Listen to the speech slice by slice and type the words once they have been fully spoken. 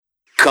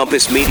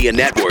Compass Media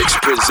Networks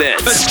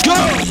presents. Let's go!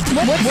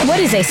 What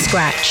is a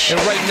scratch? And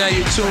right now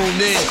you're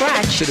tuned in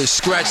Scratch. to the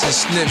Scratch and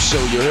Sniff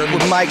Show, you heard me?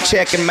 With Mike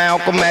Check and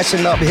Malcolm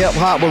mashing up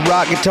hip-hop with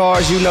rock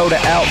guitars, you know the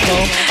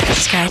outcome.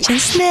 Scratch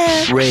and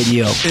Sniff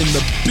Radio. In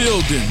the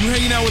building. You're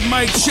hanging out with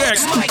Mike Check.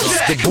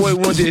 The boy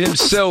Wonder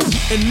himself.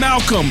 And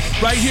Malcolm,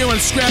 right here on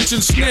Scratch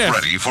and Sniff. Get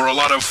ready for a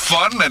lot of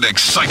fun and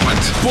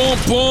excitement. Boom,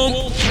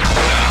 boom.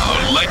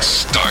 Now, let's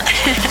start.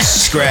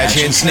 Scratch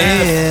and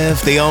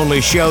Sniff, the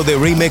only show that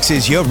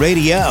remixes your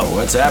radio.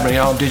 What's happening,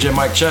 y'all? I'm DJ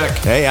Mike Check.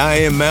 Hey, I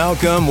am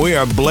Malcolm. We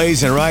are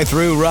blazing right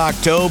through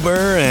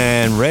Rocktober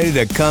and ready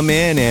to come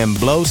in and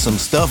blow some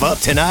stuff up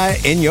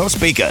tonight in your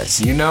speakers.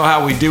 You know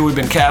how we do. We've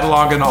been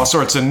cataloging all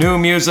sorts of new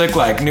music,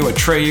 like new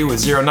Atreyu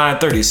with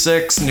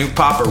 0936, new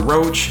Papa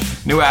Roach,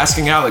 new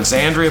Asking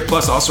Alexandria,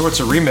 plus all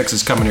sorts of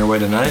remixes coming your way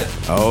tonight.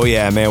 Oh,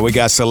 yeah, man. We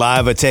got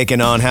Saliva taking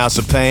on House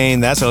of Pain.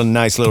 That's a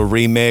nice little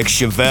remix.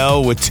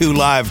 Chevelle with 2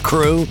 Live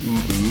Crew.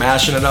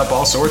 Mashing it up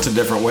all sorts of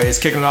different ways.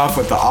 Kicking it off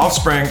with The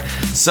Offspring,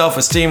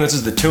 Self-Esteem. This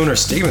is the Tuner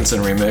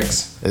Stevenson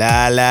remix.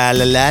 La, la,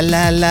 la, la,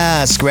 la,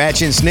 la.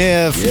 Scratch and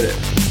Sniff. Get it.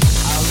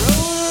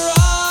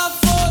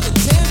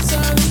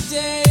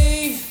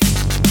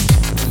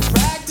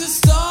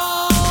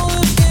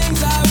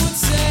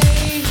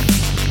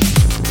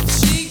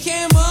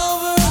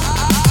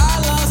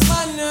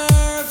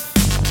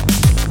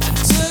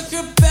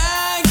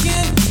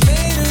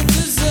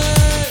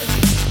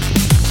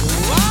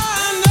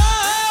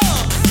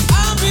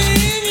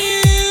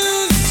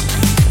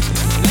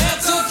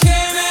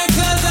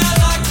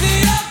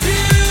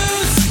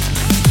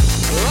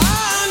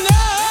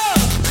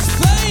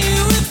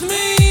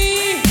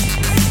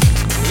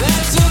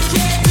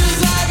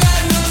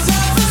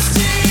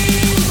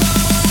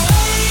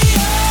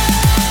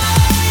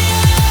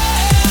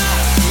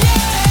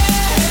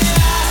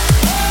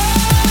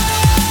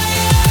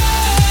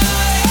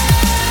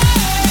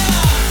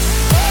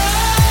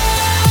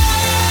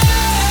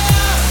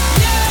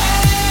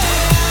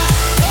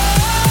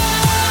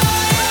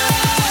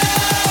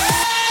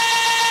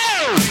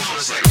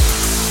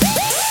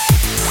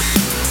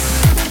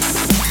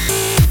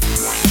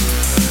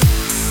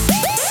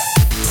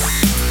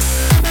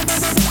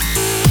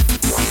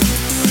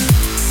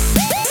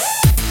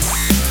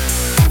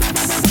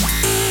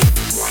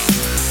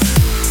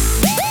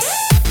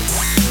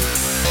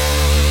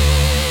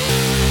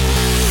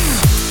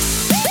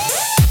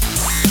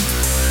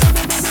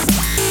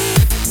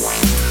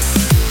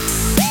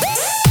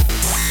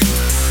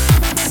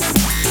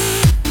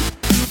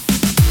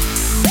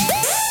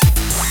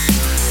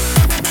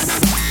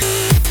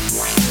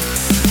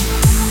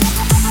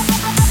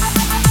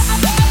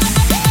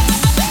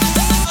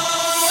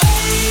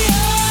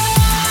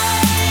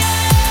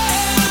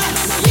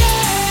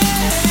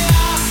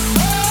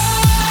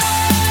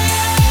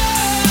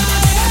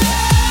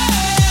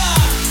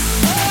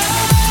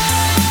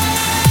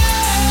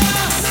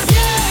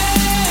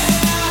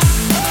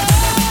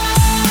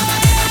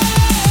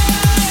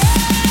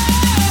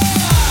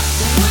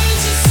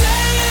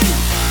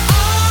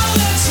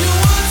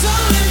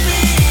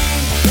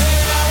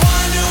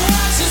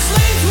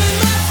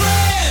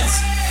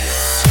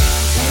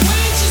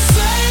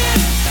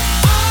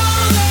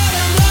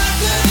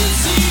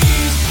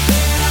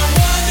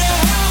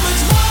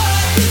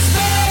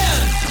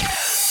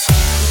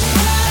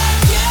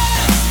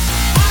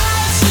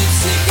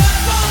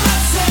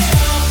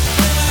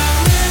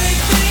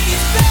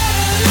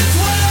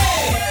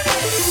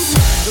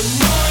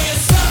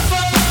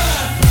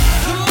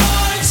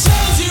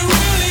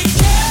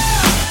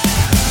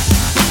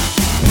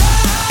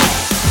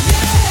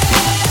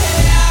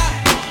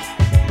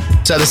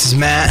 So this is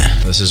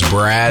Matt. This is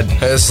Brad.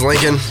 Hey, this is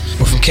Lincoln.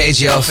 We're from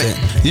Cage Elephant.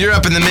 You're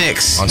up in the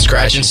mix On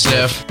Scratch and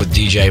Sniff with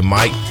DJ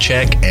Mike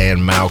Check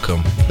and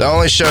Malcolm. The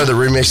only show that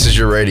remixes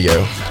your radio.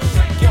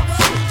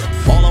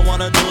 All I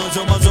wanna do is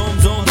zoom, zoom,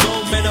 zoom,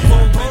 zoom, man,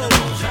 boom, boom.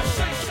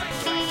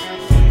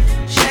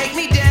 Shake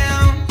me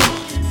down.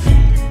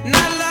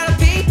 Not a lot of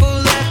people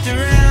left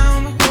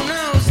around. Who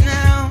knows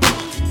now?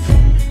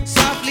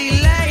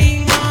 Softly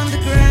laying on the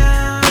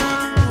ground.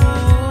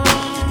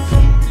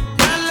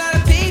 Not a lot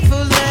of people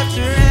left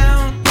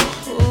around.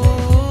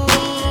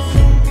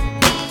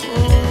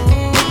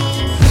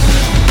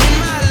 In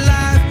my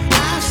life,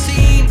 I've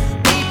seen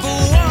people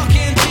walk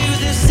into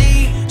the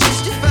sea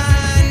just to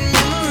find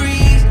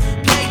memories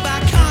plagued by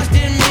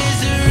constant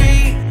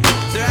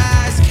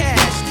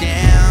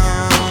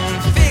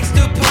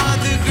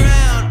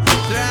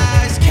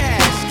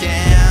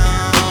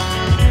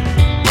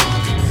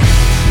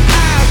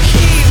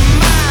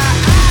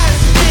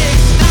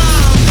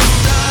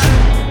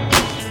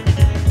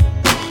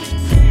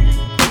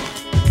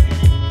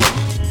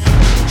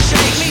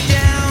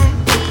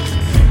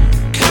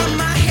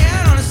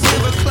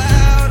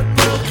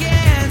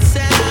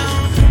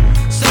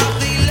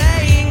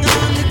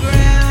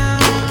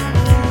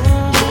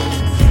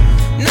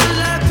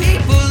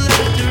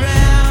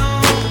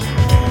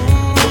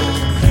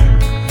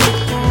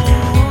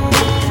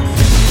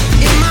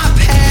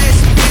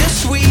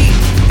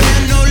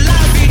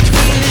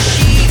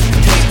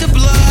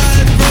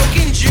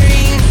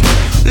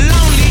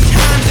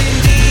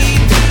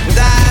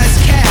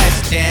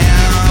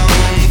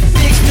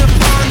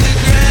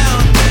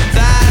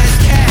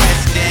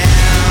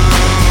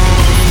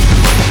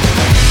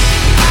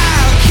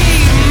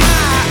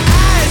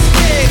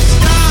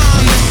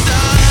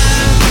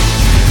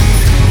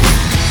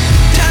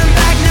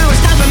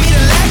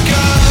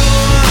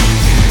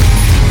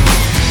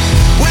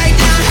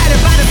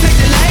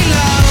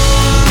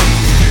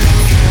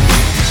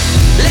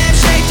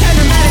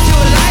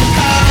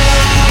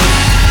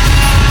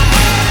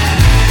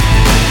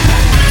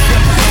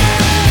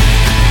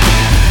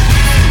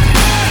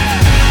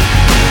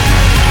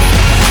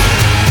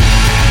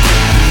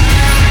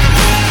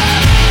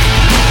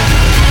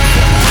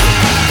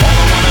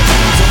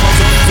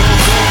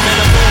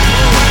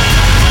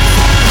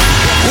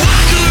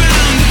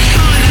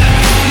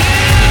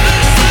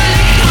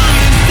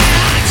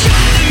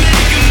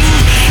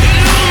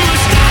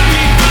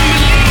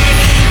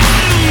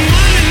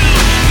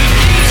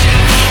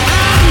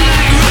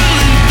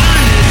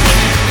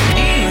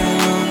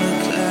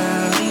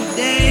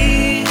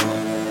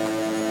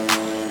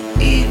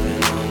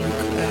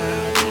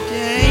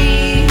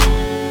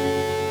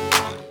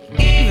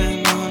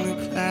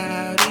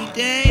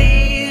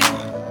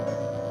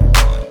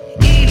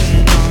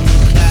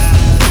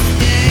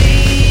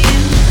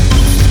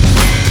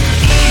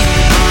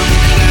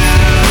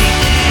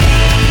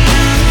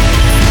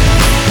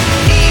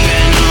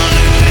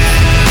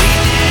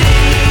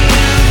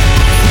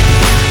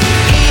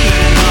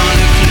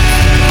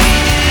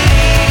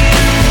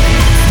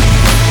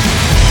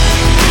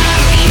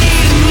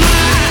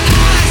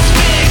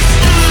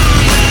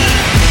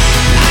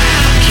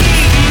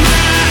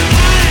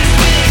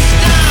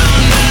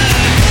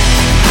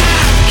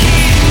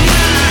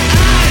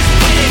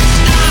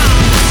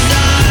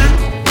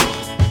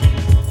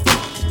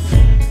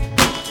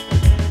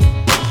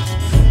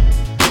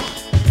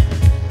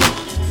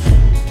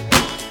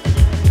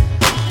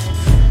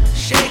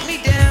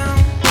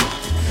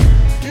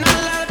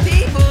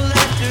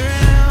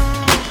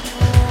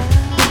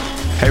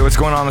what's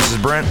going on? This is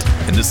Brent.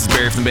 And this is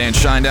Barry from the band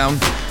Shinedown.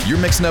 You're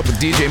mixing up with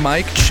DJ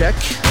Mike, Check,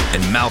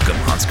 and Malcolm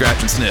on Scratch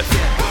and Sniff.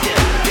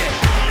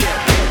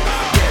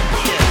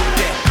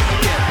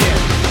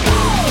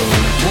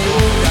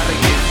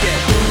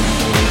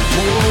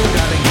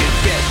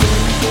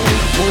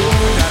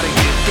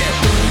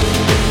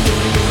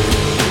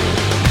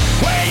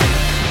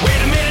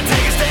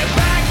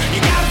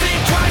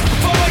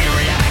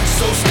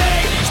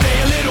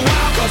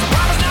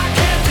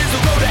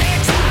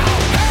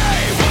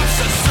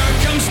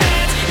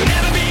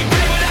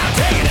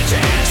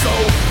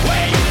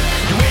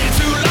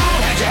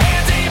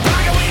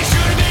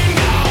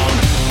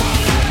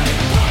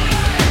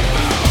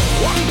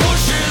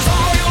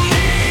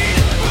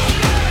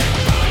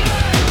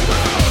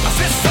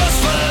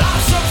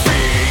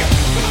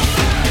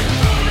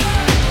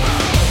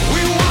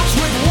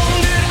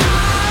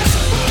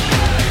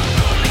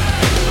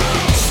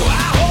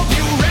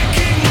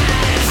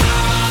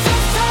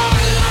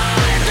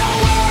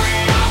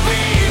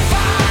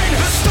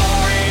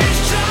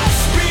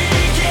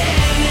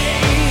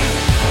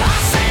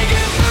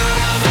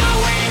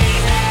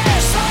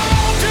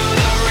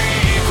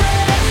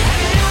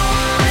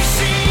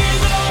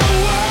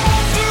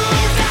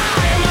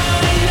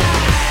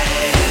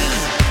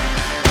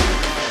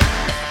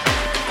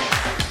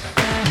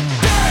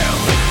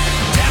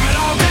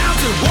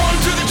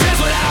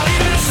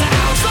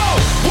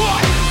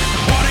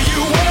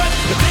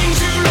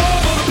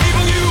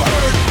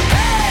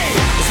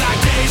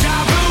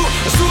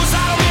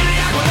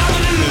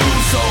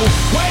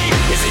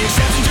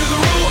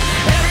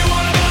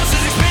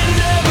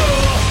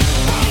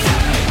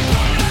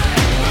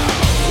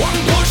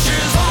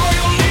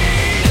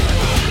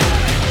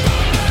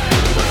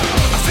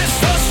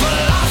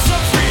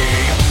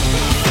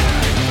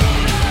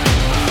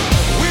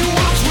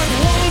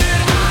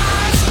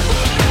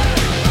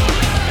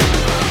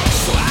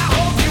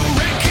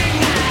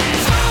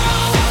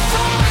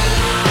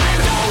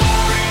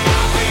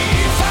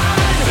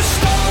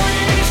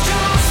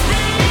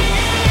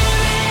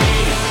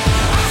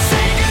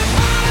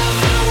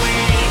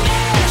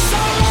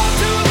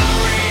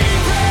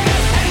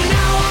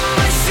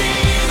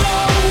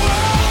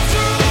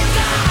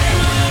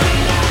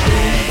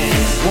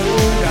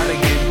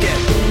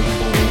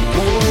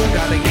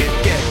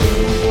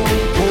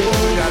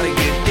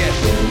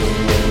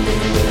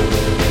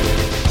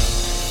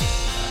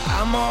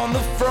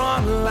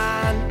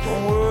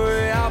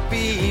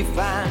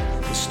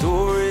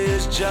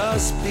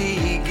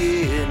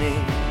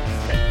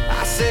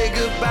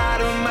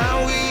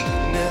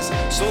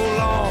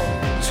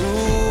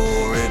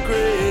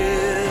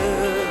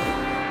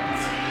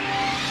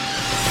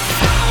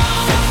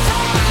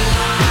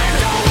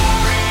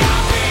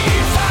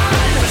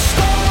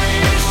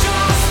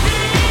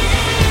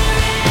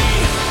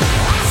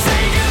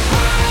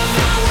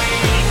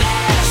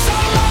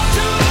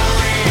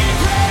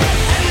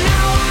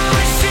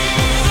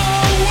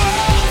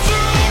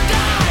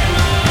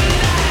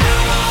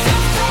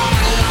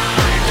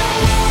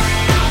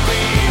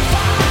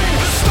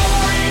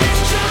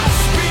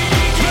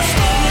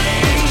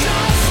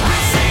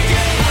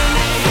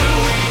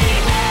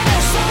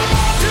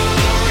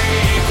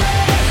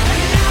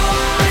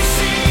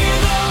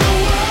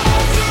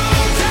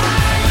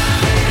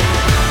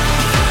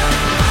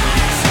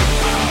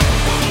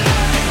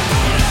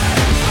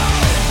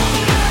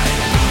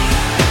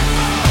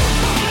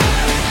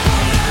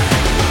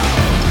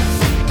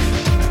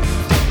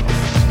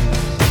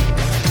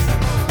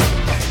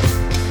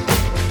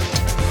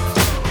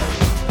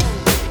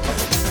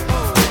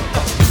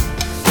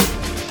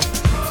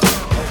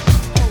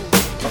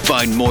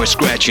 Find more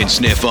Scratch and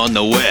Sniff on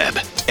the web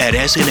at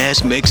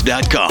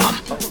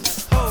snsmix.com.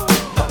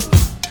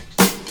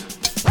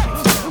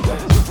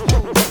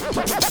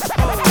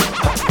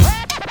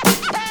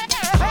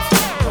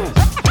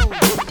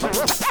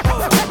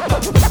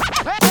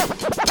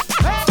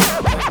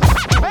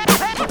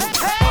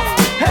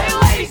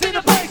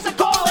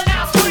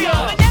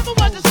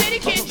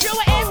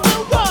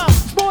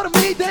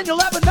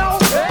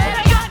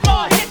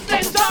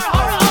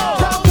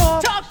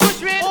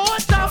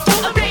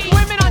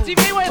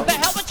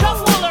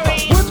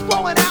 What's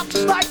blowing out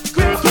just like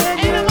cricket?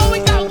 And I'm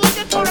always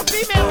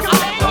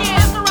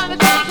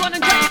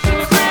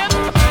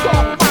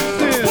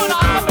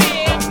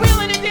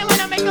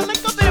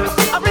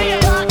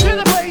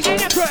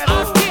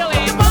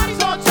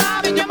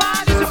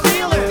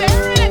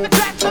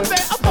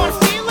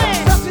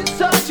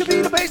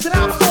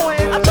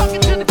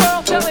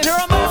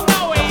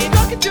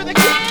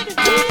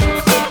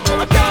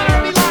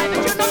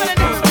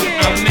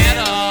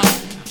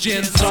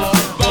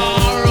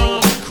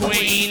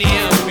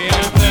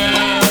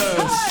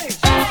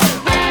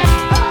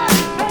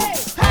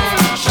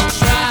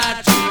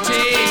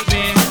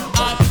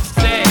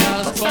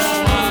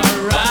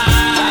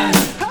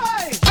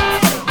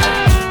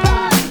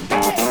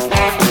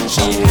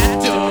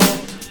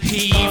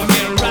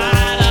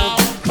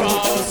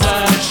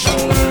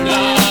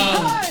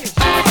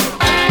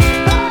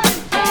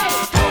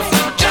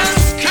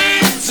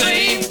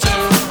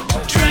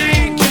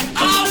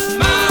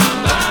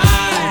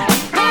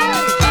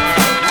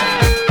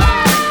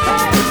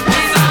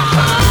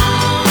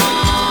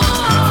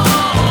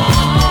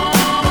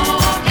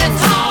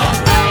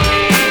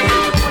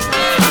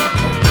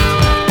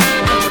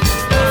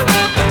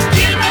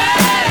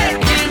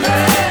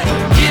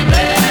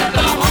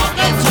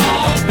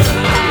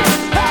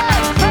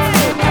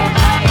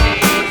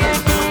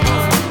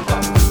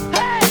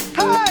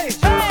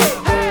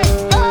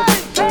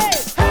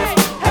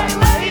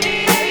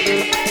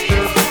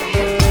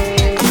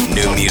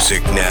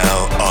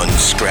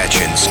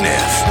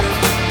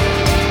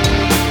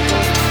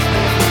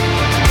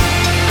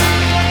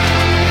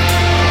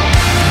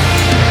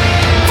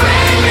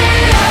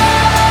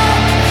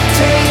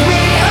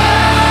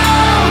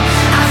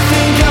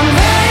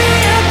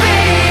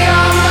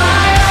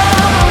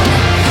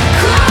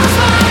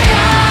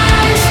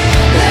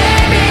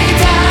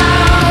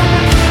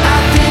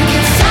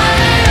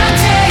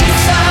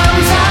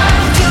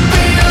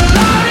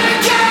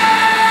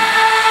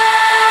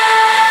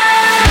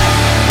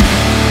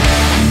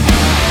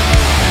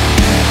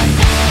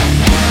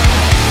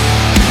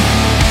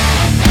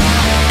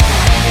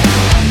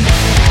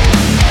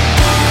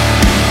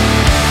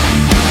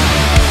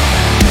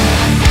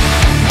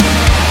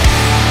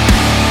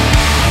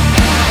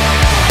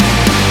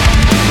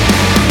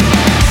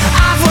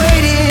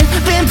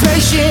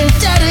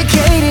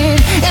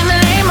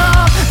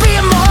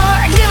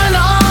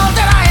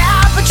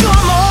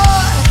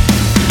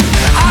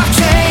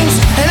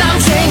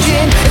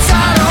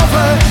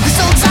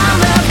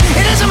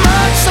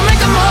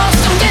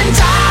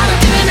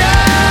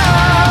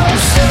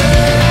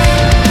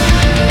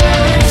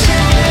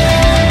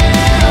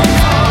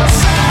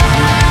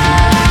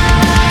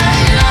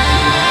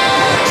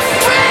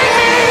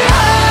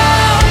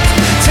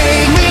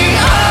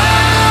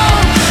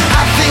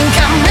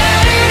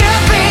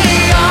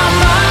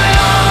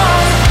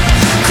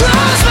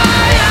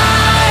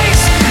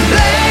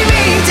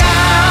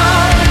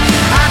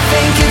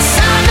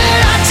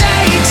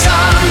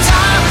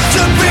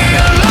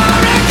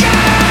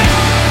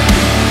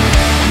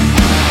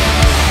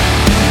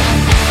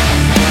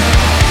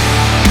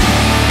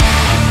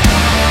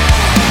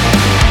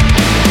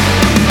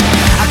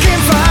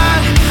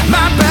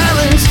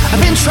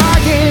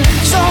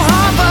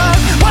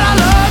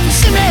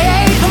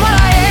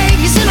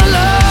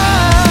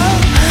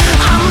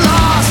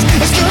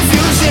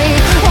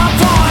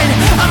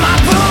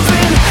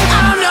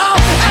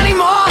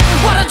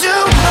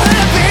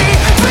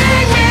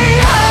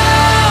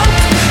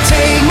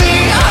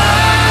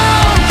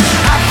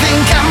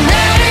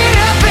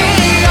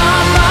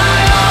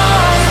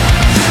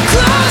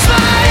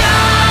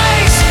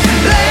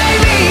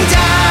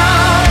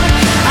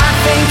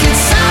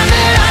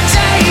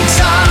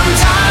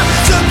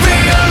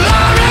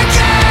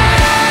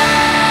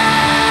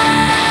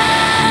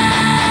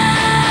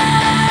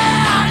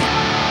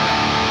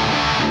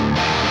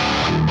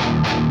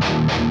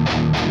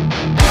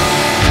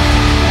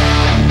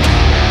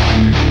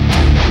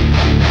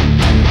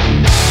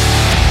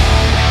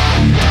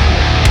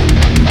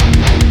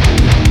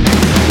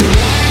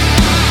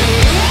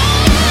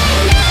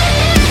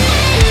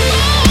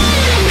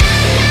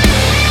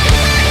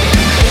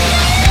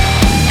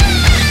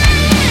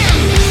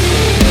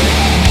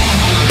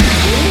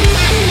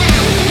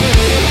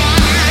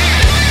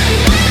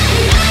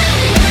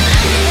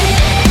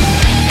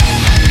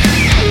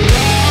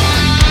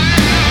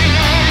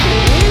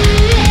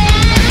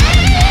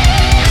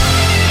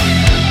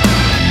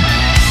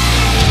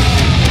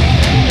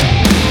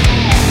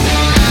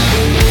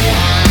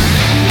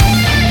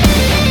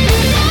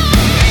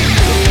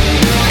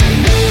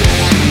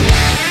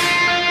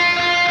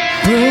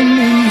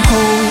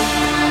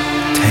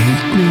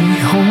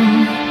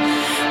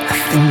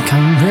think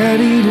I'm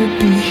ready to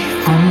be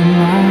on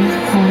my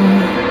own.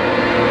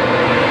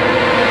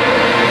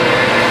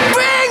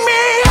 Bring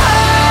me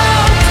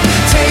home,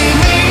 take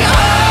me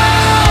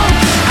home.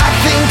 I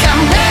think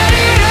I'm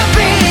ready to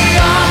be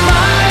on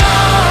my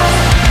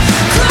own.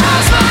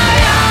 Close my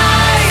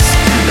eyes,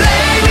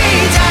 lay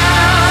me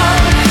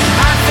down.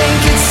 I think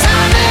it's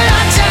time that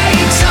I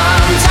take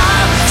some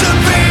time to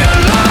be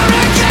alone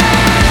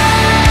again.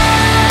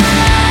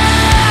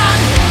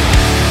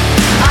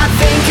 I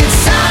think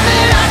it's time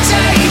that I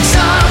take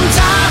some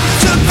time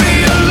to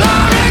be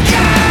alone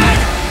again.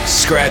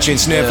 Scratch and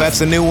Sniff, that's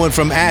the new one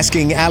from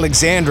Asking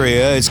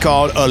Alexandria. It's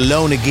called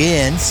Alone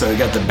Again. So you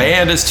got the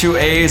band is 2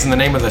 A's and the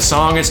name of the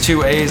song is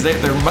 2 A's. They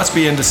must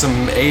be into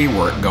some A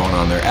work going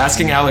on there.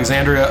 Asking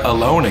Alexandria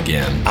Alone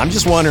Again. I'm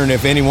just wondering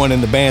if anyone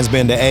in the band's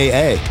been to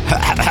AA.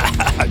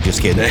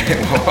 Just kidding.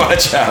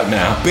 Watch out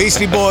now.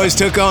 Beastie Boys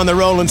took on the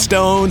Rolling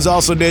Stones,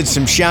 also did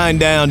some Shine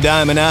Down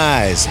Diamond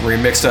Eyes.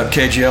 Remixed up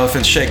KG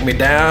Elephant's Shake Me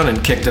Down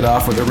and kicked it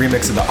off with a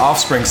remix of The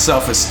Offspring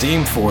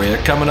Self-Esteem for you.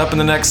 Coming up in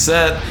the next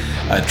set,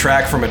 a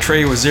track from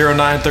Atreyu with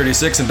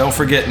 0936, and don't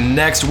forget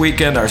next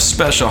weekend our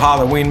special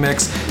Halloween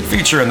mix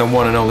featuring the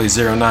one and only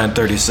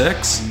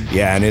 0936.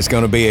 Yeah, and it's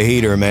gonna be a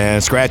heater,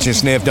 man. Scratch and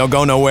Sniff, don't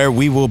go nowhere.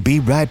 We will be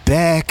right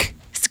back.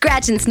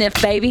 Scratch and Sniff,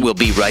 baby. We'll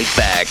be right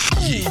back.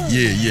 Yeah,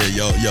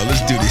 yo,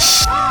 let's do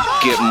this.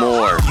 Get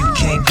more You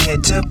can't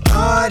get to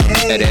party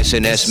at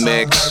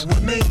snsmix.com.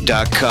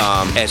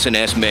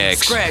 SNS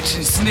Mix. Scratch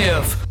and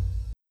Sniff.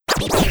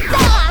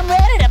 I'm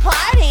ready to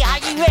party. Are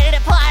you ready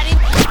to party?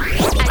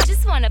 I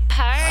just want to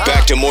party.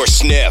 Back to more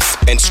Sniff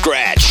and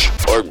Scratch,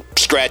 or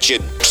Scratch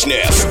it,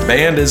 Sniff.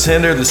 Band is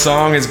Hinder, the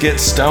song is Get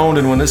Stoned,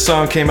 and when this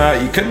song came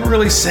out, you couldn't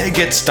really say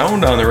Get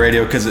Stoned on the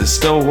radio because it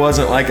still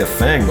wasn't like a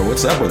thing. But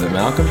what's up with it,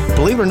 Malcolm?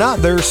 Believe it or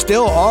not, there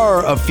still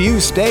are a few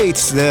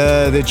states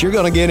that you're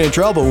going to get in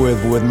trouble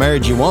with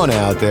marijuana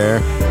out there.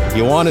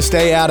 You want to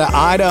stay out of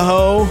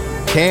Idaho,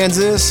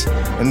 Kansas,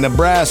 and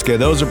Nebraska.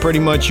 Those are pretty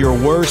much your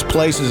worst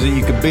places that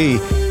you could be.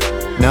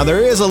 Now, there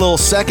is a little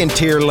second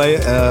tier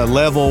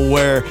level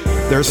where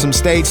there's some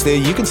states that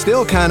you can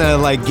still kind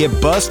of like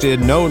get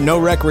busted. No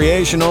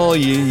recreational.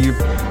 You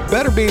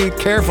better be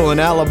careful in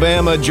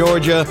Alabama,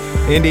 Georgia,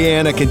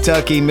 Indiana,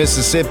 Kentucky,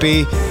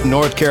 Mississippi,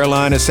 North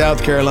Carolina,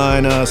 South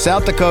Carolina,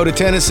 South Dakota,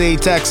 Tennessee,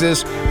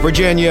 Texas,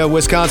 Virginia,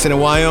 Wisconsin,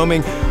 and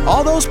Wyoming.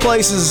 All those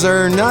places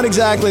are not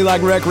exactly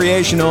like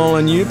recreational,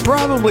 and you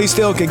probably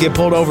still could get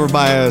pulled over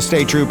by a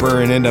state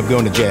trooper and end up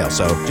going to jail.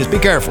 So just be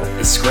careful.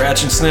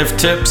 Scratch and Sniff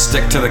tips,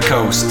 stick to the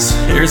coasts.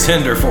 Here's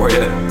Hinder for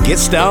you. Get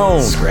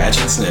stoned. Scratch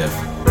and Sniff.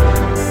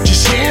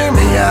 Just hear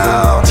me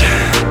out.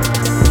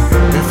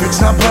 If it's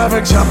not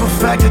perfect, I'll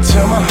perfect it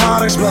till my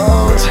heart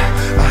explodes.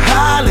 I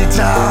highly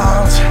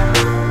doubt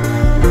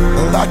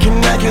I can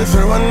make it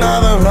through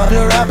another of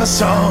your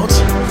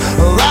episodes.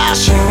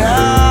 Lashing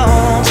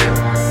out.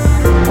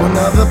 One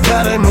of the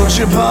petty moves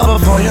you pull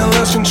before you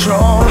lose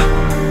control.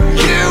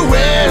 You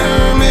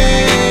wear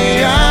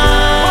me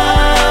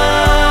out,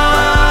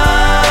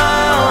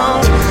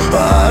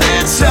 but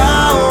it's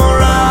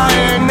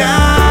alright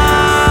now.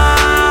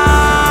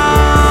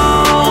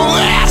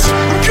 Let's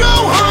go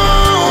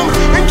home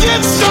and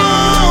get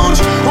stoned.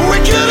 We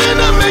could end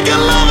up making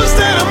love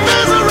instead of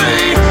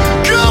misery.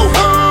 Go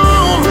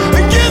home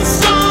and get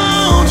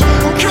stoned,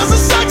 'cause the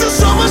sex is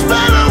so much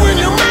better when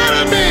you're mad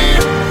at me.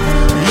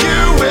 You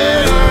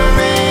wear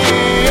me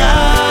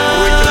out.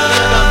 We could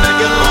end up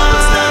making love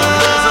instead of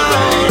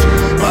misery,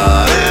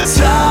 but it's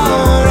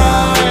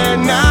alright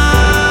now.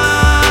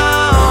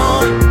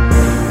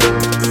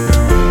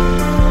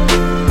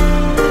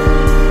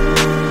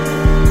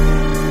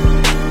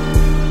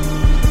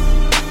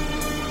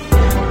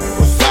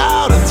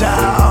 Without a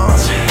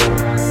doubt,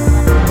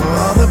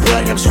 all the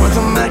breakups with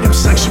the makeup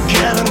sex you're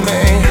giving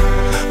me,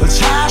 let's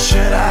hash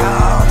it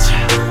out.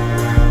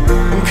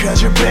 Cause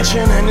you're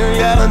bitching and you're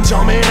yelling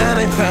don't mean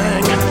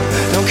anything.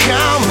 Don't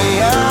count me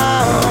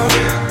out.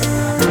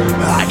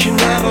 I can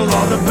handle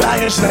all the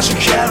baggage that you're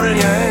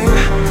carrying.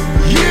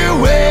 You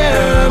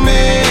wear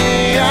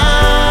me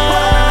out,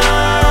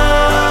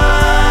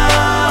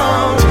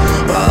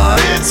 but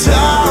it's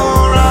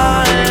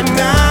alright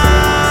now.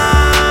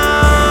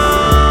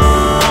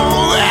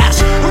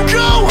 Let's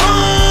go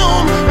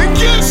home and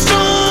get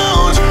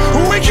stoned.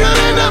 We could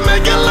end up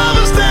making love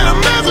instead of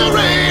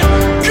misery.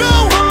 Go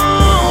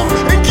home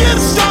and get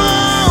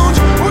stoned,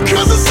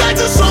 'cause the sex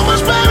is so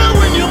much better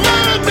when you're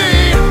mad at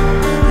me.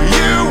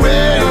 You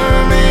wear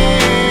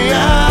me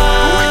out.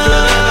 We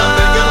could end up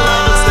making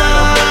love instead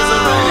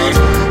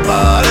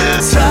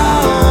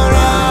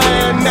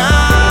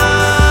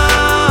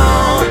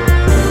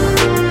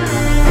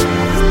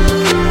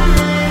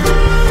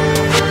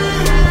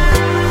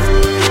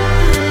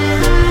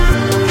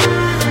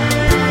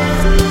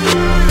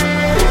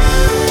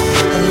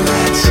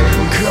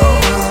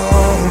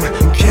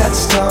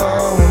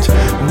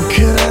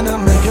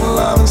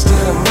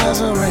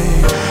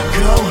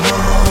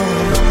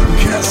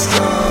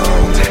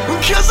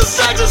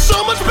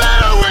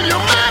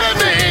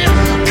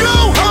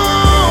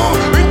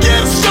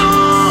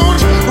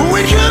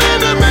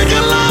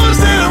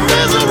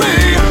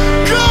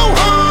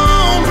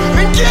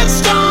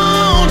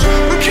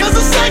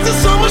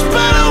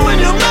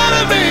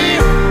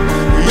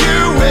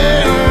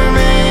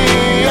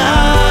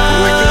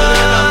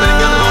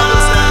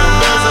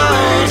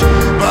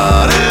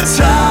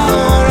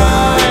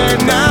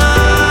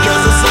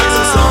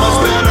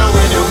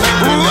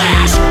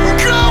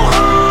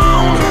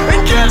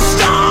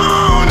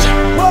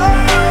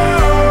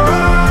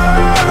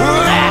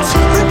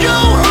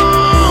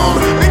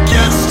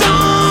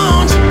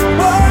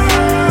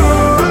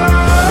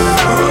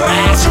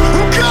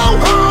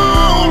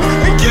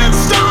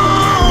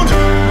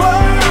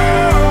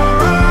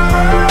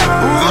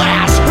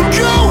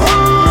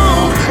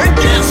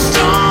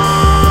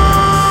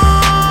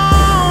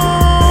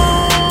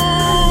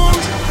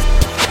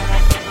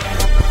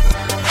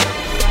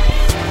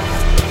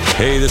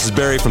Hey, this is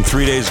Barry from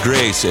 3 Days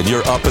Grace, and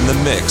you're up in the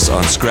mix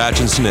on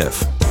Scratch and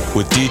Sniff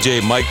with DJ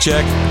Mike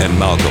Check and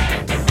Malcolm.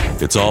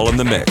 It's all in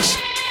the mix.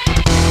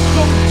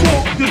 Don't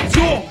talk the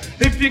talk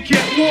if you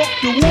can't walk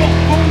the walk.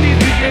 Only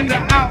begin to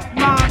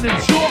outline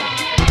and talk.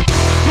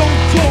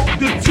 Don't talk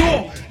the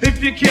talk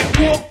if you can't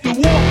walk the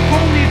walk.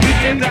 Only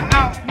begin to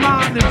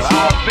outline and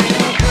talk. I've been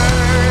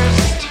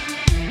cursed.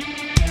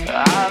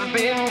 I've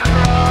been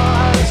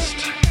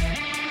crossed.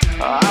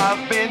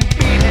 I've been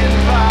beaten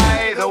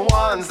by the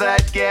ones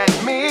that get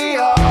me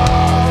off.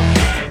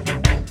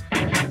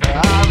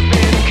 I've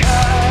been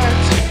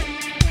cut.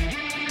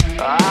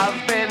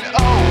 I've been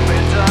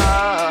opened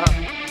up.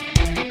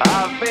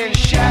 I've been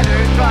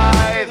shattered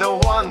by the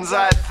ones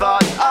I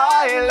thought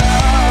I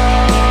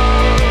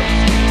loved.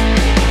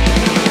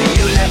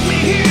 You left me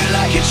here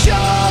like a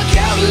chalk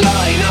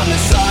outline on the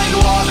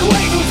sidewalk,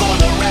 waiting for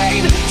the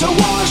rain to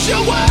wash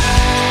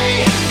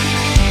away.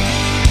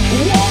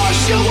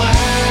 Wash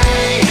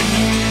away.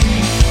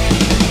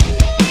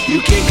 You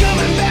keep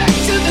coming back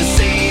to the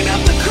scene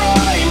of the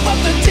crime, but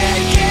the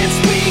dead can't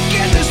speak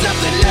and there's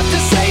nothing left to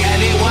say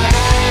anyway.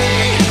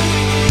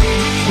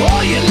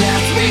 All you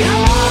left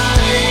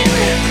behind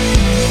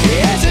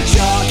is a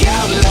chalk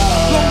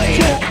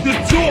outline. Don't talk the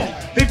talk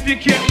if you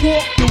can't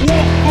walk the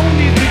walk.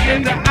 Only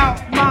begin to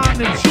outline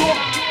and talk.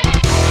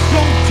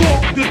 Don't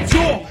talk the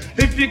talk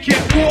if you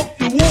can't walk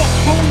the walk.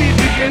 Only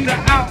begin to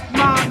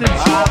outline and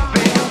talk. I've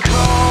been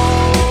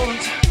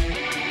cold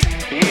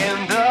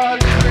in the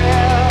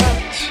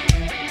crypt,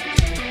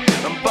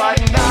 but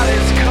not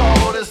as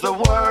cold as the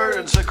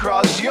words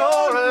across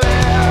your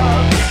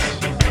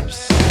lips.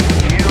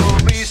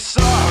 You'll be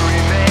sorry,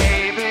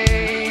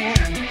 baby,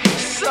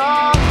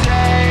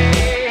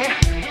 someday,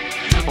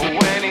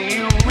 when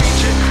you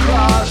reach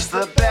across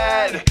the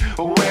bed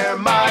where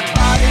my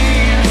body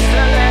used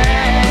to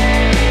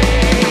lay.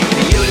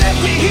 You left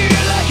me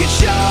here like a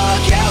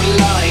chalk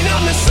outline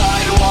on the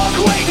sidewalk,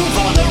 waiting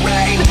for the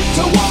rain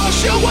to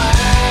wash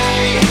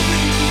away.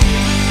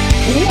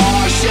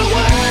 Wash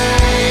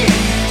away.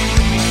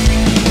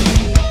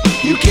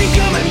 You keep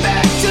coming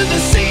back to the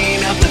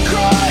scene of the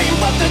crime,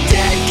 but the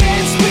dead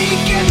can't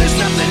speak and there's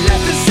nothing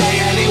left to say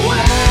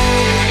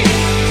anyway.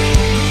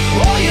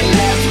 All you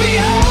left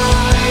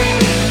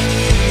behind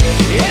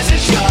is a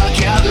chalk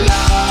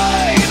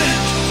outline.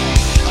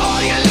 All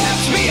you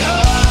left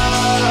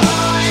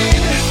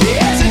behind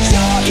is a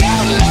chalk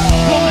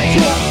outline.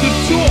 Don't talk the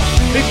talk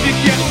if you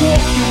can't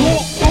walk the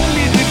walk.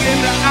 Only begin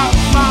to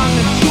outline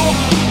and talk.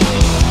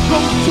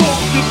 Don't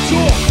talk the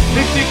talk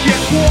if you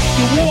can't walk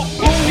the walk.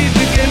 Only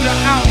begin to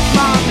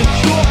outline and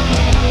talk.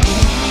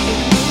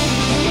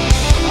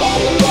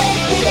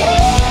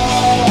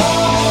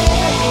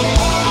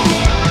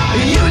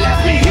 You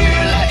left me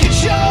here like a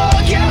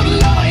chalk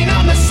outline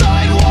on the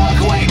sidewalk,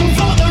 waiting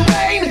for the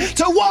rain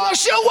to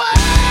wash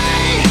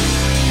away.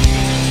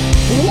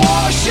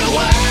 Wash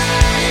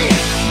away.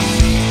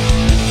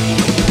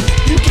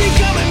 You keep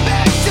coming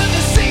back to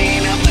the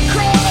scene of the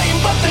crime,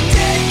 but the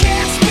dead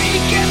can't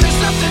speak and there's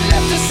nothing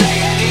left to say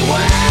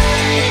anyway.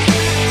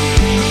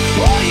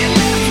 All you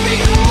left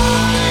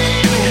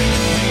behind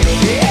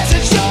is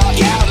a chalk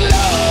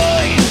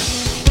outline.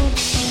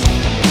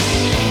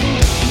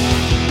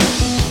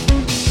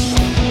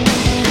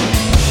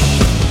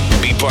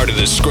 Be part of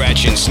the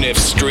Scratch and Sniff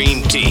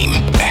stream team.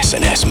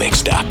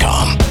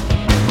 SNSMix.com.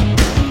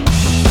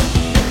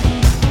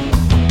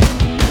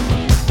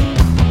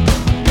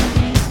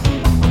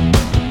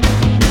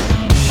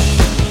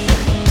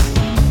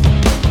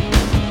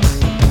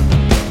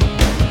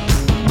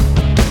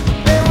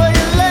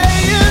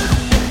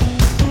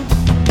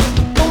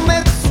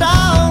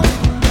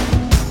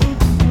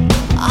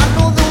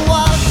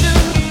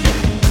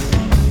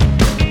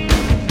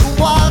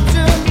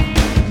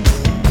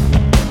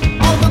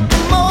 All the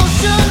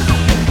commotion,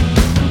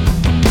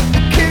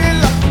 kill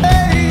a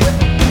pain.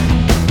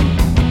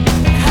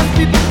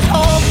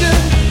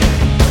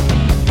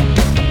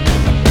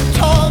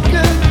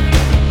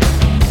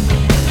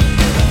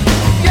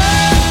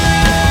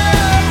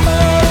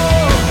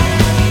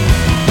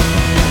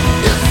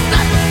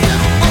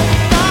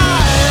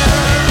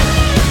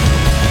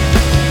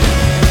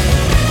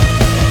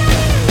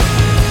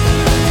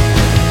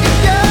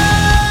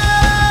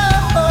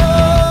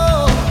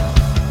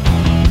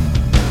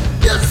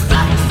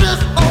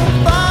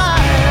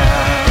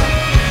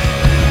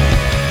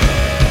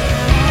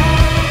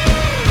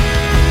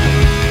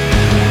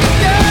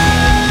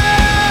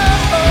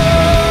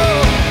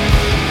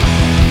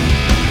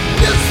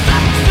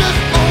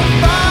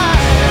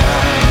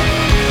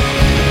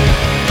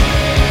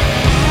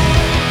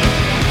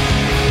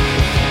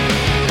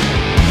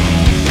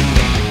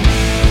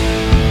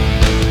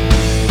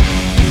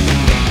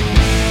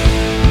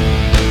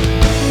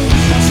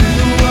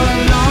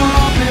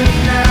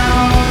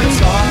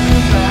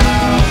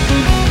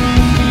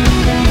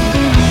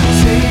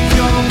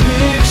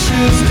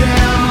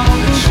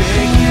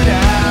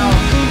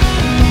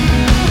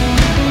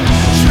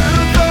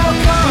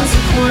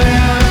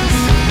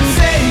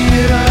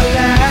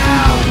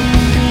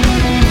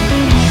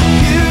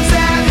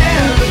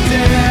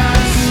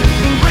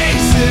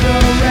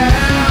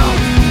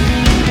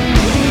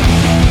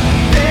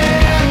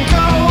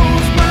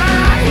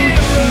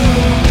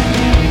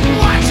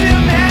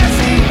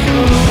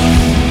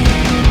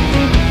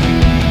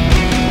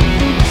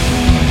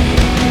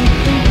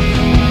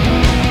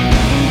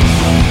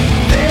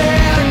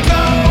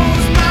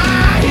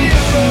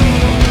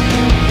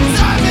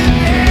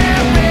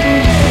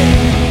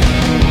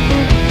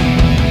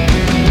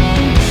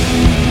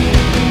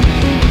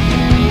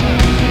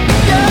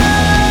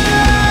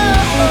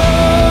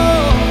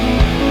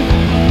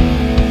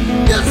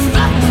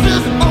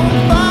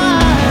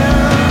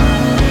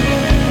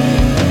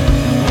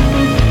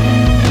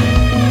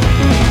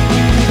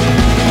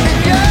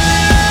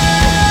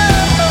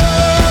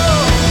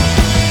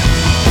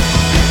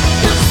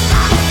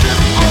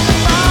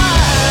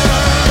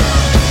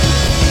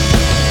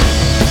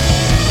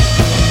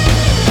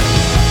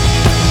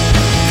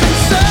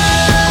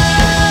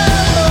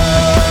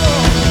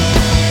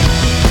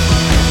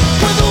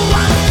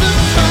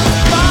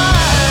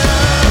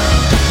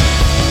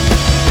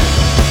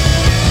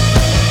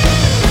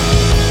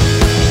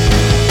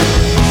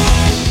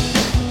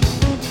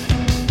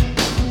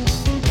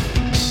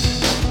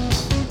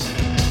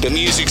 The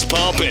music's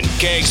pumping,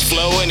 kegs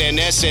flowing, and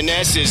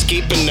SNS is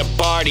keeping the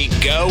party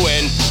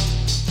going.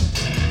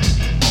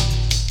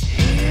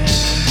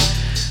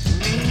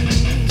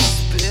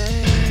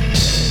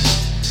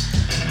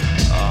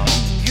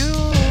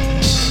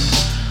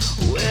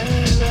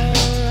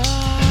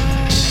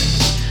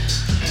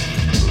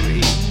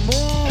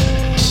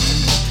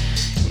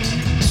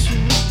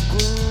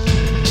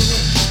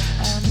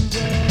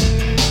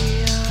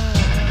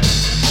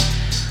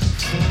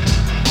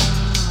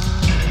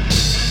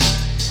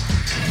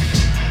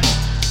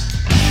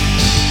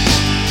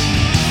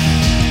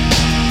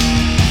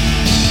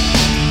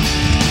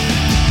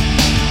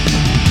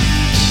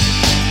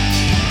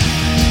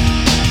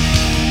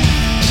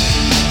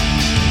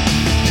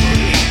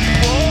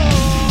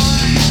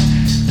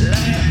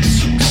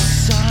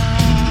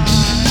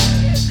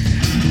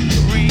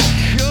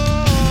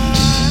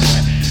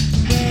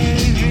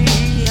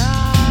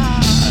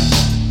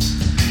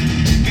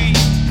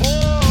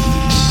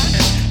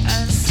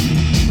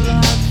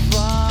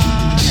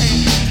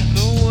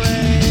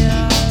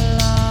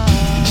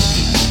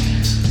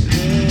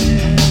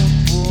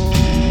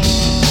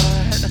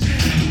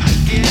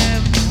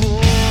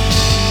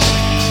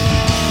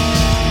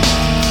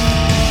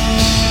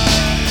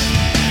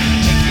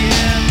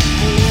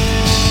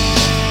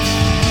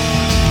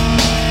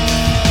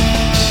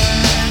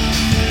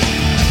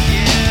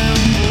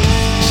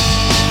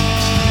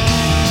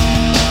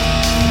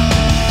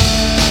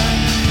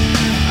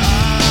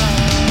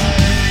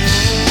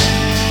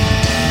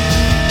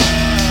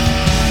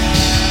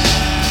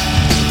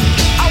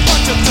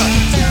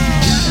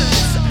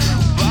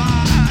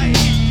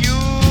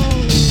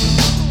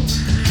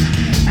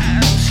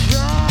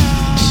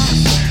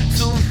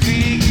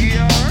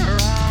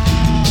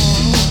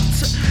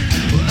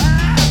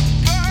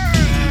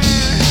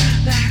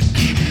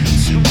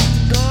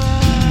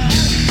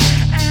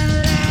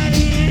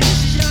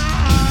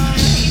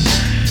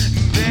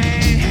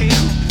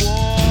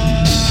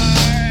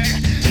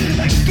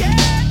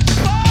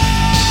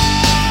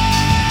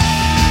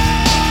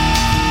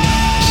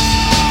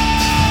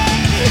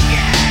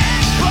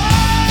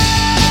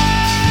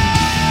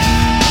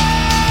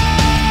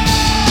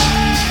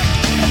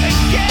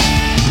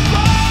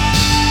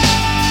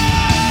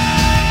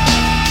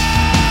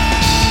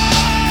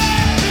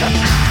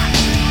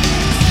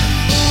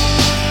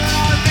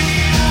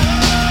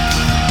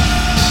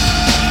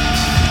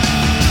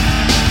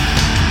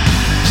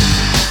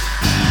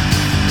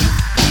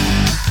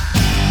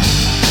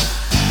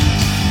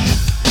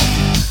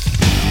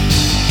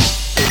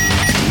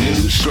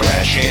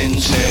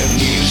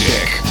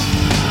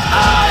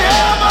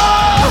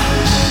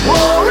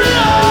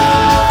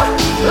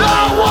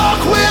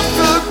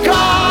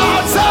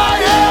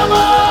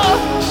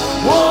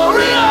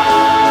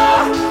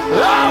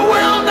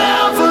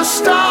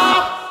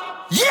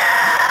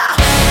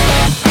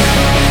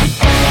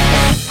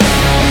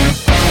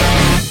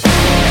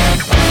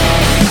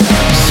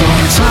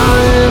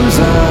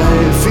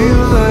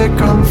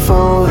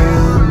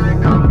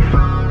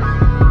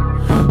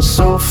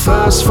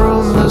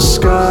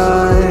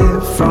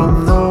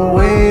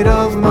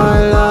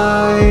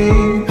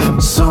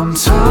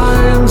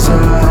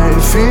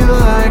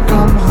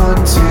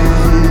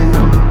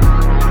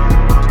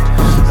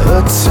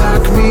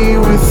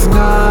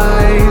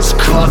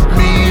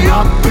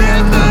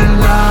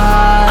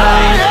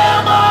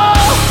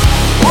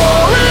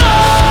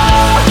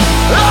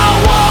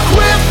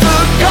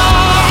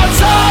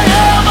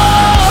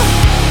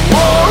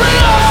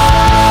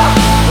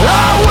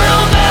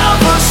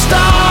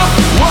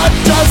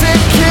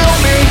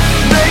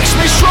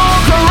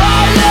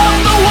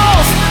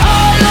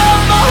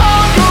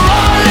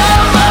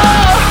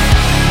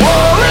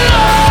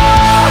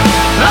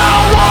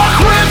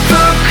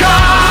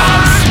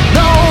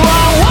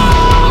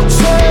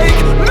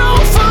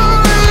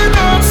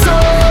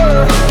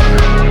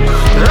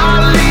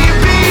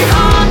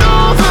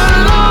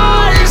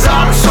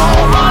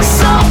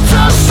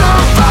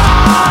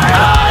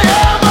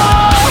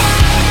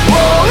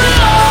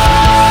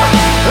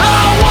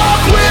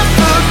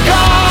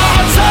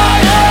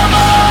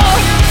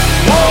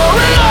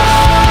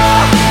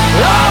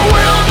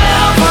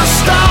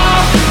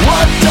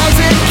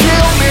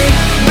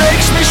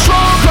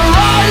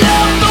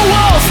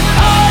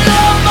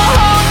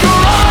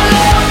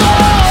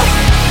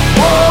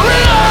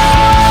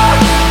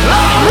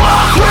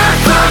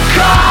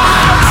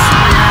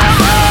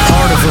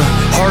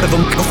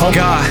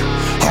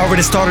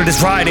 Started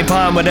as riding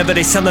pine whenever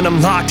they selling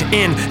I'm locked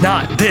in.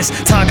 Not this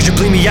time, cause you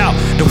bleed me out.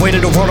 The weight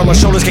of the world on my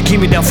shoulders can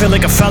keep me down. Feel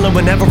like a felon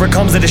whenever it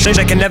comes to this shit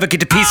I can never get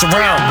the peace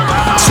around.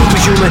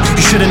 Superhuman,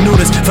 you should've knew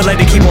this. Feel like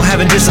they keep on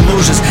having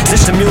disillusions.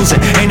 This the music,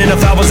 ain't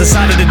enough hours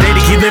inside of the day to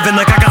keep living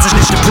like I got some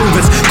shit to prove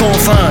it. Going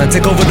fine,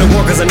 take over the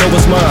world cause I know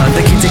it's mine.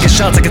 They keep taking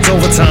shots like it's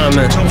overtime,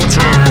 man.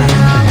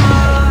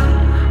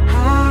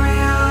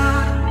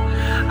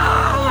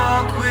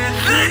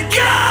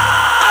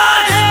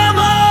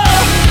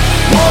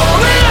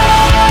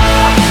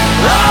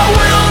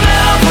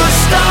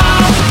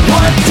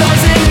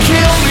 Doesn't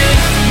kill me,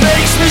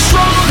 makes me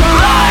stronger.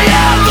 I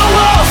am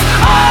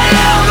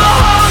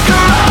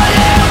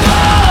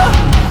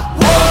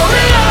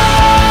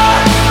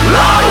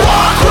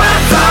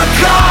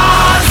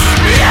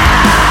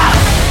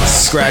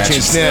Scratch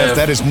and Sniff.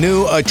 That is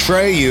new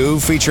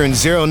Atreyu featuring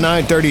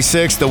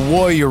 0936, the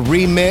Warrior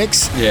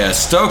remix. Yeah,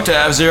 stoked to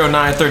have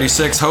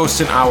 0936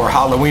 hosting our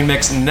Halloween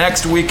mix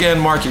next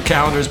weekend. Mark your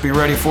calendars, be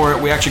ready for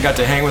it. We actually got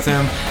to hang with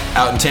him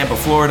out in Tampa,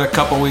 Florida a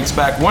couple weeks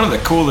back. One of the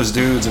coolest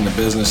dudes in the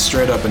business,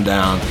 straight up and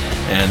down.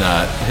 And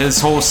his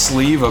whole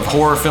sleeve of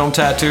horror film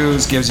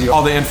tattoos gives you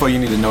all the info you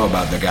need to know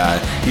about the guy.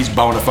 He's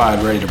bona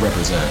fide, ready to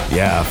represent.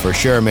 Yeah, for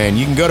sure, man.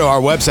 You can go to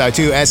our website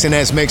too,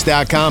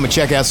 snsmix.com, and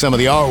check out some of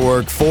the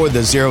artwork for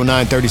the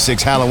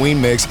 0936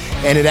 Halloween mix.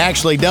 And it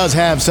actually does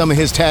have some of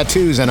his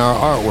tattoos in our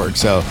artwork,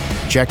 so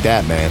check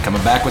that, man.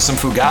 Coming back with some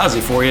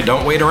Fugazi for you.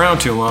 Don't wait around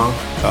too long.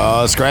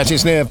 Scratch and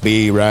Sniff.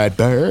 Be right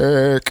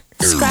back.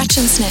 Scratch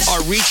and Sniff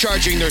are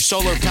recharging their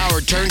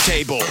solar-powered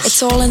turntables.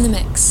 It's all in the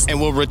mix. And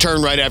we'll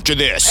return right after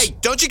this. Hey,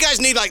 don't you guys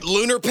need, like,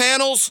 lunar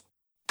panels?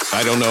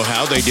 I don't know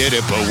how they did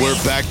it, but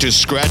we're back to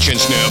Scratch and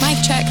Sniff.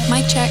 Mic check,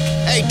 mic check.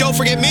 Hey, don't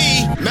forget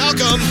me,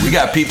 Malcolm. We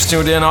got peeps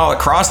tuned in all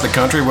across the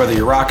country, whether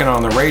you're rocking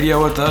on the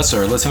radio with us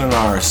or listening to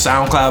our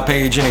SoundCloud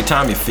page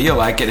anytime you feel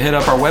like it. Hit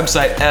up our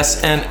website,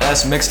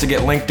 SNS Mix, to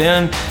get linked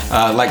in,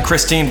 like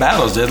Christine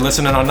Battles did,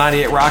 listening on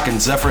 98 Rock in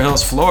Zephyr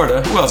Hills,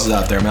 Florida. Who else is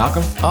out there,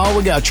 Malcolm? Oh,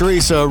 we got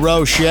Teresa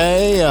Roche,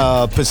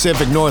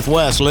 Pacific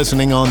Northwest,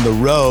 listening on the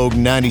Rogue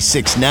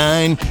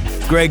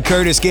 96.9. Greg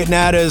Curtis getting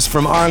at us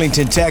from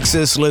Arlington,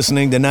 Texas,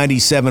 listening to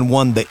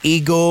 97.1 The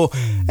Eagle.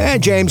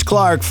 And James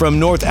Clark from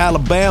North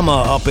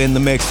Alabama up in the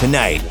mix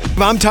tonight.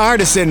 I'm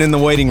tired of sitting in the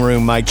waiting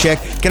room, Mike Check.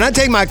 Can I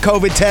take my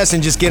COVID test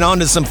and just get on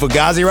to some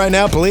Fugazi right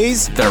now,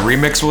 please? The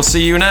remix will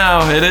see you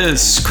now. It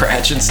is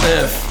Scratch and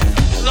Sniff.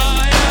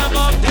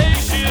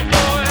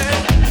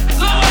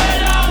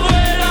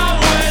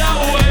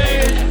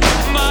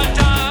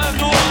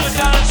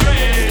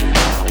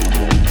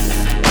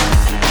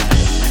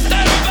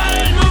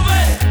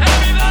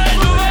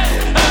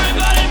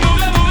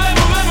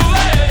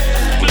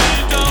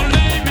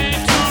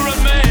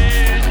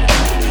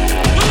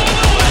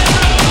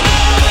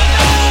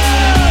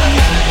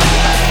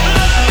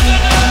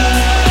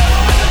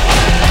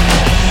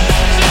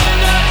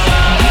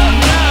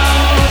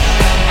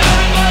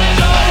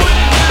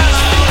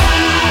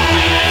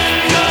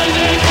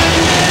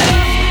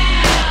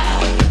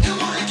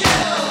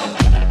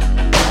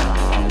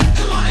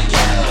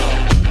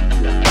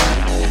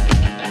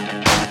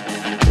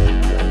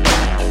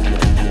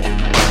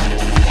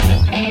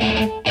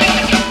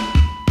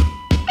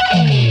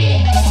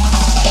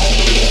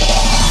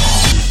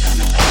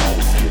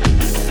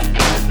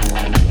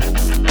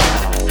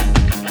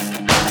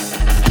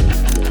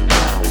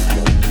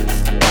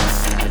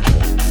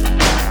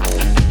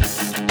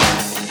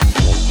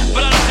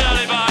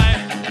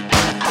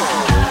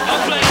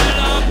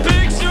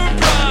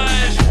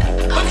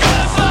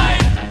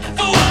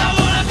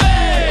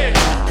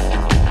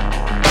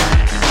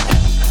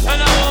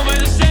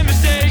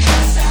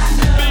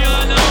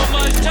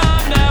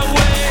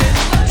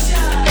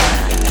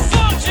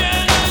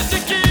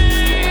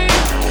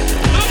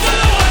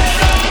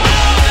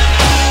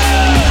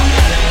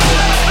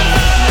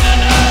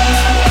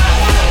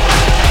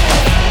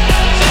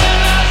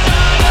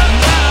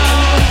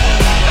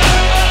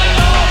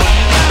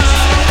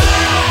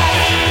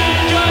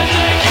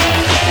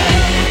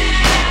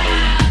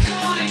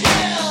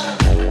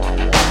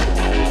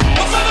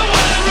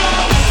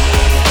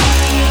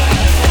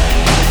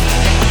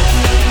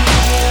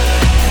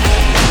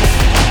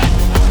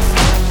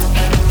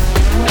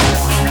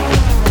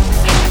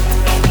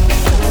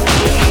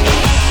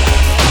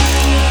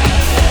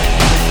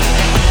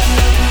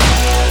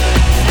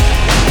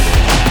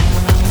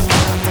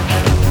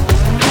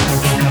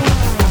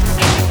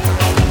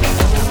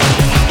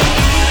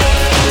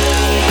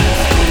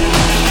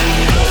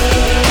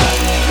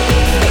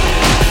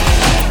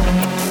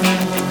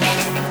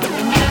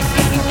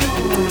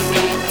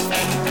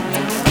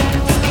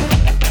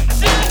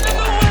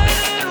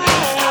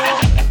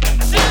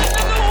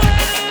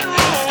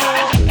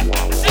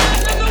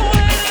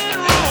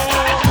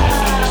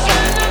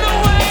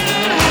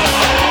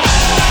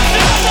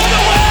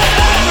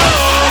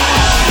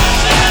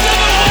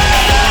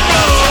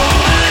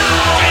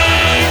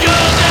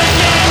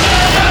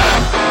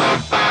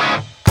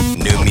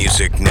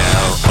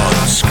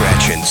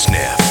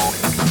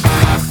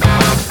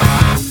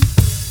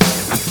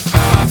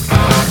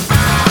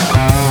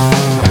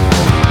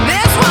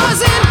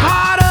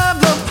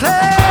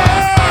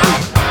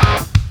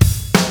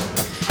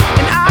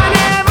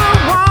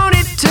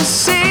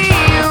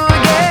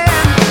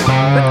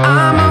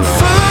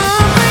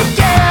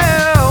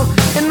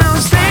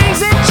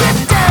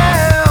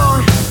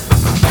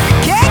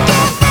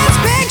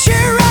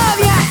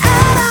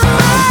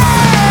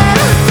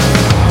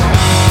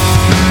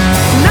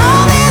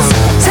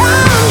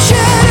 Time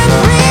should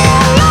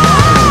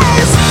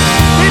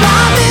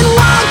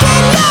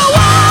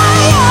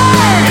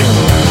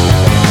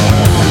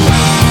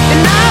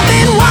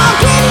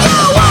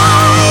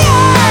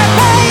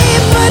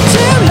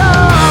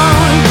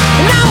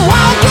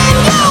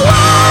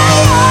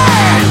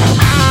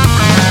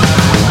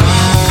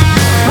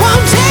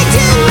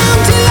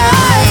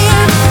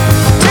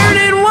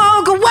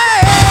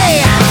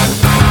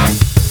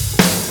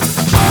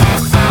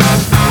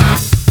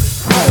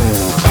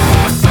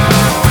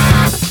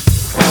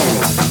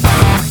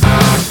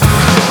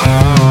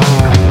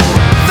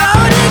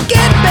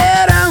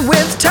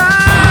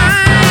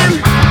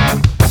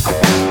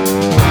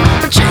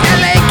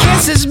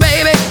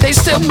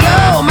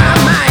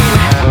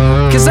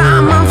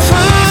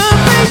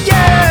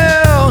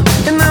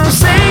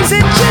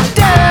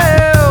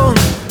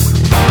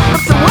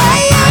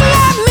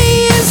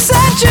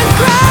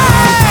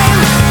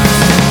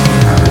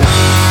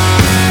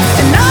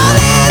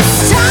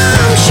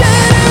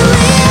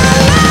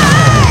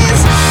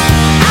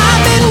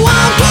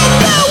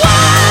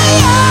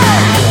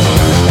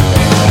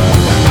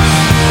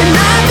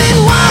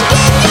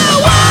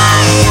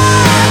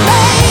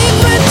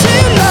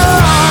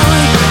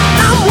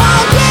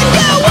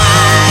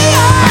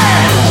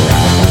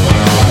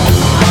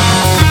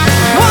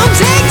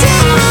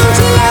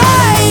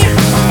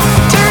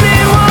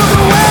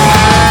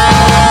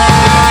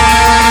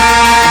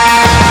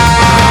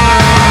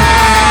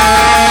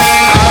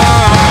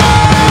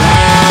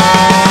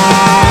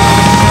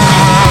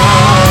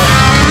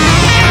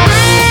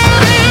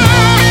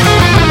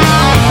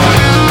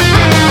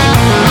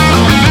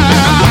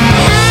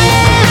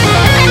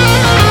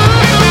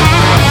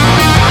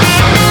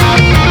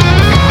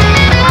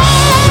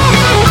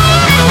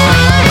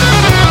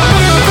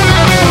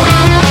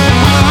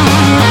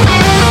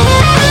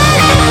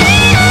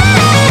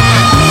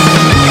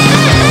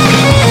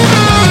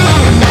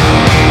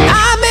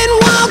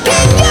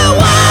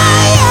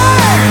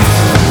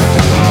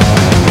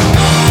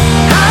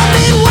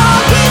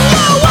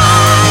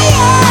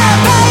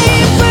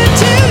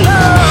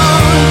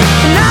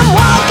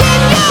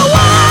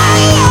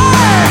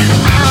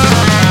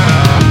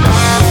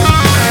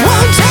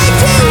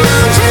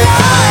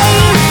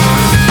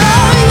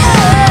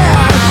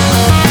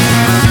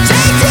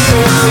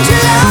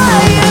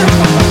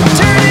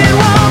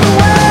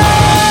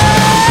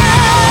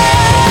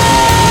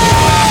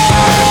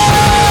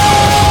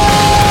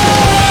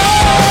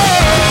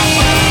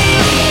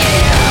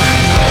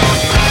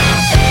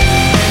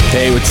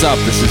Hey, what's up?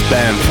 This is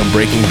Ben from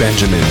Breaking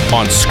Benjamin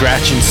on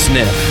Scratch and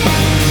Sniff.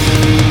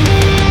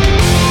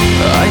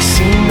 I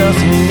see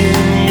nothing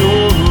in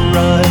your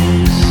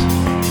eyes,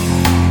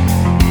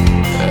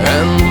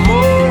 and the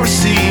more I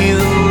see,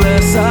 the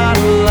less I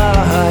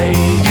like.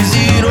 Is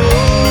it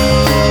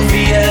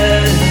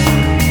obvious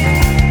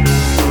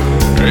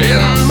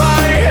in my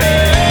head?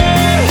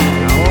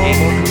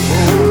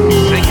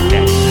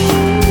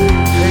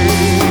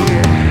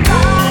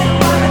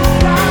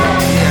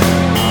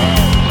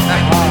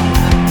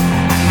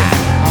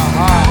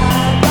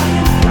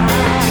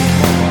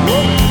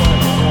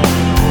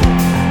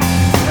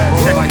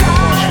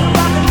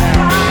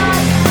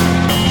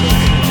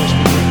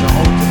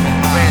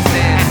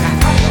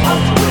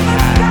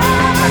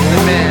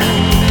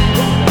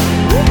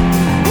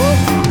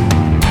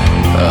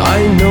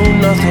 I know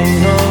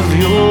nothing of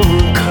your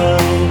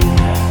kind,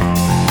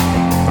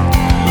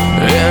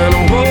 and I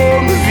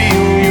won't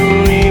reveal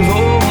your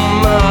evil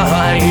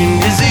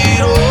mind. Is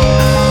it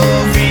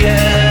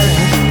obvious?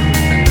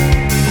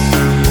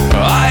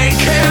 I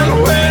can't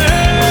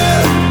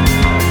win.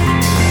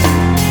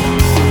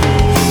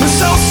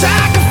 So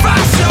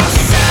sacrifice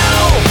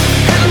yourself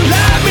and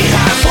let me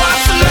have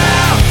what's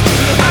left.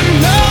 I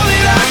know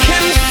that I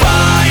can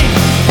find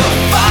the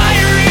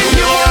fire in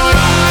your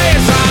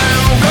eyes.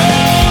 I'm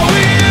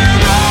going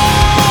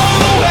all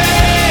the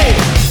way.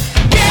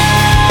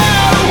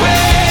 Get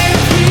away,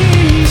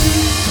 please.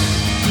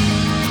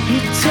 You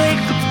take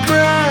the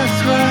breath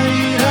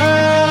right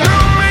out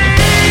of me.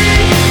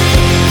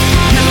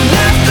 You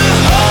left the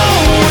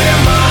hole where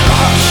my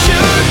heart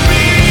should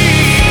be.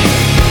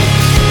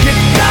 You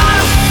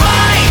gotta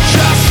fight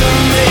just to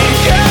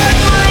make it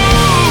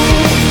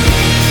through,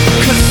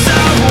 'cause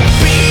I will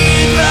be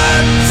the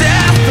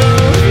death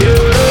of you.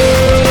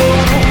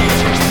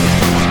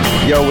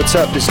 Yo, what's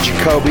up? This is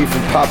Jacoby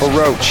from Papa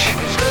Roach.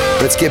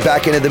 Let's get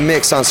back into the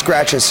mix on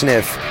Scratch and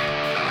Sniff.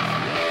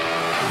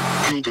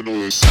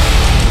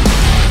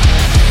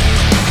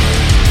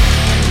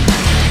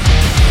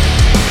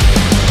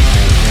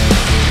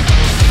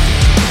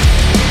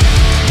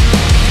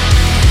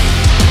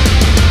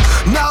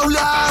 No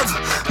love,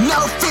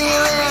 no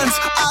feelings.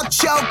 I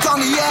choke on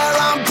the air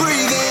I'm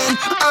breathing.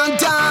 I'm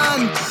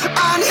done,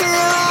 I'm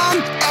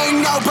healing. Ain't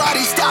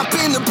nobody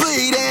stopping the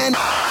bleeding.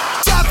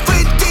 Death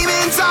with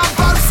demons on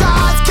both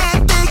sides.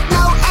 Can't think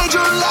no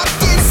angel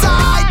left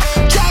inside.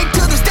 Came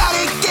to the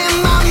static in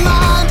my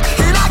mind,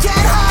 and I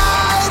can't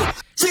hide.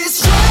 This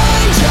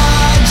strange,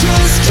 I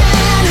just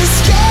can't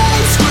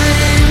escape.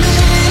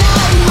 Screaming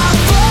at my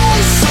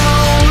face so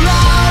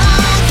loud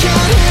I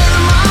can't hear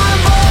my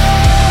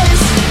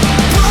voice.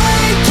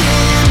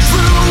 Breaking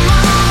through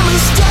my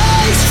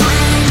mistakes,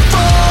 free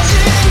fall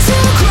into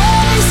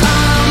grace.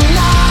 I'm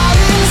not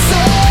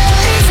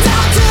insane. It's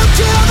time to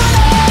kill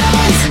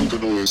the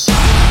noise.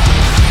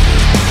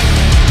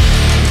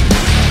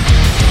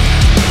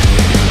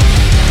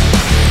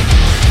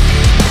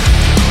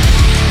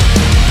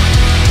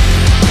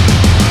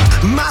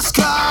 My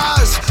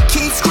scars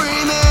keep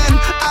screaming.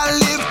 I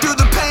live through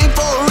the pain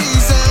for a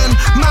reason.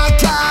 My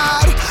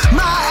God,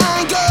 my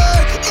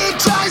anger, it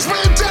drives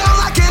me down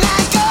like an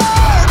anchor.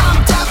 I'm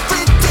deaf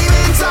with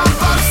demons on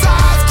both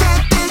sides.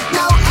 Can't think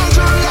no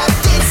angel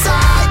left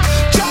inside.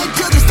 Came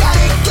to the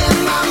static in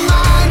my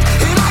mind,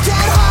 and I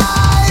can't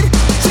hide.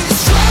 This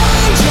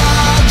strange,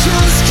 I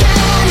just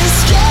can't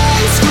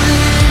escape.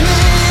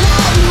 Screaming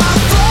at my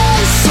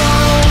face so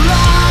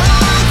loud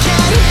I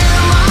can't hear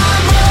my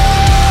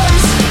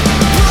voice.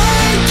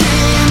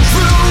 Breaking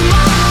through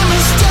my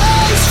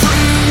mistakes,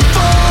 free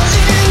fall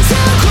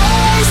into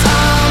grace.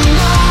 I'm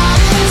not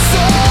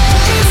insane.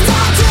 It's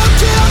time to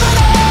kill the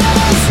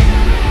noise.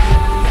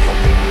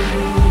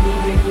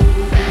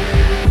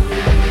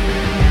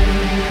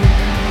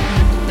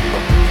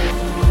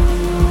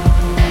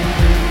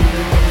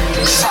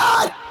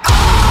 Shut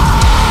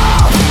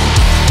up.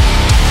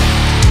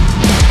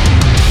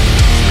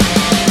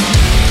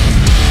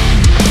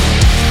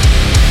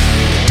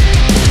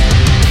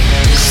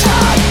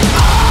 Shut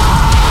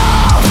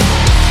up.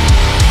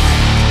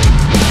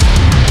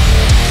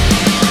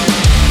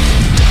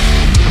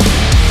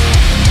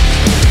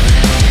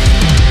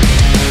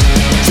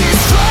 This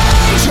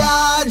strange,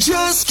 I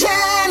just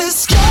can't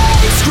escape.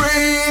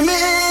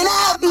 Screaming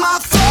at my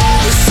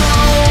face so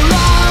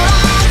loud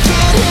I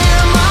can't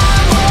hear my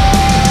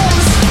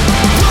voice.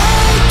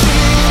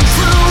 Breaking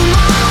through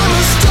my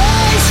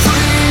mistakes,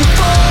 free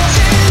fall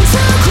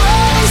into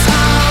grace.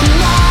 I'm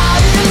not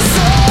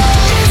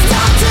insane. It's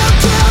time to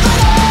kill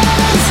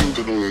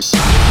the noise.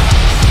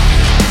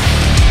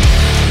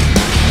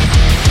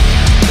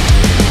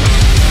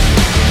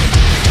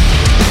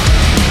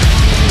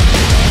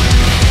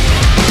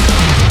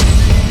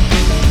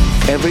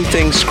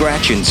 Everything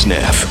Scratch and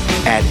Sniff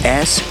at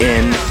snsmix.com.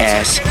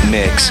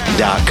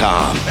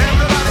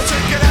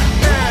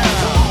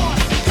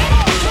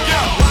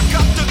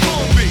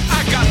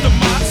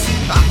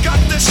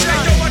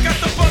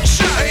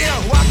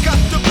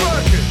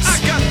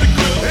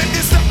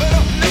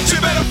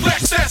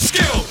 Flex that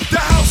skill. The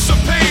house of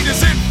pain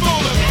is in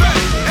full effect.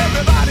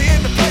 Everybody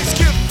in the place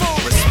get full.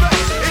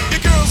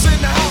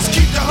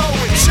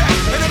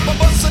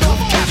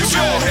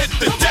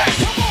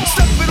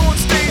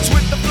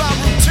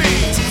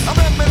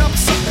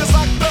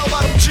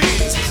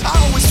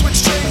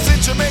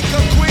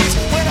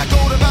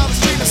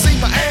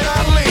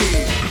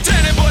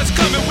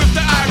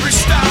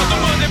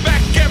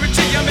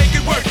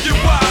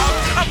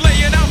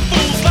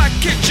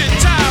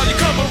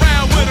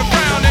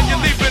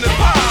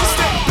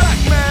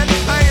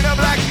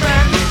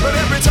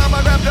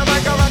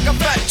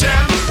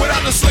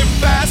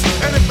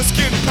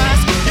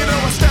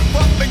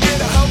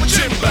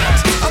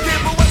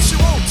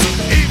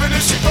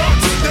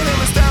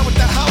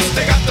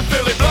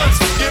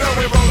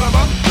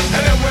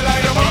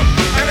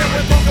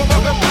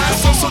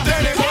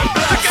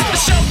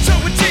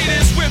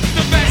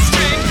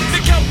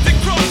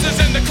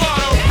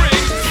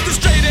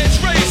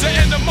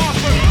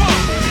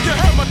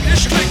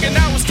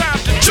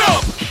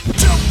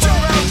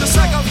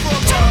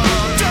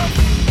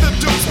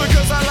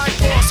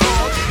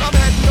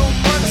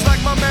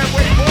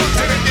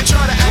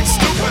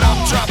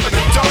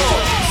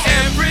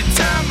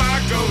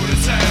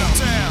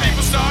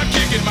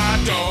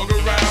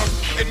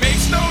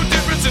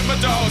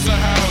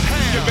 hound.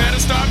 You better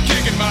stop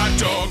kicking my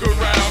dog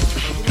around.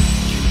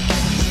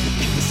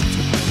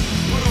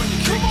 Put on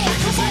your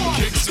kickers and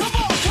kicks 'em.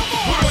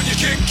 Put on your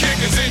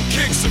kickers and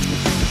kicks 'em.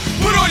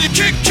 Put on your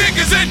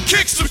kickers and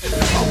kicks 'em.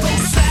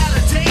 Those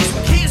Saturdays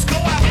when kids go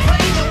out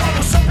playing, I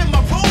was up in my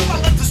room, I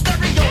left the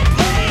stereo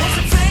playing.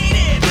 Wasn't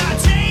faded, not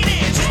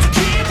jaded, just a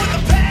kid with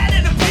a pad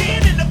and a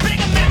pen and a big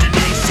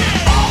imagination.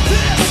 All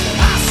this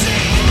I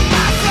see,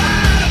 I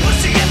find, I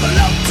push the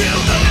envelope to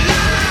the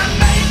line.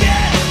 Make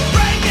it,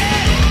 break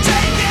it,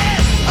 take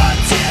it,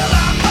 until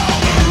I'm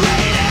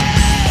overrated.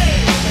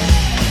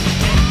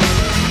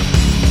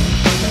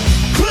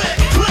 Click,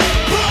 click,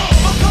 boom,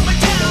 I'm coming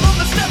down on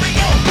the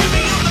stereo, put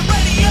me on the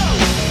radio.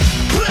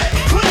 Click,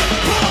 click,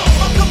 boom,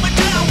 I'm coming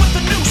down with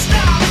a new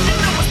style, and you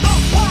know it's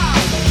buck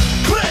wild.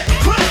 Click,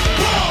 click,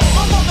 boom,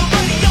 I'm on the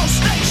radio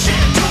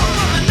station, touring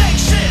around the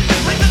nation,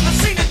 leaving the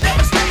scene of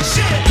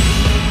devastation.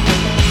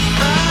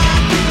 I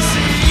can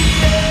see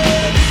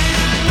it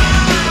in my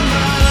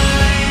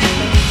mind.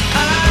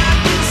 I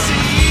can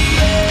see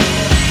it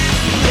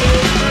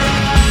in your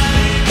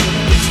eyes.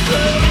 It's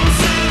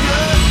closing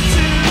up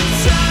to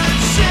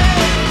touch it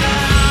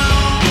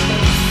now.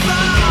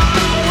 Far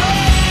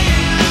away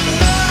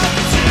enough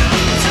to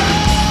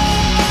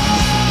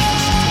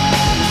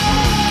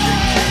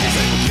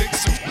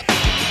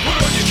Put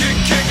on your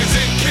kickers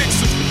and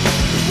kicks 'em.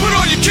 Put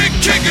on your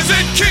kickers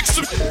and kicks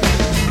 'em.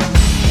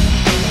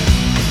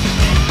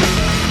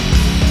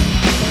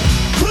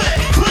 Click,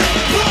 click,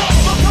 boom,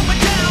 I'm coming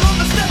down on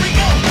the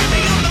stereo, put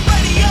me on the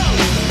radio.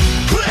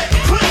 Click,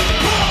 click,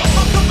 boom,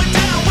 I'm coming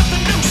down with a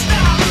new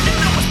style, and you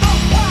know it's buck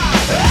wild.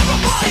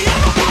 Everybody,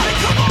 everybody,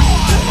 come on,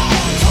 come on,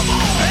 come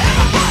on.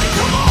 Everybody,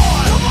 come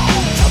on, come on,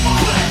 come on.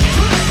 Click,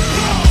 click,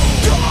 boom,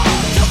 come on,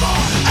 come on.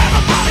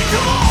 Everybody,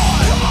 come on,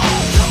 come on,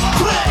 come on.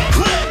 Click,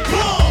 click,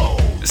 boom.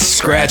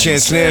 Scratch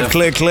and sniff,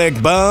 click,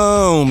 click,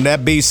 boom.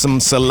 That be some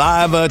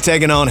Saliva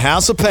taking on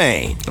House of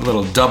Pain. A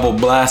little double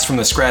blast from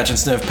the Scratch and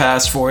Sniff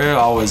pass for you.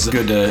 Always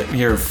good to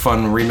hear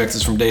fun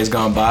remixes from days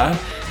gone by.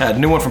 Had a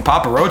new one from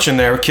Papa Roach in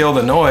there, Kill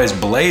the Noise,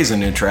 Blaze, a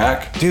new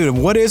track. Dude,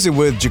 what is it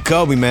with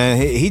Jacoby, man?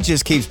 He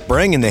just keeps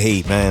bringing the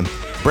heat, man.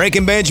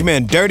 Breaking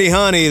Benjamin, Dirty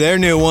Honey, their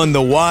new one,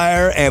 The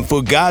Wire, and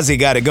Fugazi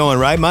got it going,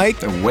 right, Mike?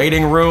 The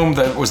Waiting Room,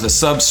 that was the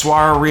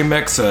Subsoir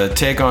remix, a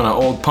take on an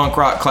old punk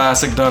rock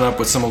classic done up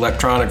with some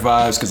electronic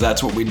vibes, because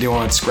that's what we do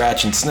on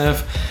Scratch and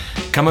Sniff.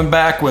 Coming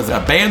back with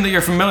a band that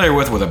you're familiar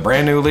with a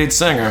brand new lead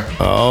singer.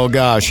 Oh,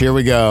 gosh, here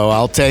we go.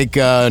 I'll take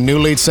new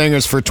lead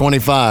singers for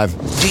 25.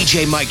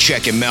 DJ Mike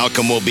Check and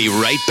Malcolm will be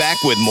right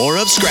back with more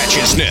of Scratch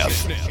and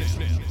Sniff.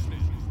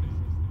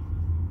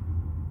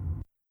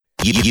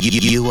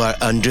 You are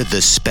under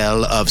the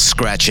spell of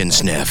Scratch and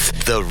Sniff.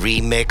 The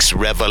remix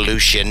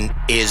revolution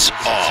is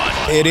on.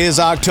 It is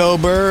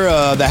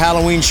October. The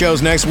Halloween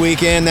show's next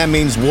weekend. That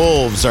means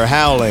wolves are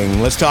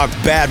howling. Let's talk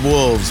Bad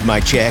Wolves,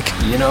 Mike Check.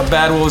 You know,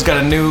 Bad Wolves got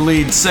a new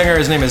lead singer.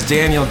 His name is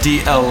Daniel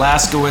D. L.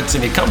 Laskowitz,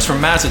 and he comes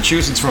from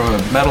Massachusetts from a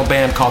metal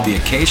band called the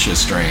Acacia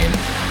Strain.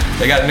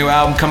 They got a new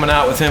album coming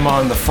out with him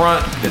on the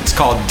front. It's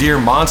called Dear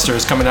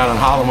Monsters, coming out on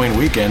Halloween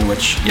weekend,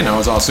 which, you know,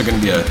 is also going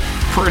to be a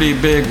pretty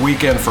big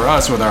weekend for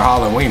us with our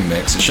Halloween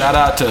mix. So shout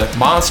out to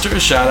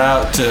Monsters, shout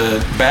out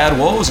to Bad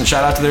Wolves, and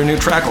shout out to their new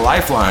track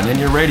Lifeline in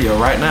your radio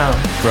right now.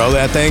 Throw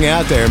that thing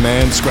out there,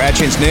 man. Scratch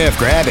and Sniff,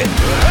 grab it.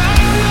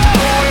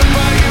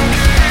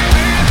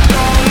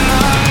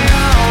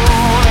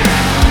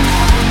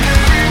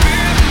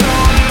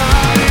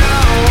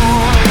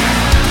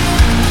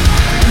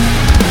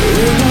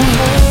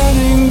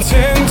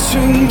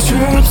 Tension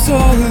traps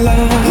our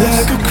lives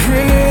like a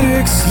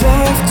critic's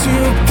life to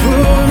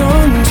put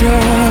on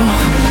trial.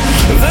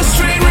 The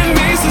street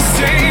remains the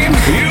same.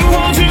 You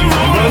hold your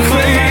own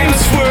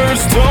claims.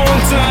 Words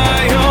don't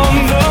die on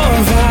the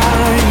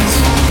vines.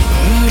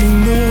 I don't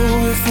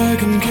know if I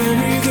can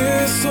carry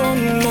this on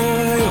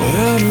my own.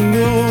 I don't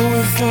know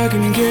if I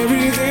can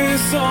carry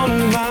this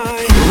on my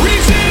own.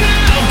 Reaching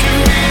out,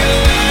 give me a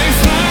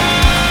lifeline.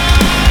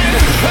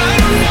 I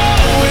don't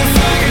know if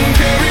I can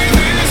carry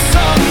this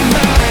on my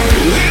own.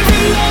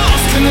 Living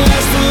lost can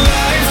last a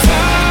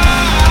lifetime.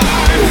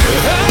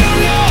 I don't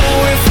know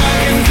if I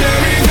can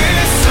carry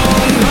this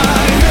on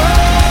my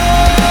own.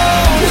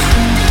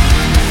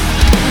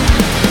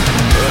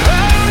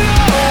 I don't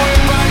know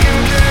if I can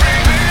carry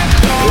this on my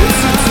own.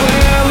 It's a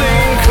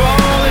dwelling,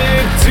 call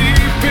it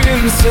deep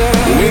inside.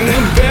 When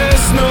the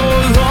best no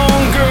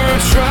longer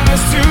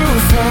tries to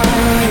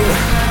find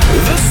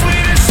the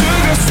sweetest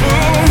sugar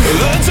spoon,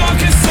 the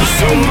darkest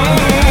side of my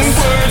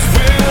words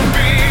will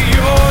be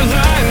your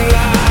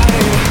lifeline.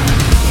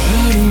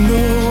 I don't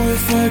know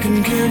if I can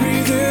carry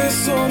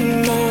this on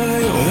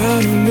my own.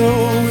 I don't know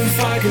if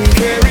I can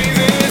carry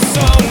this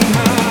on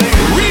my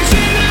own.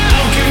 Reaching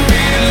out, give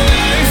me a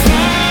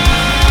lifeline.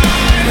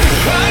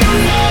 I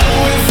don't know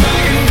if I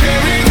can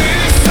carry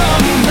this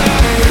on my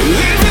own.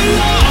 Living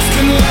lost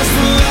can last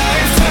a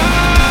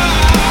lifetime.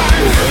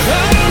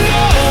 I don't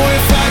know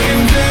if I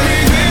can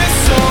carry this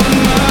on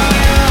my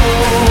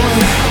own.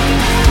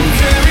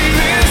 Carry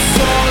this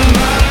on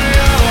my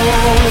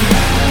own.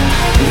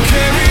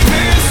 Carry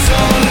this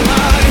on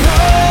my own.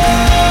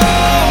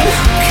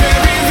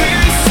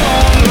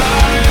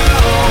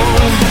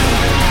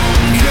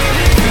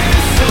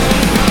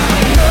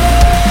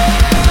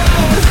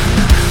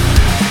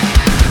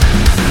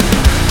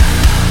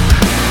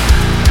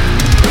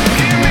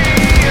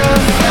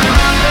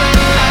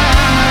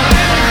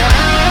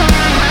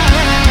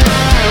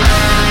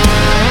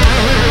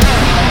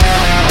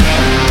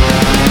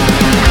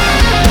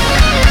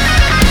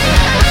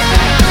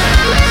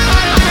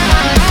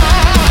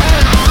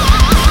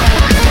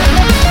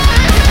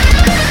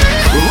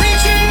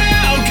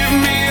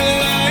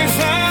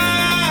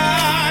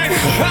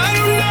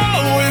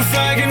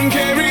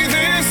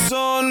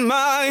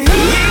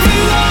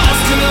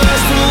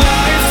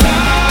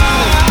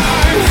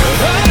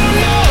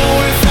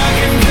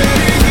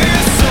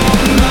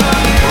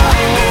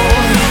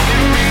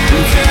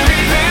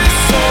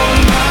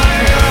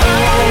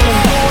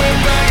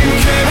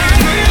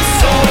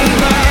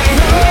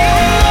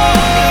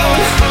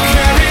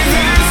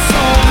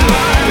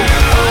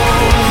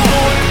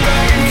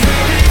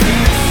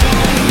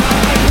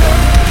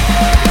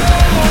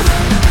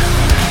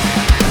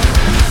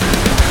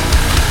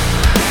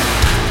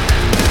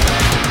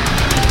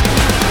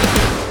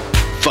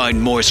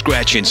 more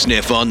Scratch and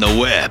Sniff on the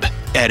web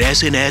at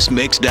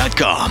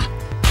snsmix.com.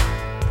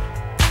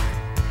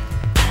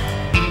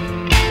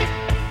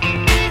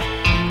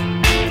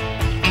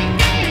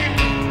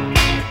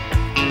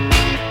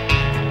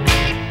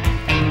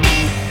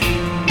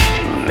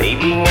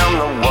 Maybe I'm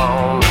the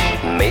one,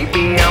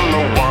 maybe I'm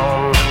the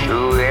one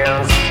who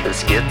is a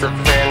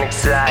schizophrenic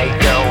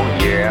psycho,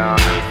 yeah.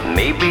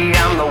 Maybe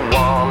I'm the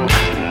one,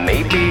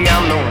 maybe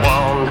I'm the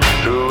one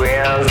who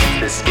is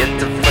a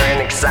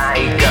schizophrenic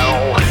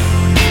psycho.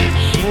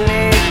 She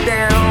lays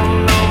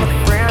down on the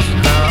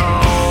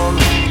threshold,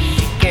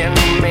 she can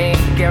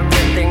make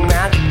everything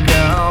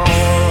magical,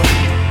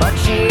 but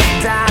she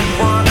died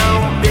one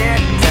on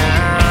big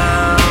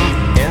time,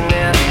 and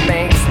it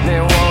makes me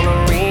wanna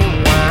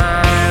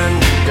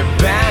rewind to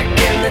back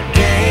in the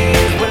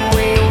days when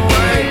we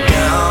were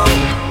young,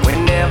 when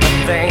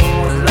everything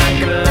was like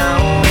a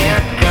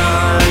loaded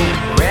gun,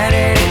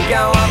 ready to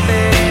go up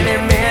any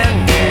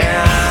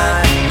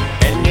minute,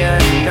 and you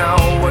know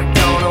we're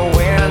gonna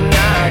win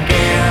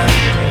again.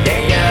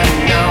 Yeah, you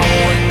know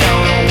we're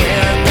gonna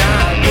win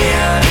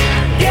again.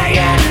 Yeah,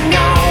 you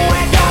know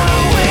we're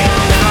gonna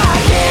win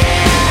again.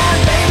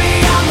 Maybe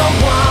I'm the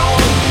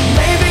one,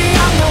 maybe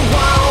I'm the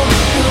one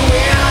who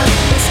is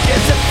the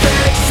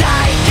schizophrenic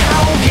psycho,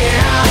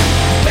 yeah.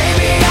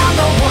 Maybe I'm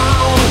the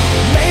one,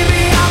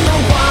 maybe I'm the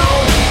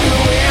one who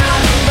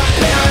is the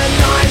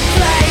paranoid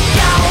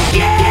psycho,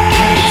 yeah.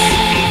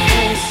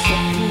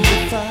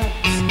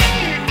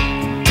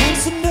 I'm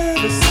so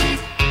nervous,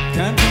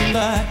 can't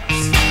relax,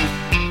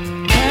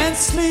 can't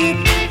sleep,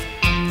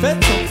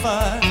 bed's on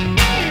fire.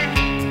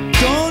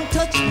 Don't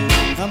touch me,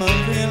 I'm a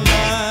real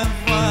live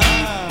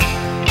wire.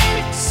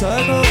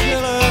 Psycho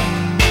killer,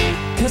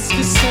 qu'est-ce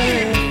que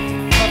c'est?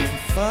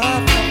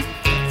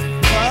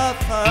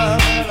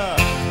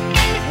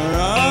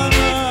 Run,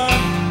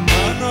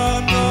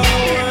 run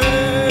away.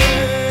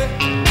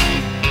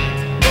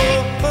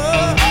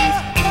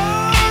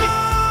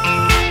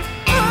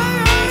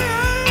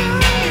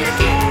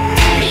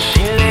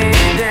 She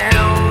laid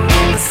down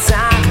on the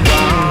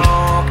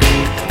sidewalk,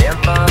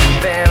 never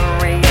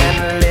very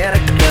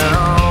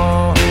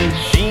analytical.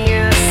 She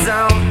is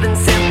something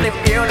simply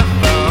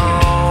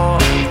beautiful.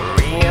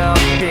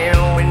 Reappear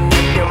when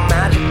you feel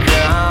magical.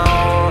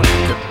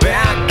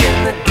 Back in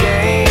the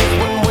days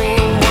when we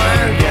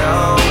were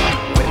young,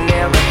 when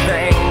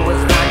everything was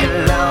like a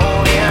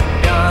loaded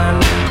gun,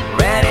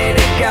 ready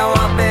to go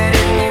up at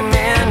any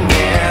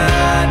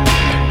minute.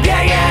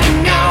 Yeah, you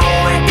know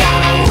we're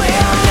gonna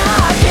win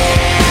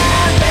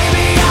again.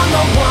 Maybe I'm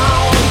the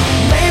one,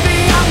 maybe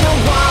I'm the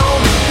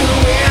one who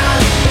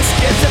is the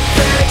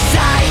schizophrenic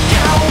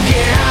psycho,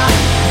 yeah.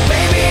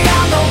 Maybe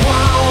I'm the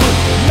one,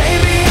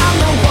 maybe I'm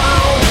the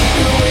one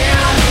who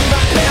is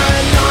the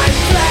paranoid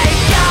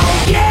psycho,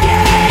 yeah.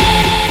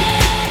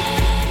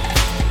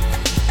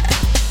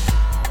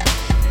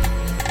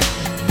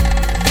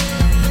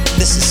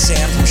 This is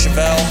Sam from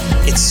Chevelle.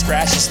 It's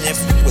Scratch and Sniff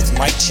with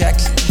Mike Check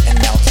and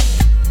Malcolm.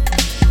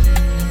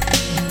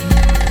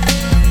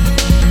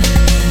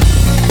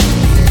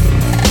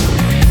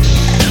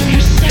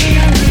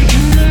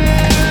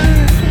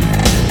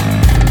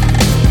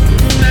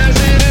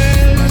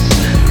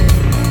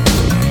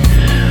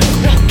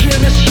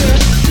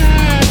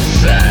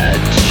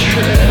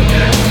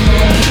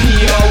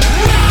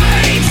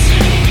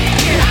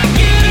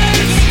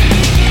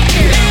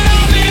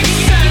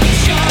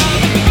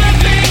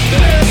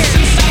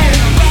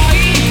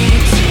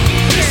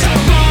 It's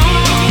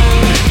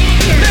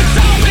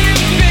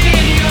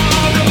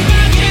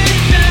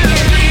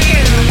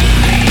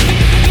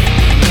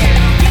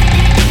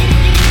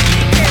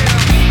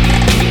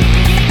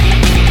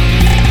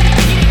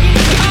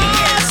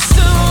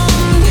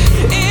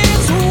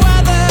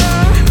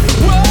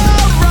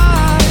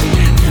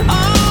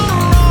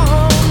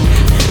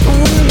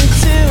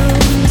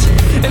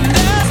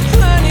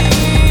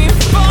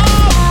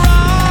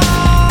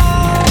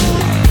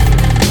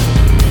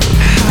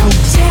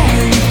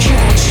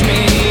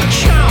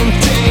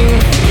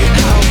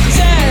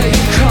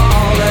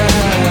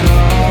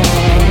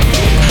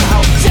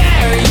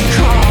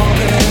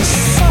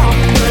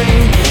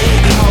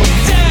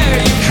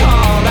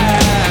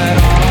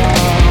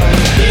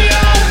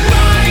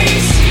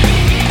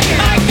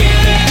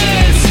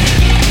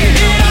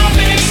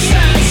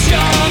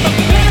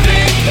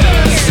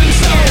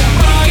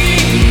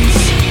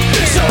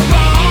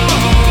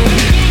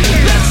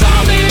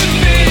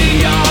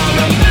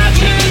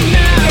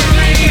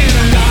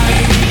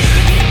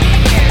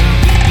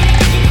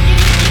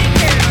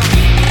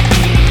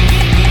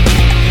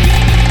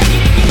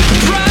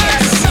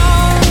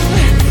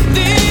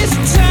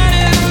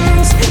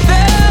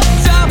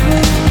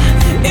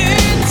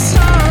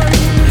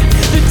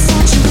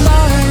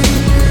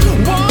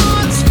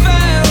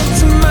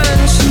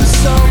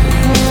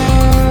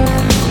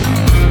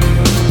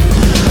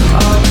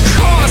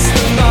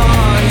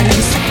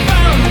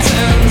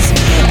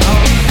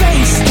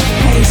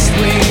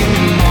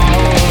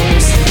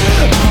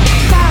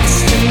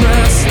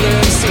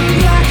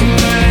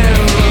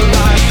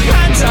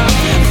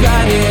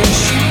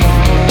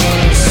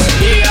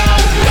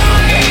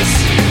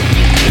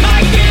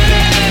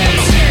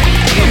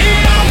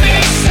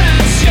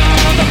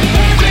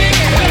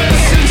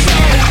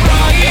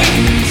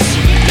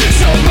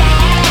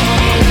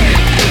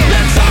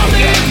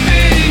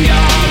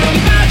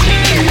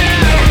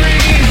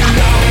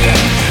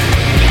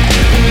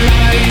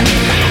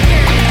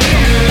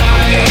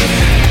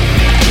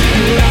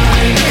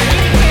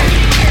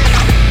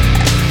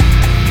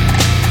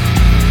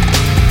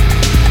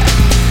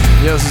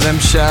them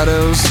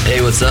shadows.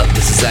 Hey, what's up?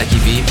 This is Zachy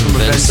V from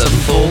Avenged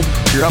Sevenfold.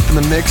 You're up in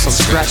the mix on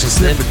Scratch and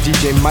Sniff with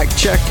DJ Mike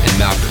Check and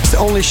Malcolm. It's the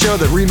only show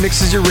that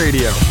remixes your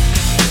radio.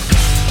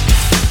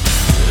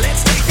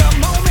 Let's take a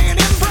moment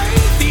and break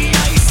the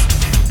ice,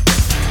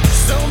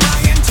 so my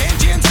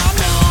intentions are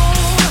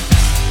known.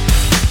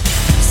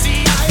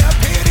 See, I have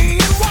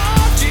pity in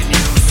watching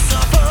you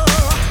suffer.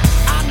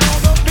 I know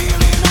the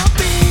feeling of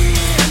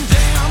being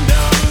damned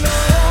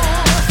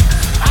alone.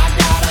 I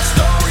got a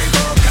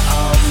storybook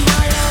of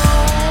my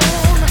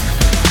own.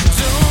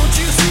 Don't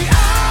you see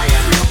I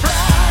am your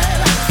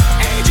pride,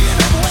 agent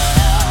of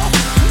wealth,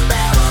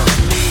 bearer of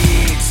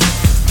needs.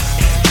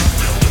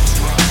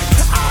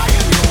 I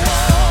am your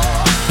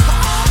wall,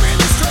 arm in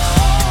the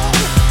strong,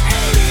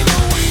 aiding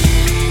the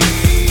weak.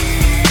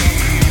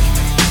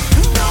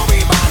 Know me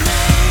by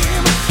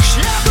name,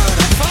 shepherd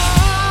of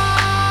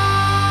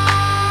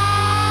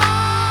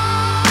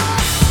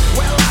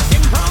well, I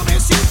can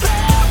promise you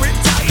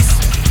paradise.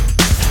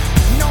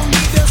 No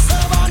need to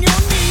serve on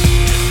your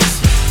knees.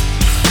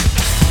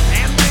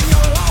 And when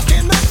you're lost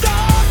in the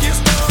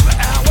darkest of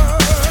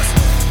hours,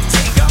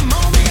 take a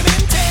moment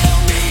and tell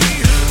me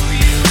who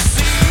you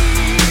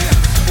see.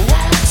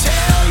 Won't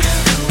tell you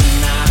who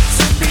not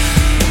to be.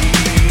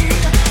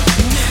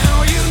 Now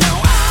you know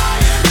I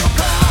am your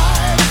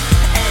pride,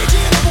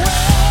 agent of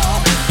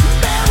wealth,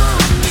 bearer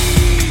of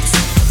needs.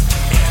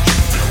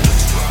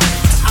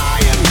 I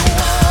am your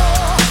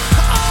wall,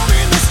 arm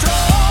in the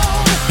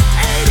strong,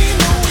 aiding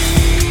the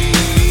weak.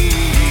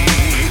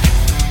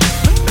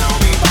 Know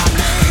me by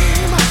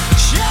name,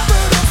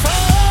 shepherd of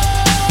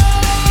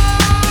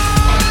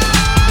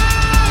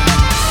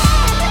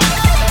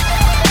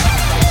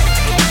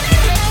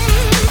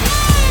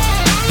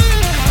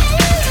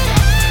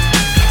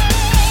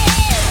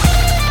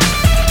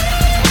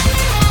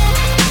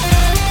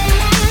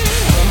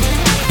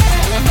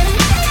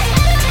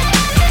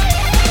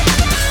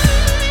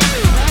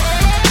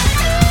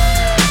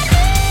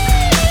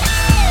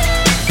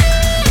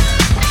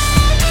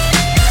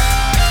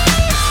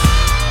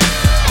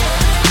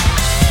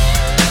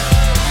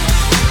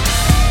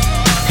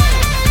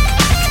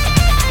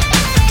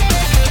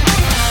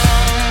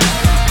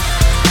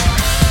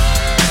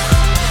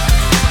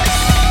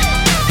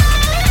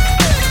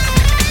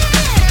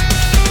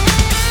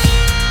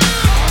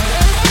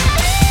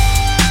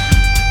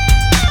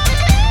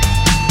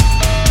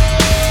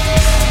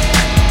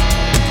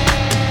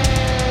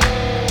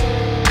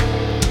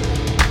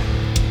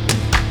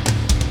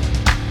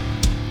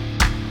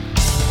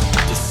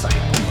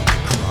disciple of the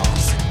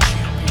cross and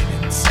champion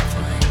in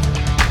suffering.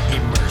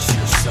 Immerse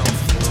yourself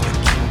into the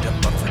kingdom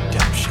of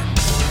redemption.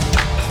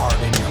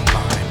 Harden your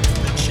mind from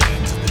the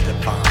chains of the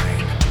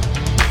divine.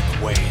 Make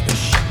way the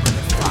shepherd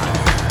of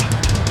fire.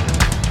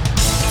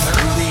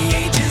 Through the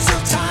ages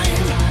of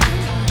time,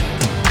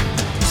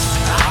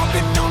 I've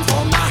been known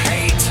for my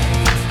hate,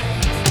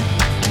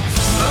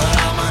 but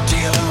I'm a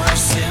dealer of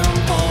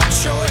simple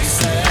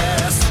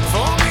choices.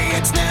 For me,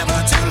 it's never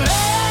too late.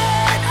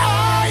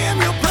 I am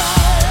your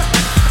pride,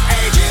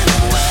 agent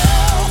of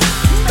wealth,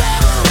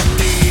 bearer of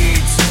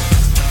needs.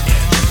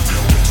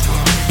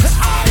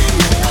 I am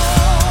your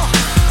wall,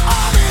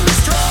 arm in the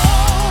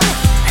strong,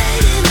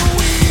 aiding the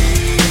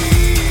weak.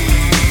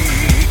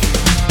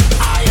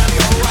 I am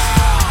your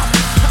wrath,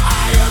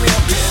 I am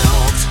your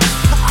guilt,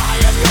 I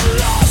am your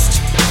lust.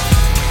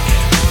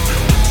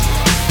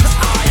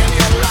 I am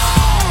your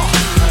law,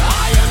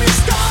 I am your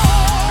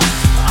scar,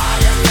 I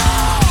am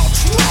your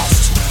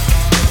trust.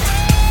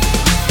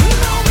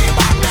 Know me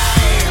by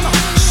name,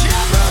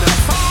 shepherd of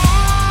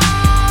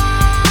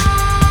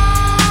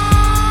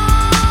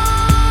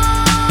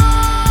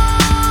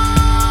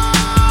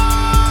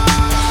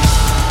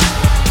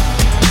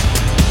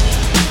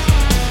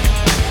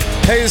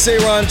Hey, this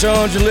is Aaron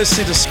Jones. You're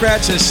listening to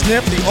Scratch and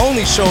Sniff, the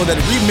only show that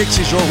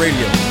remixes your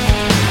radio.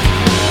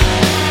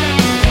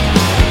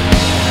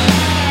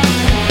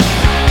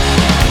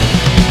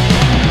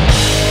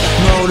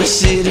 Motor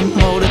city,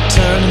 motor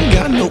turning,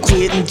 got no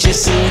quitting,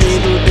 just a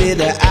little bit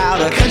of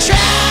out of control.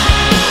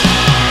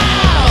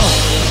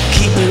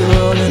 Keep it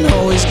rolling,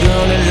 always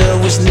growing,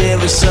 love was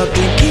never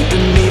something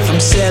keeping me from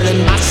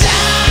selling my soul.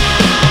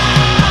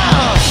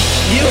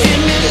 You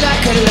hit me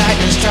like a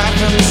lightning strike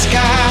from the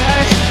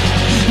sky.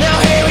 Now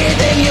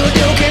everything you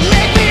do can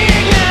make me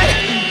ignite.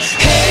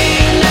 Hey,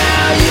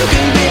 now you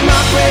can be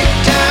my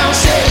breakdown,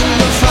 setting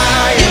the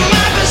fire. You're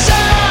my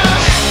bazaar,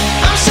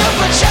 I'm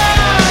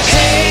supercharged.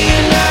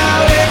 Hey,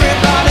 now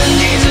everybody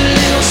needs a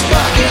little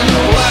spark in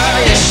the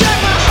wire. You shut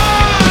my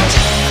heart,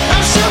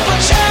 I'm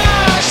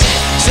supercharged.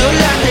 So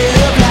light me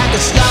up like a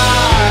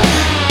star.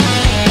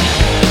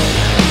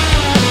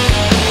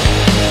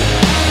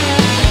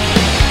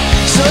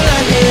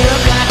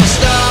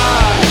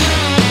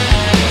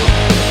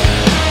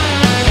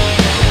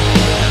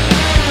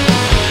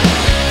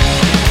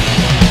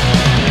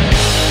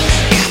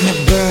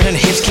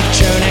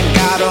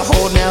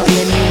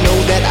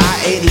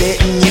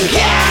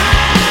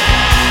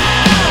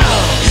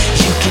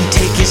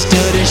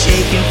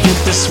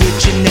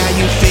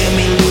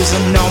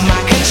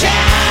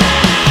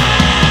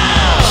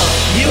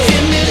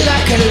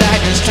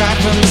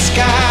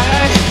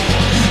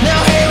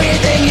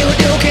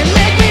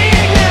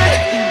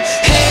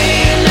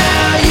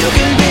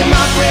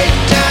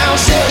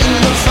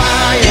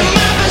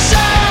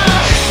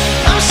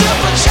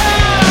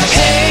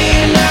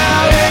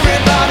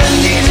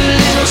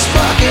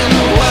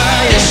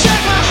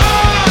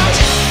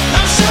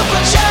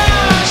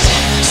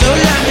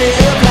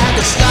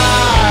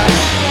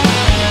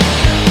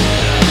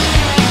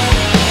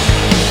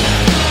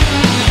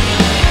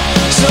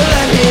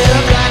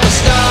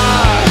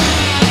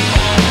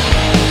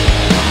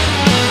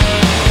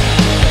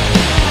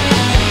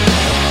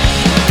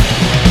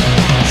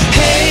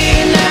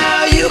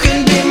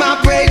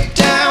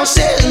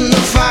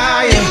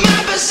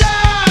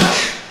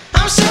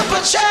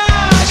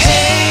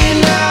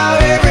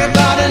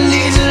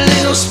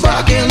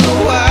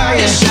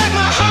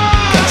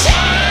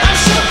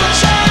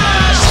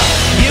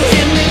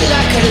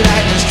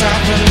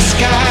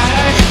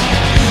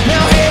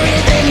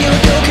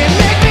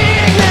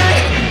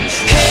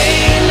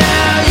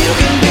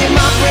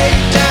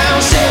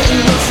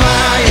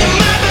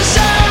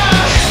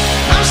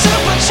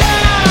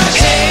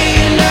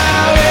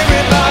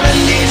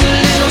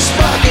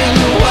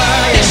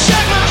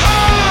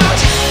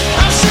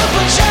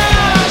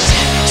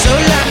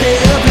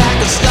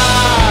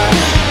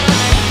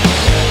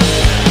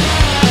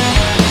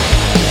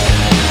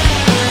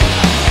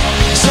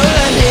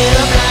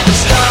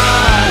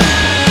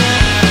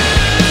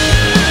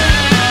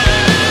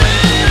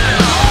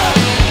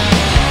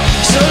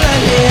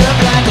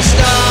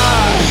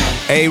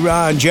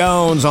 Ron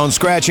Jones on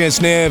Scratch and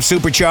Sniff.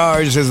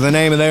 Supercharged is the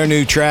name of their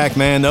new track,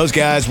 man. Those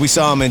guys, we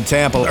saw them in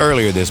Tampa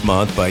earlier this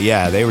month, but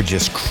yeah, they were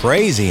just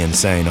crazy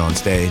insane on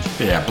stage.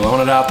 Yeah,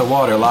 blowing it out the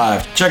water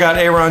live. Check out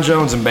Aaron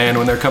Jones and band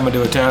when they're coming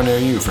to a town near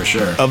you for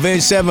sure.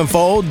 Avenged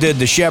Sevenfold did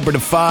the Shepherd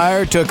of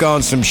Fire, took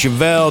on some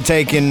Chevelle,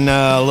 taking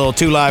a little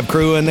 2 Live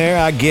Crew in there.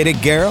 I get it,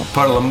 Garrel.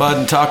 Puddle of Mud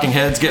and Talking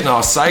Heads getting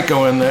all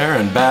psycho in there,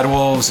 and Bad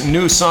Wolves'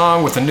 new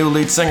song with a new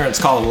lead singer. It's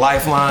called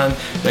Lifeline.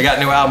 They got a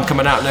new album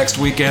coming out next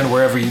weekend.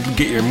 Wherever you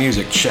get your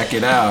music, check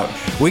it out.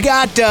 We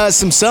got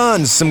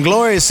some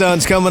glorious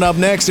sons coming up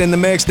next in the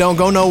mix. Don't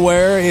go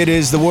nowhere. It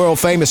is the world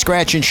famous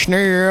Scratch and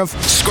Sniff.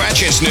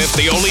 Scratch and Sniff,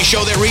 the only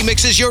show that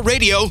remixes your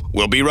radio.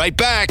 We'll be right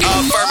back.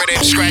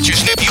 Affirmative, Scratch and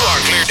Sniff, you are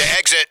cleared to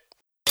exit.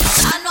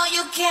 I know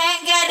you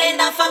can't get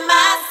enough of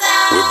my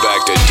sound. We're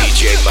back to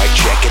DJ Mike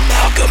Check and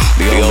Malcolm,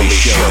 the only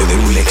show that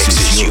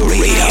remixes your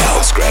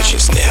radio. Scratch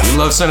and Sniff. We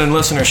love sending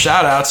listener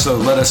shout outs, so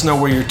let us know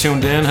where you're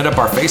tuned in. Hit up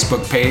our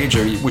Facebook page,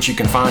 which you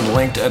can find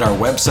linked at our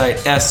website,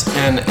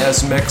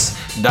 snsmix.com.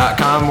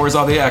 Where's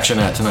all the action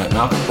at tonight,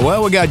 Malcolm?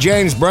 Well, we got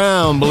James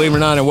Brown, believe it or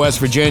not, in West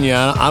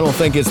Virginia. I don't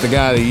think it's the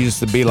guy that used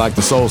to be like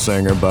the soul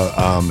singer, but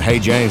hey,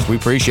 James, we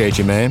appreciate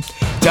you, man.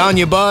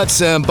 Tanya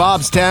Butts in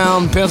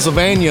Bobstown,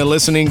 Pennsylvania,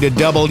 listening to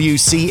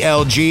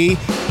WCLG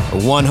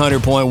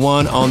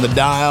 100.1 on the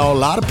dial. A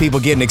lot of people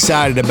getting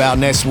excited about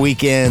next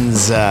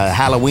weekend's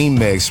Halloween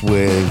mix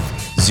with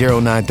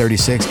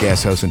 0936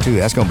 guest hosting too.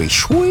 That's gonna be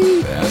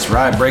sweet. That's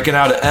right. Breaking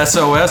out at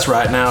SOS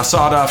right now.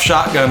 Sawed off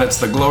shotgun. It's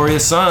the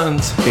Glorious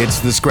Sons. It's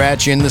the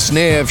Scratch and the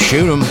Sniff.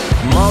 Shoot 'em.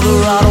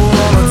 Mother, I don't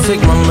wanna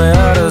take my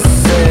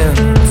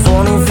medicine.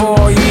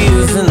 24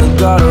 years in the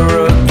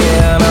gutter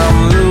again.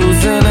 I'm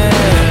losing it.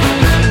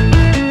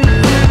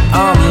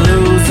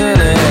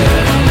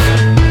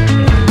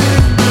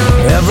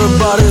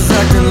 Everybody's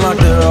acting like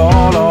they're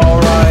all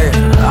alright.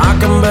 I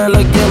can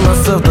barely get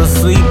myself to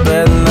sleep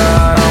at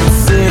night. I'm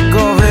sick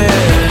of it.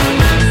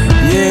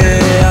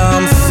 Yeah,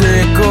 I'm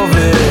sick of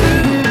it.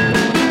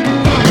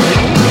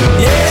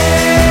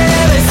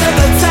 Yeah, they said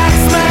the tax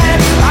man,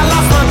 I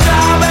lost my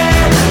job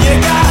and you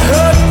got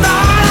hooked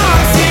on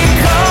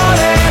oxycodone.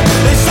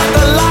 They shut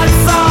the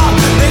lights off,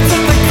 they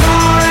took the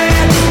car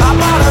and I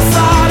bought a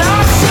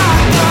sawed-off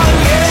shotgun.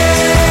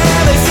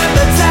 Yeah, they said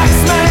the tax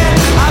man,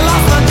 I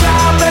lost my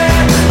job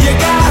and you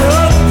got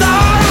hooked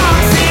on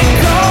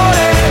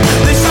oxycodone.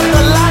 They shut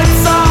the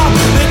lights off,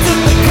 they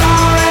took the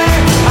car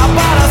and I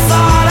bought a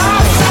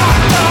sawed-off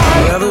shotgun.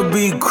 I'd rather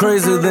be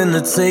crazy than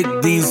to take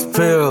these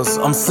pills.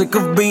 I'm sick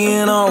of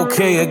being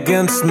okay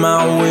against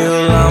my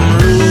will. I'm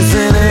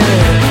losing it.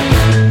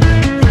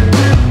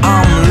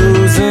 I'm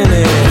losing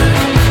it.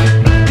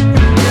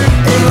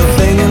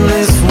 Everything in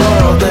this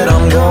world that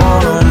I'm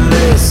gonna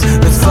miss.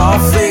 It's all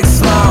fake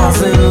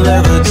smiles and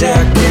leather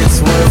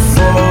jackets. We're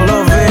full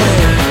of it.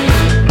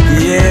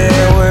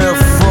 Yeah, we're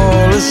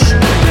full of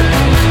shit.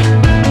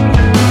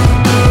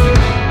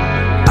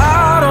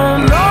 I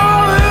don't know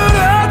who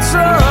to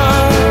trust.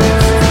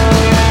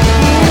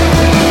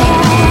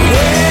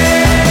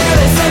 Yeah,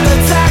 they said the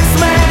tax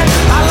man,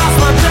 I lost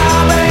my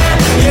job and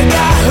you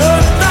got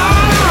hooked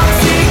on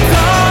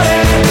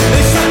oxycodone.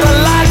 They shut the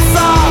lights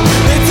off,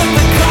 they took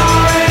the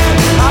car and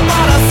I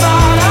bought a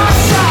sawed-off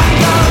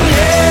shotgun.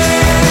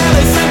 Yeah,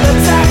 they said the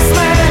tax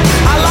man,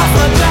 I lost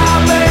my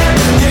job and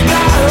you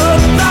got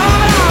hooked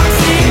on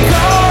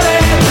oxycodone.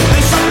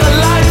 They shut the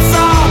lights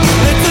off,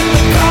 they took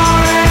the car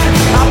and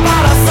I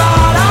bought a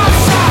sawed-off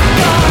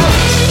shotgun.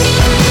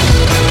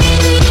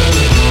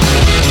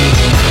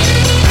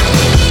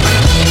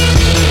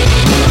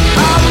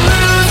 I'm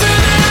losing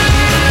it.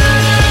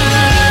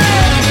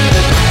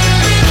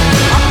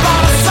 I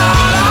bought a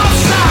sawed-off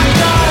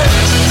shotgun.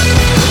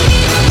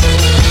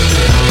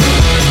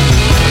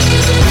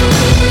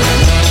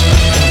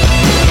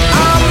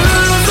 I'm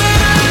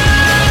losing it.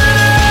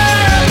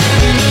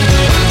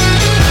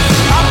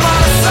 I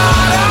bought a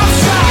sawed-off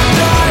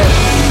shotgun.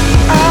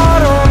 I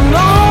don't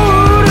know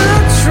who to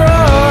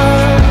trust.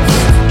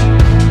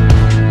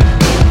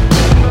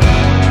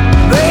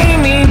 They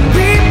need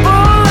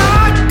people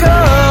like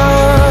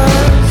us.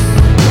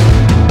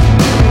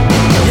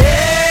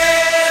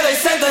 Yeah, they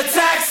said the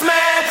tax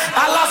man,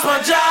 I lost my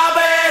job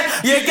and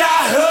you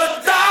got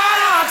hooked on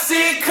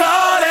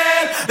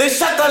oxycodone. They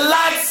shut the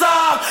lights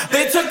off,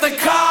 they took the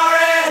car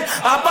and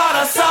I bought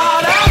a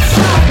sawed-off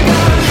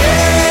shotgun.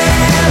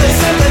 Yeah, they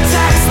said the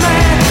tax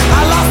man,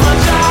 I lost my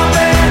job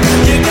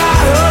and you got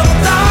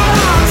hooked on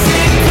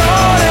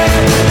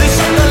oxycodone. They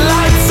shut the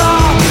lights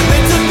off,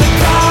 they took the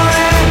car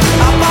and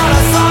I bought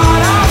a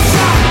sawed-off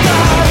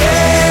shotgun.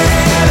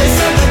 Yeah, they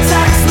said the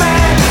tax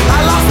man,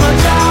 I lost my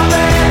job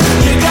and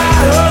you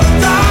got hooked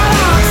on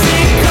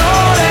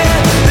oxycodone.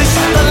 They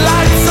shut the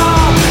lights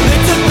off, they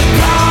took the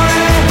car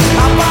and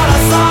I bought a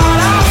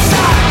sawed-off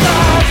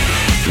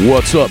shotgun.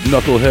 What's up,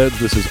 knuckleheads?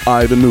 This is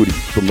Ivan Moody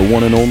from the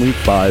one and only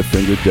Five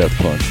Finger Death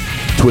Punch,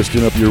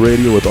 twisting up your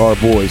radio with our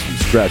boys from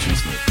Scratch and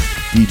Sniff,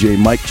 DJ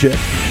Mike Check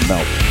and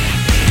Malcolm.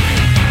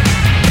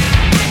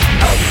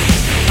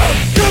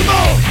 Come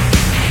on!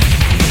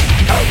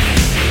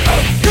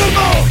 Come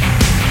on!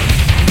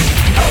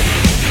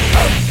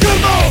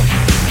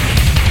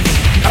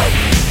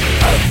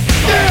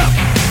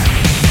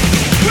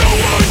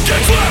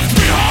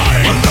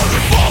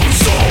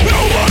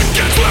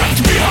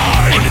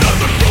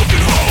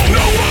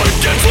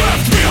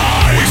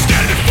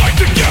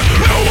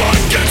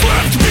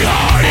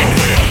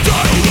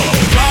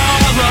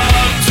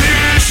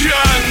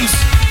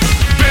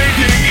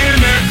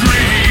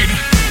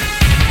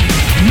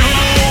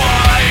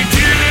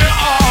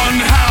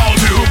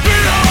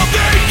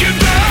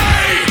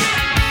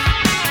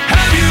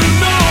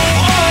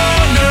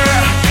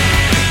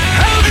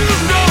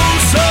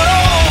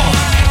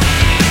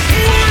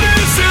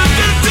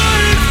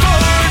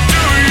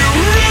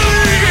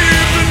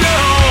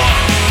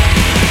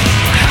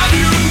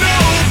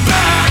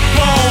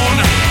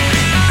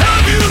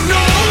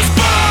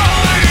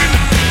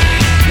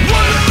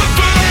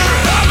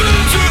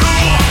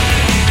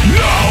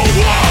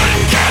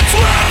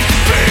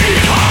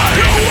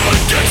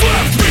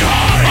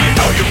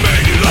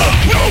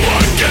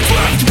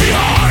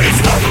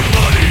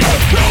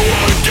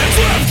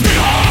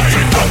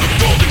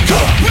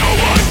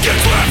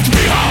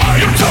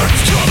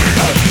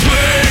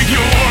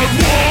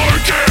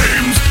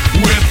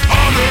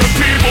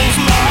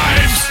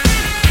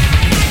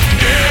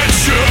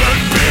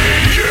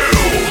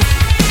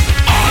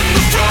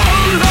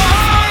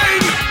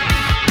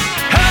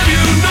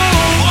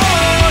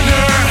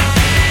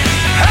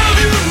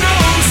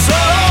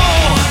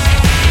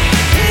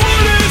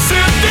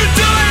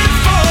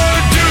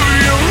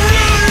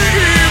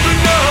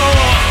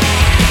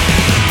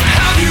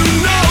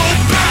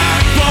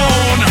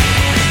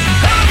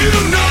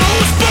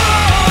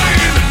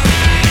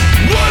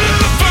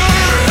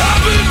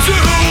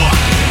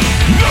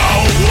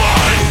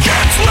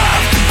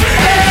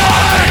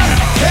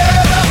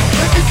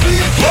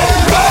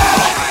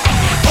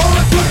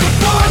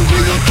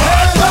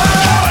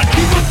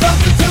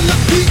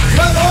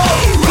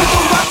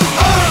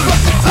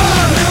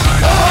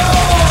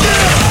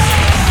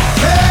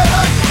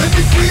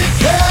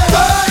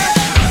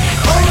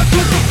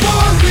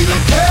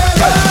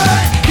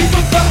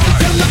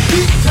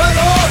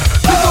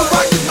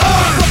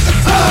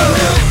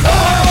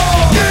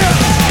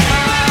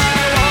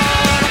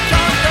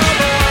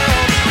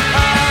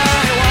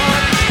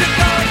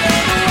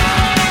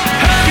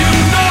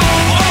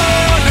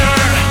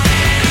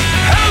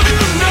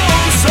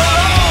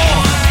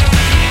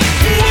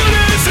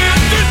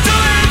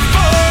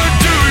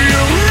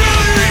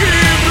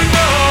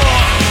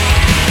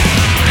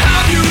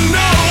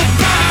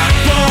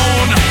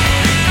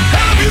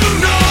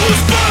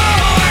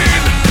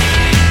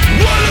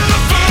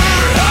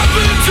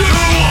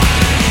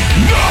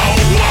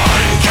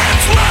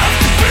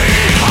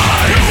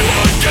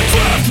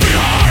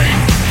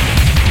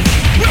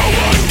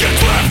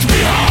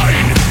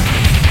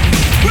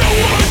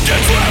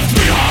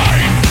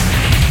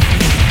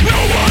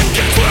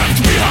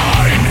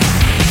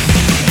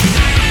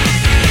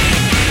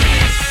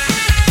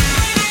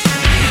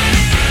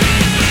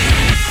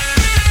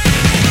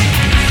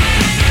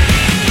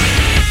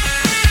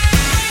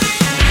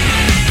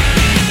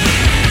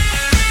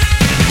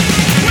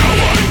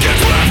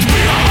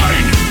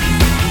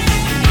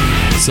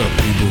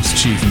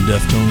 Chief from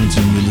Deftones,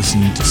 and you're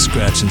listening to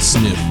Scratch and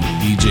Sniff.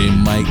 DJ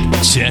Mike,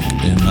 Check,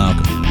 and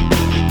Malcolm.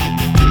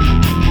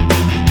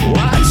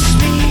 Watch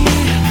me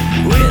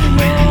with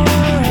more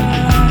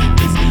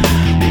eyes,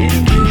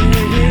 been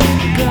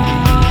getting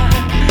God,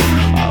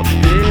 a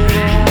bit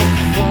of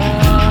fire.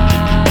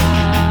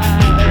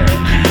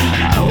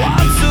 I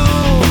want to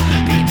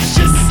be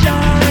just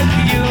like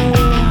you,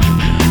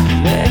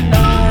 may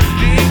not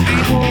be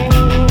cool,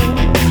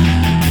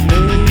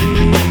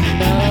 maybe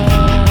not,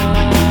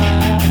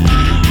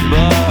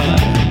 but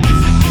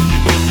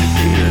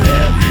you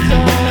left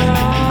on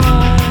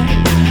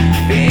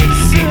big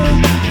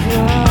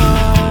surprise,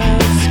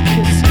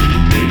 kiss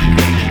me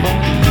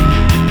goodbye.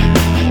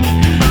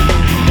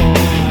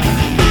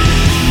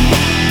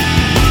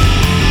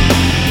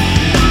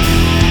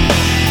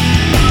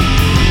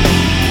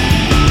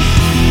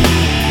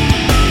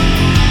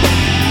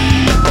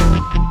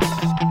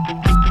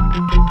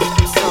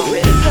 So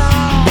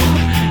without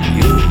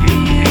you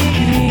being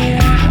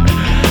here,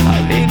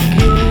 I've been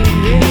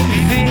getting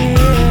fear.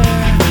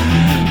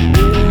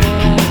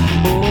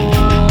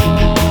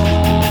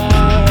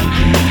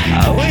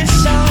 I wish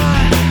I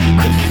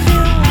could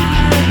feel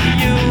like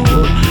you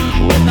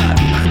when I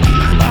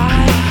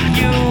like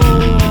you.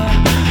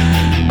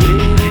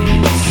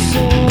 It's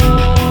so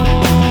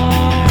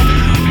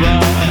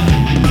right.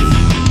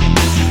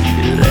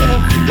 You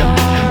left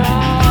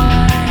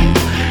alright,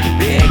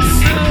 big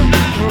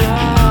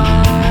surprise,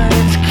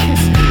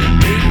 kiss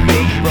me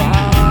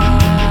goodbye.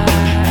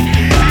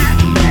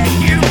 And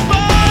you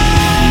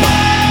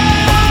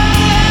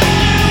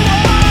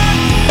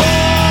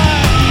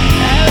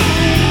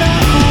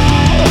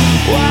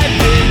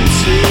wipe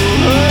into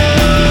her.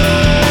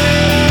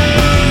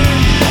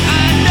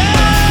 I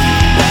know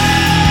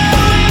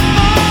you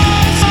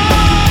must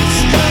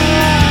understand.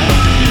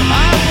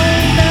 I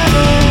will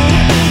never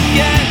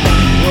get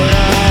what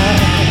I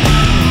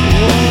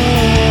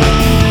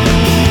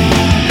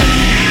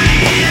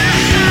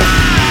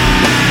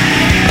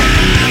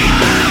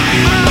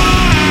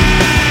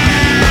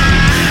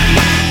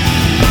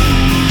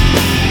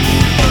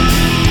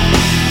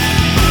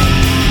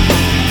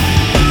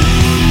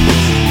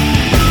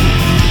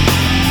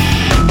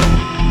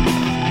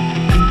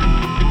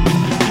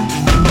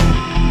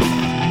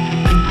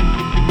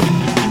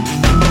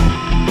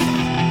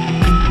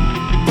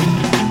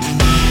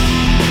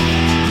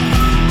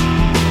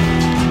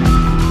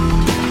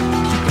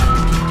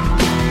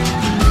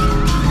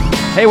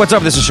Hey, what's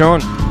up? This is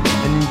Sean.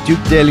 And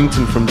Duke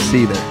Darlington from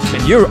Cedar.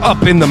 And you're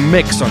up in the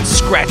mix on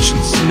Scratch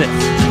and Sniff,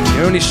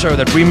 the only show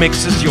that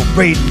remixes your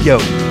radio.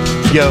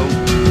 Yo.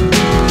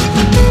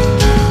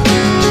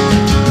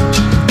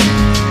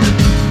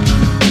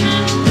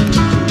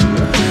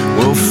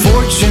 Well,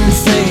 fortune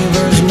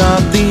favors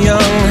not the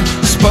young,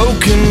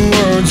 spoken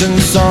words and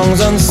songs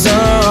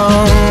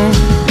unsung.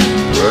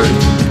 Right.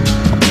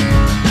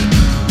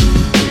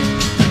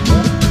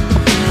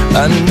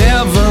 I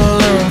never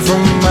learn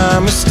from my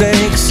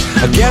mistakes.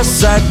 I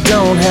guess I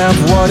don't have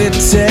what it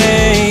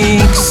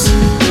takes.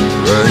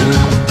 Right.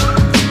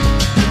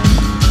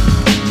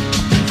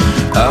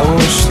 I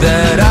wish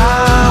that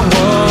I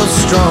was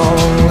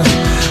strong,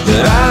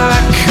 that I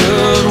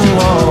could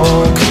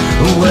walk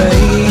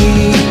away.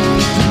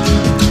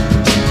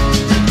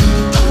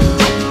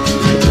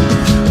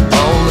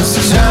 All this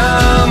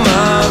time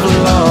I've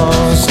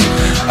lost,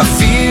 I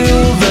feel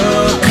the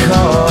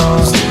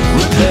cost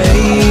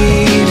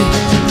repaid.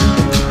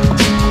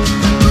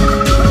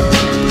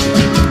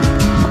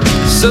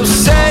 So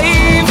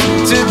save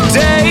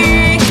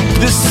today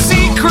the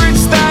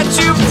secrets that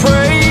you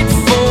prayed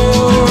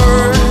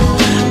for,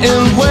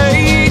 and wait.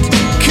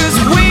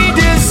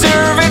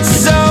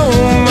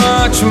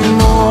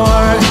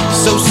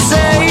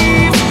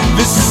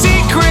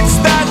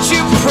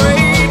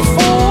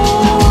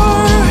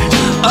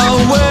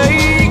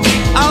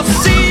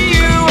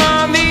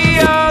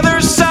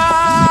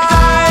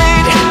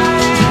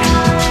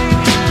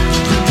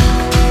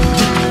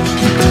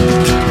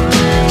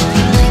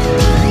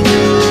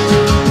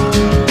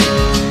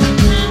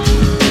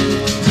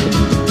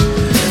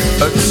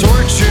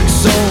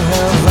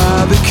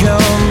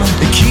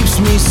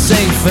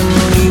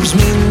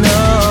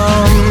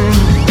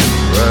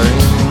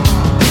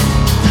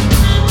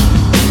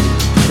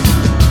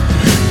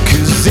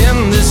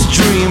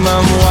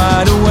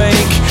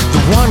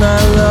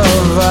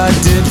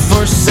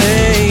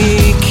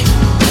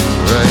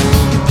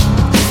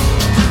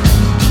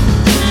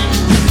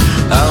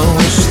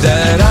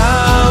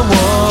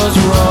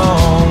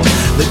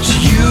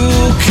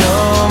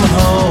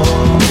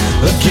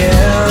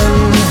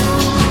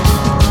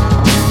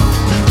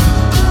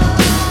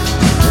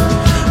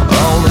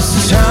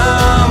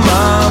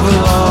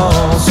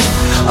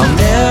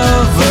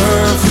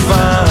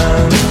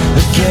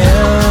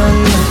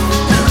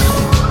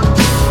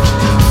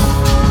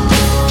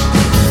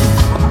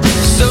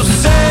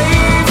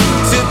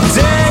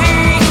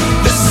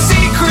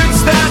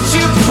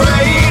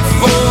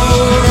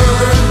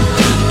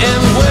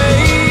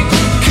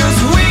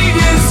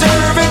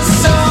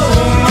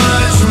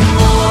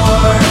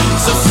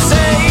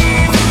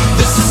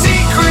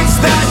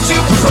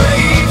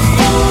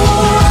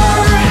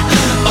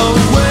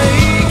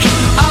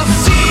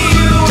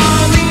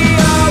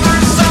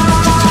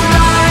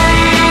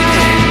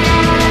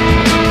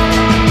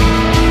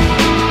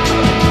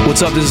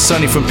 what's up? This is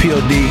Sonny from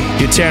POD.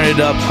 You're tearing it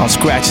up on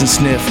Scratch and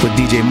Sniff with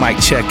DJ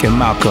Mike Check and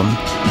Malcolm.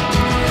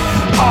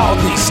 All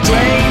these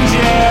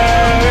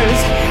strangers,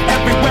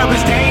 everywhere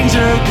is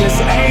danger. This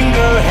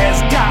anger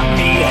has got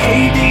me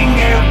hating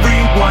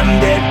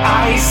everyone that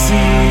I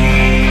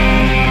see.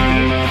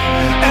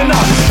 And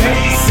all these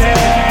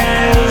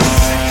faces,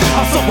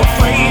 I'm so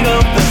afraid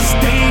of the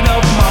state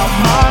of my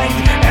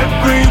mind.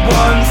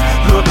 Everyone's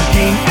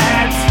looking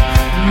at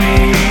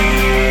me.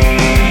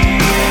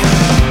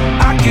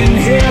 I can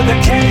hear the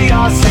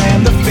chaos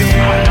and the fear.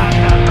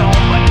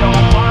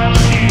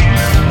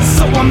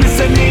 So I'm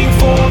listening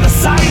for the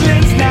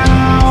silence now.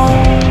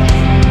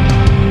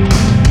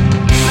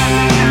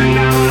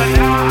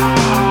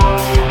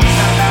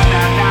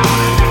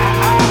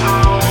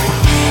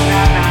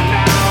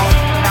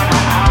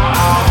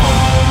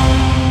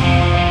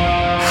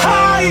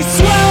 I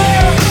swear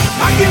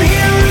I can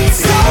hear it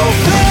so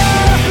clear,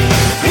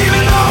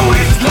 even though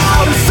it's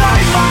loud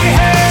inside my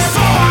head.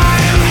 So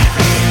I'm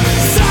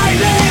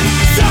silent,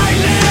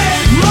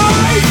 silent,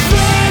 my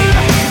friend.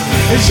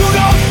 And you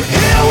don't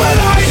hear what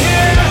I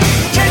hear.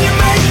 Can you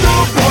make the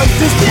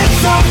voices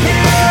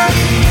disappear?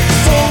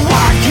 So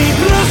I keep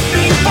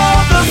listening for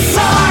the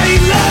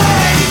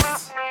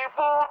silence.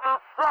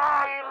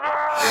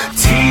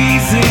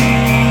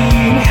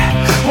 Teasing,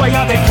 why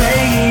are they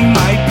playing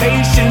my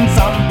patience?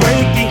 I'm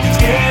breaking,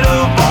 scared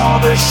of all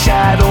the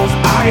shadows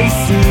I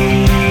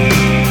see.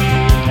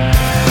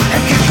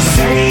 And can you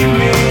save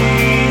me?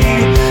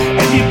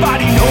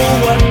 Anybody know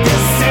what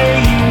they're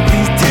saying?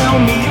 Please tell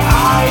me,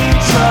 I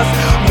just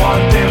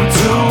want them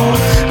to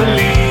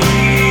leave.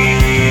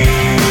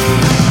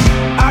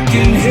 I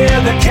can hear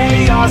the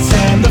chaos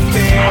and the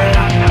fear.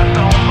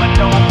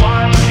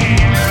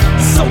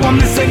 So I'm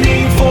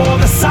listening for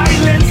the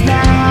silence now.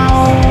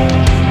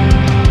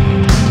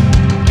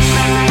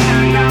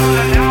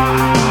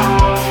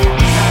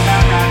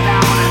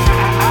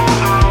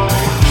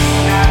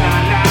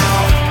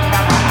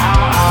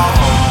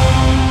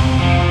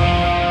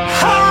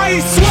 I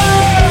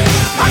swear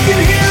I can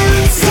hear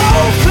it so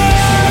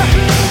clear,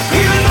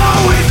 even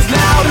though it's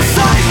loud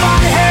inside my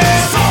head.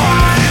 So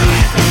I'm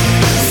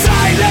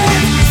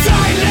silent,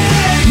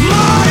 silent,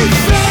 my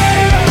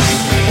fear.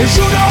 And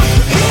you don't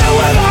hear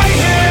what I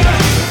hear.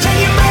 Can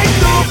you make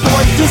the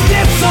voices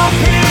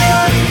disappear?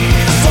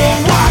 So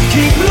I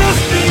keep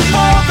listening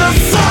for the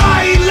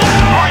silence.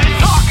 Are you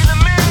talking to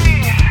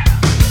me?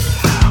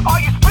 Are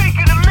you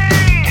speaking to me?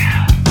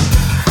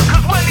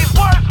 'Cause when these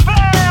words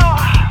fail,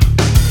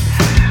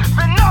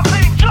 then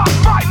nothing just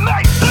might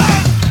make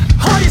sense.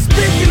 Are you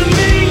speaking to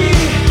me?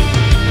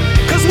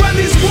 'Cause when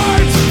these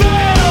words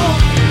fail,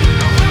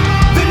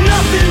 then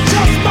nothing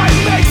just might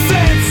make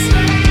sense.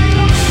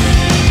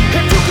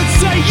 If you could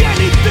say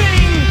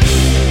anything,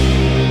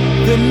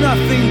 then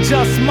nothing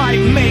just might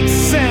make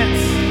sense.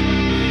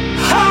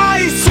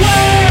 I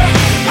swear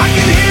I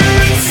can hear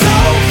it so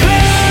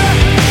clear,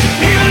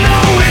 even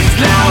though it's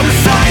loud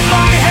inside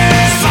my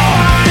head. So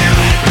I'm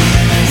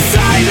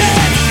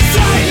silent,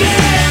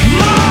 silent,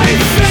 my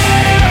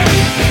fear.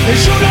 And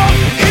you don't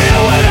hear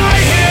what I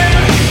hear.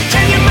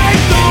 Can you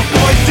make the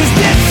voices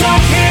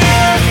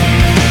disappear?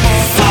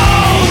 So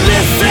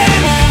listen,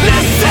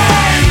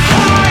 listen.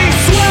 I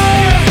swear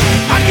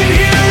I can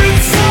hear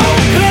it so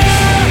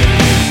clear,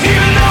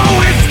 even though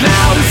it's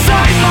loud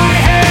inside my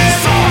head.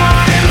 So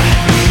I'm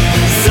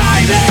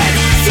silent,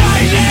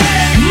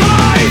 silent,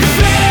 my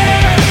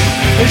fear.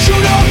 And you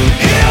don't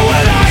hear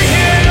what I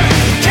hear.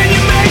 Can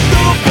you make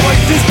the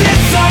voices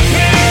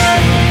disappear?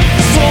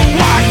 So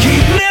I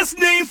keep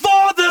listening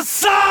for the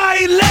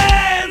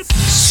silence.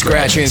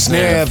 Scratch and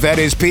Sniff, that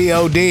is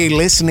POD,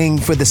 listening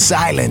for the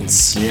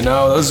silence. You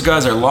know, those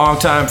guys are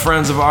longtime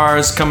friends of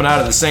ours coming out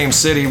of the same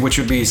city, which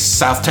would be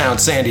Southtown,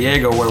 San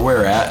Diego, where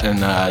we're at. And,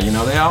 you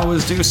know, they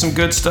always do some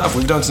good stuff.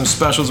 We've done some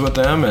specials with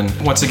them. And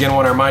once again,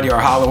 want to remind you,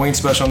 our Halloween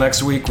special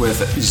next week with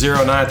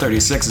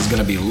 0936 is going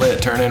to be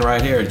lit. Turn in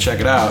right here and check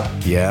it out.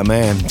 Yeah,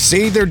 man.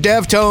 See, their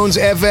Deftones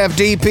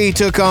FFDP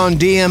took on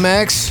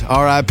DMX,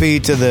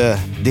 RIP to the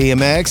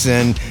DMX,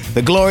 and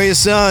the Glorious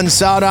Sons,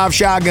 Sawed-Off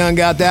Shotgun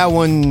got that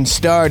one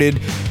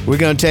started. We're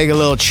going to take a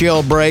little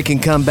chill break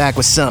and come back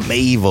with something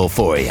evil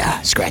for you.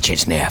 Scratch and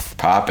Sniff.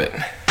 Pop it.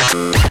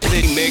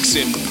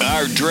 Mixing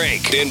our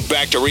drink, then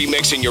back to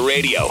remixing your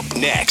radio.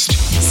 Next.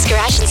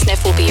 Scratch and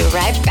Sniff will be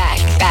right back.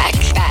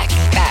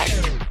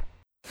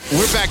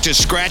 We're back to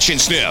Scratch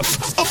and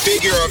Sniff, a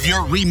figure of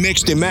your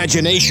remixed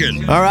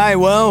imagination. All right,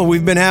 well,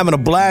 we've been having a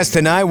blast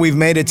tonight. We've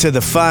made it to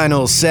the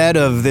final set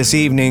of this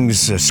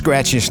evening's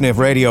Scratch and Sniff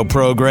radio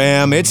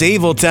program. It's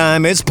evil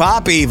time. It's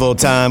pop evil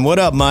time. What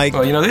up, Mike?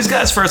 Well, you know, these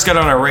guys first got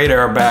on our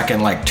radar back in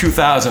like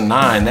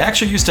 2009. They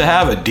actually used to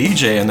have a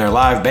DJ in their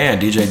live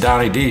band. DJ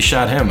Donnie D,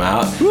 shot him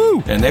out.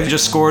 Woo! And they've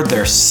just scored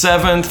their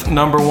 7th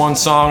 #1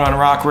 song on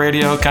rock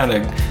radio. Kind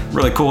of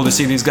really cool to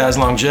see these guys'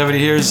 longevity.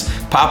 Here's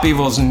Pop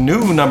Evil's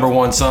new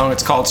 #1 song.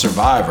 It's called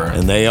Survivor.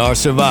 And they are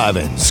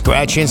surviving.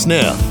 Scratch and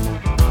Sniff.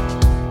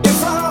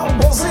 If I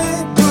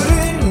wasn't good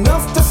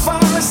enough to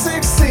finally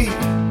succeed,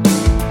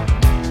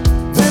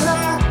 then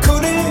I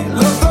couldn't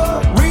love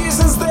the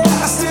reasons that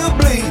I still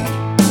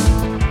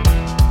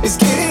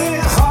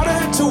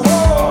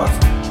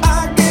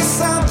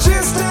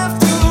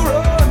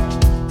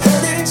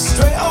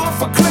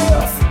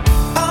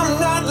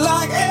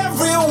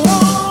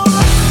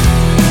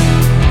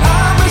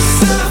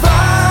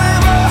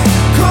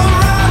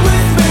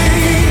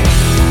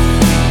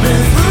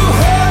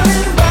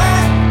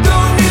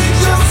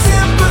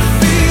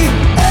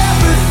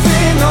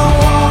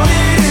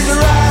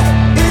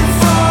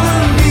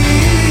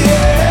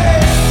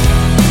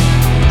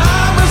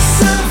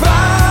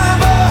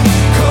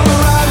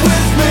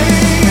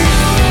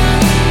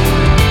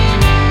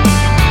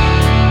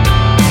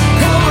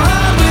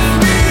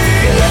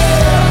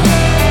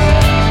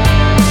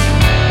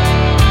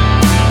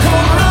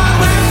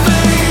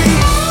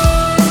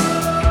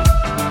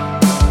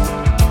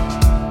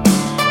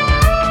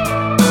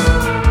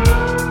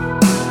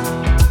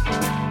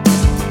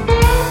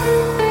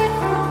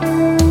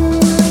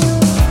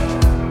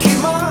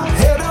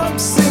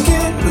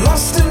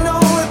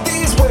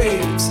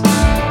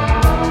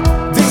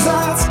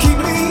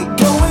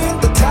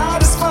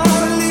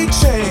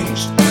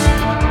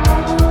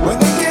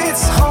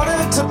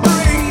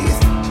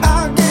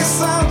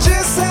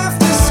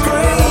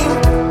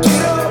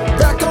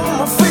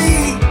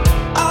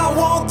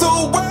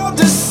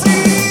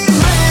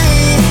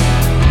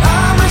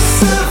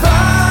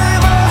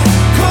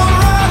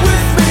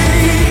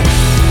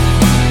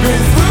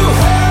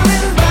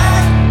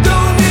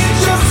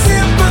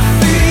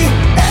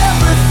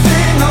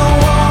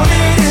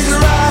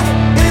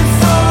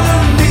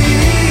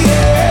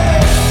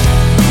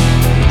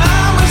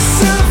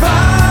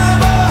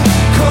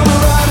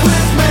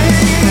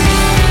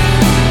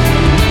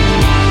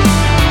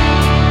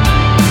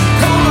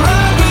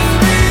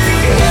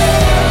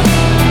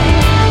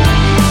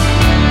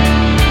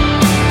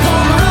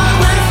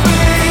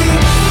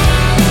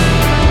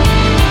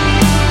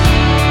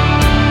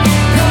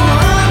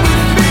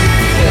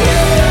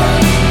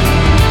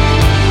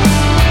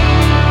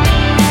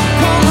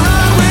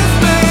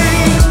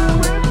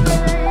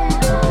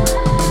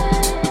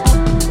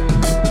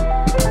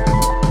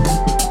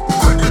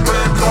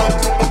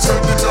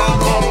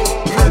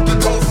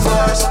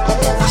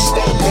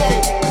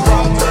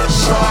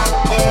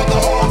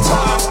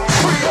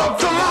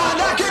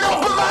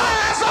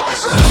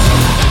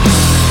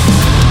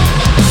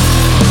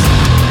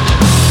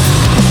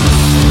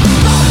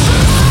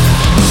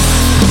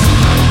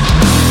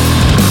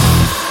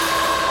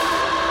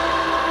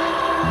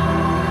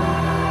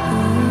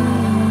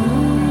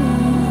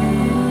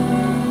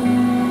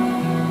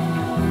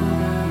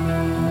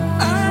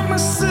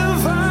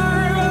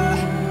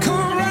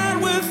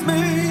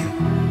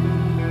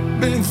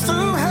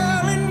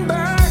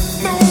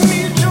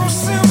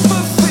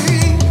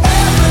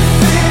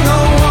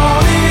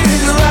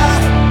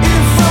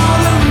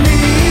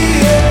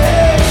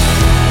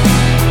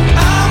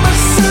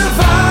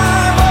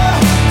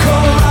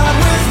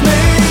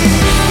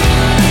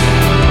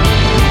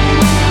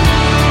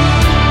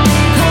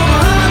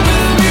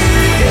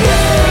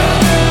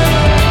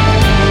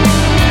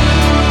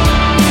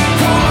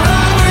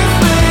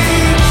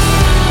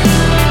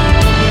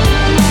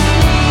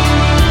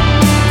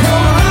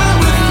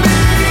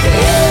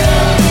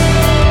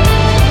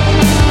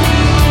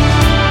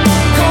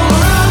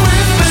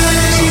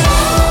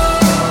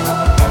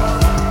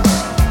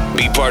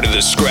part of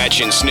the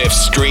Scratch and Sniff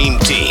stream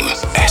team.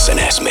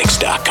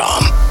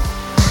 SNSMix.com.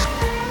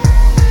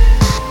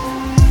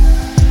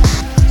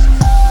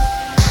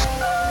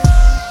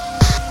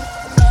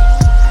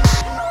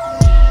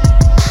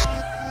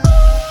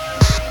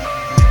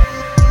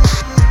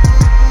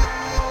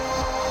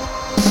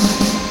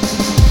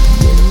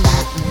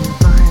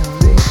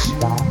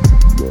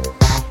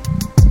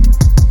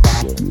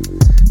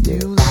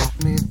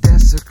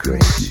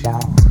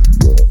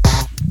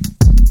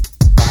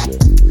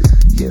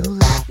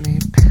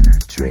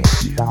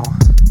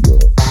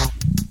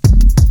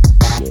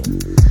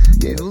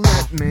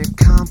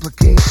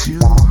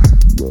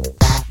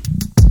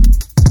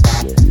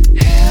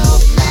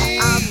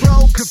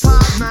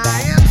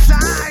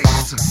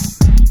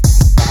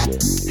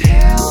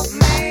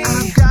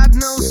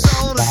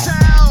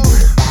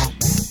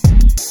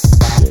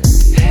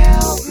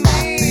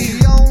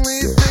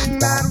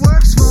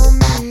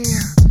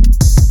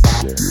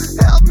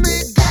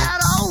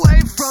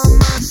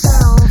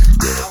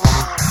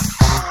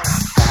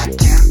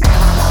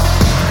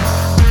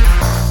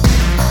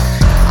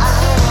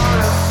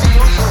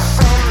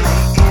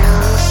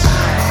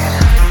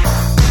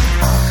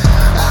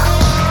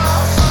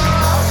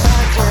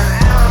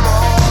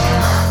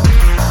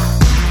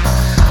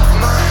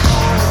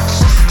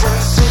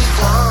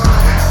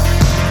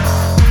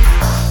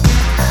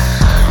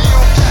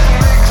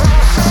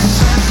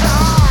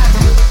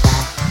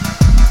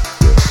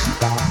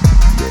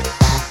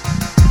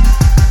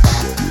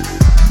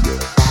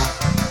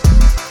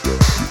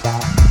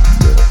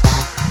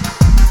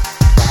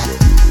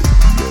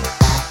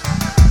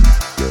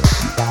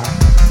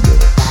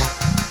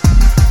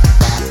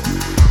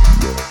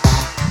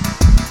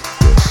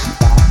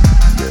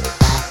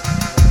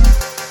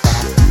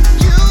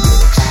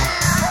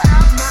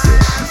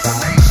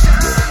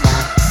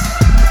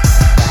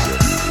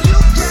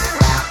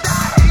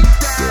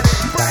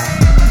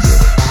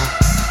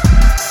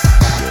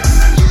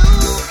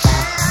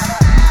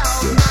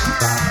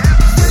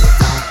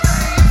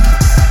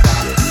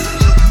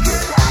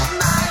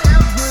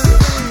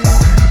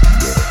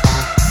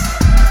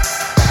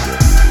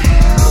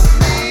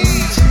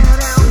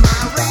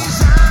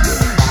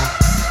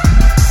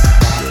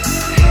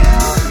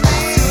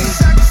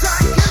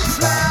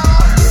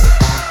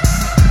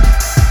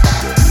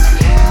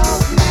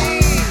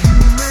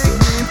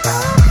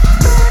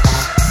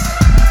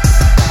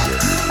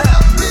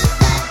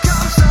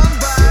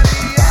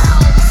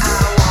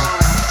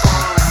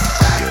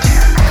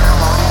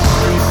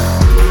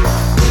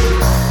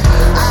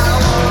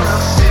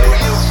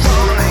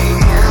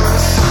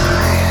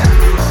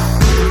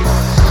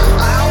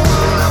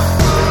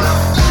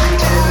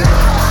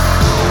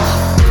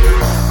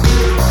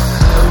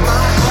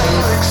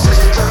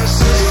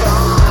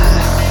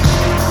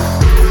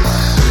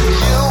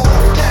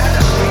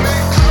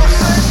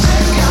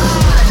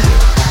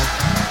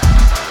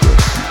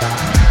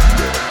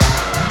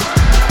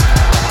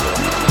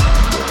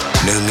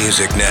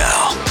 Music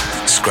now.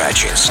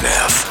 Scratch and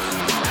Sniff.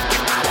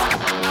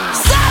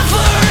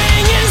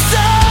 Suffering in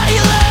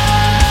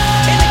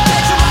silence. In the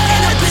catch of my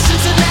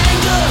inhibitions and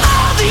anger.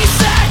 All these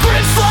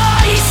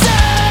sacrifices.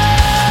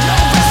 No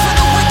rest for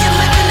the wicked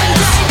living in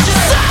danger.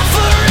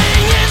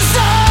 Suffering in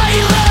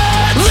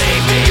silence.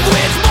 Leave me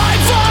with my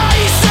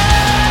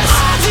vices.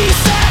 All these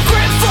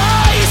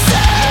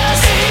sacrifices.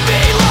 Eat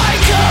me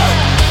like a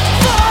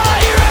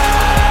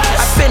virus.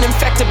 I've been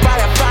infected by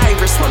a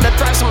virus. One that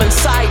thrives from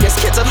inside us.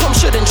 Kids at home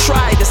shouldn't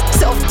try this.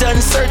 Self-done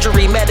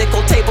surgery,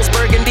 medical tables,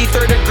 burgundy,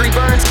 third-degree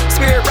burns,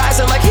 spirit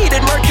rising like heated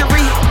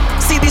mercury.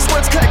 See, these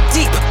words cut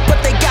deep, but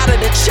they got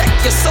it to check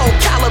your soul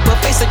caliber.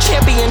 Face a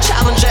champion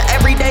challenger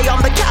every day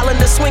on the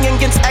calendar, swinging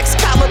against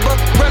Excalibur.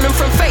 Running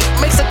from fate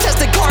makes a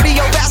tested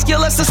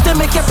cardiovascular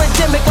systemic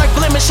epidemic like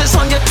blemishes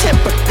on your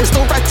temper. It's the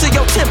right to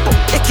your temple.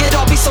 It could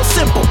all be so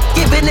simple.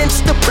 Giving in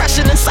to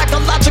depression and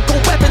psychological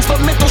weapons,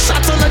 but mental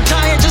shots on a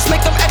giant just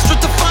make them extra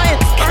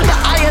defiant. Earn the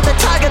eye of the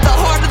tiger, the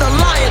heart of the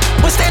lion.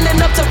 We're standing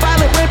up to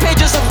violent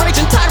rampages of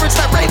raging tyrants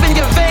that rave in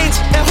your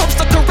veins and hopes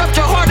to corrupt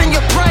your heart and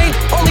your brain.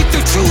 Only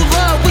through true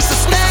love we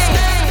sustain.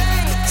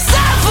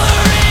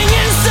 Suffering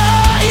in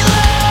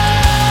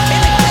silence.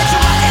 In the catch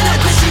of my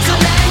inhibitions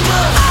and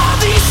anger. All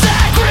these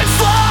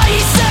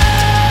sacrifices.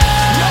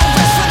 No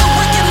rest for the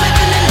wicked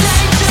living in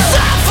danger.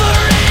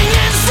 Suffering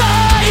in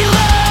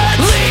silence.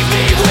 Leave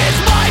me with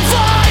my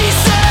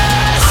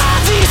vices.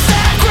 All these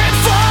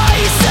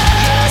sacrifices.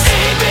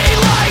 Eat me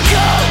like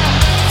a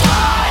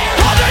fire.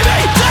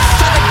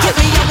 Try to get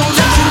me, I won't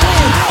let you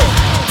in.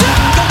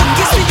 Go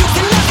against me, you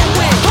can never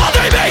win. Try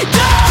to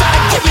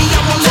get me, I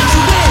won't let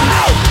you in.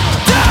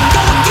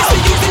 Go against me,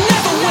 you can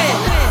never win.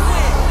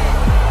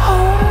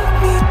 Hold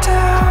me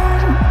down,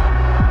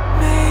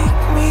 make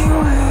me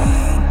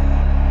wait.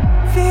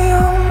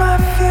 Feel my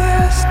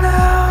fears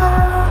now.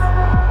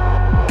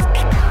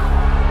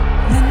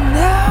 And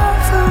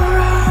never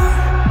run,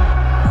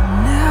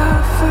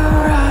 never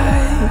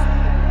ride.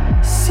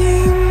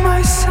 See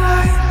my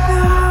sight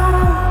now.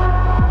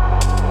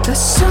 The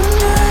sooner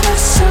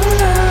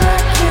I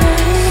get,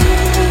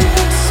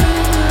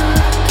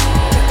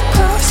 the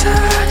closer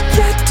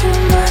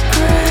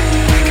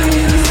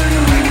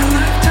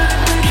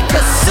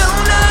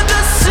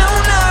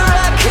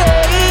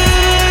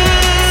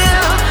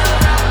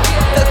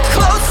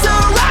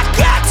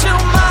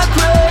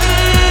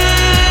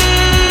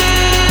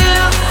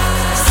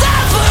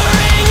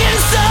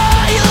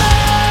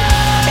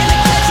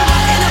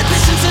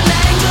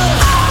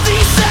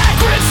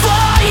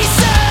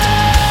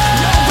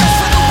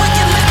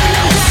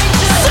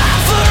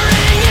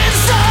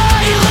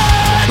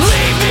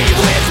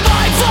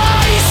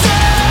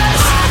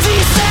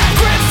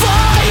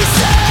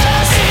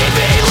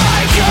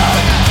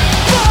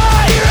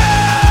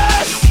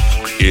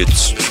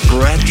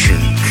Scratch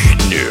and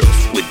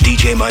Sniff with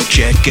DJ Mike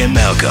Check and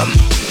Malcolm.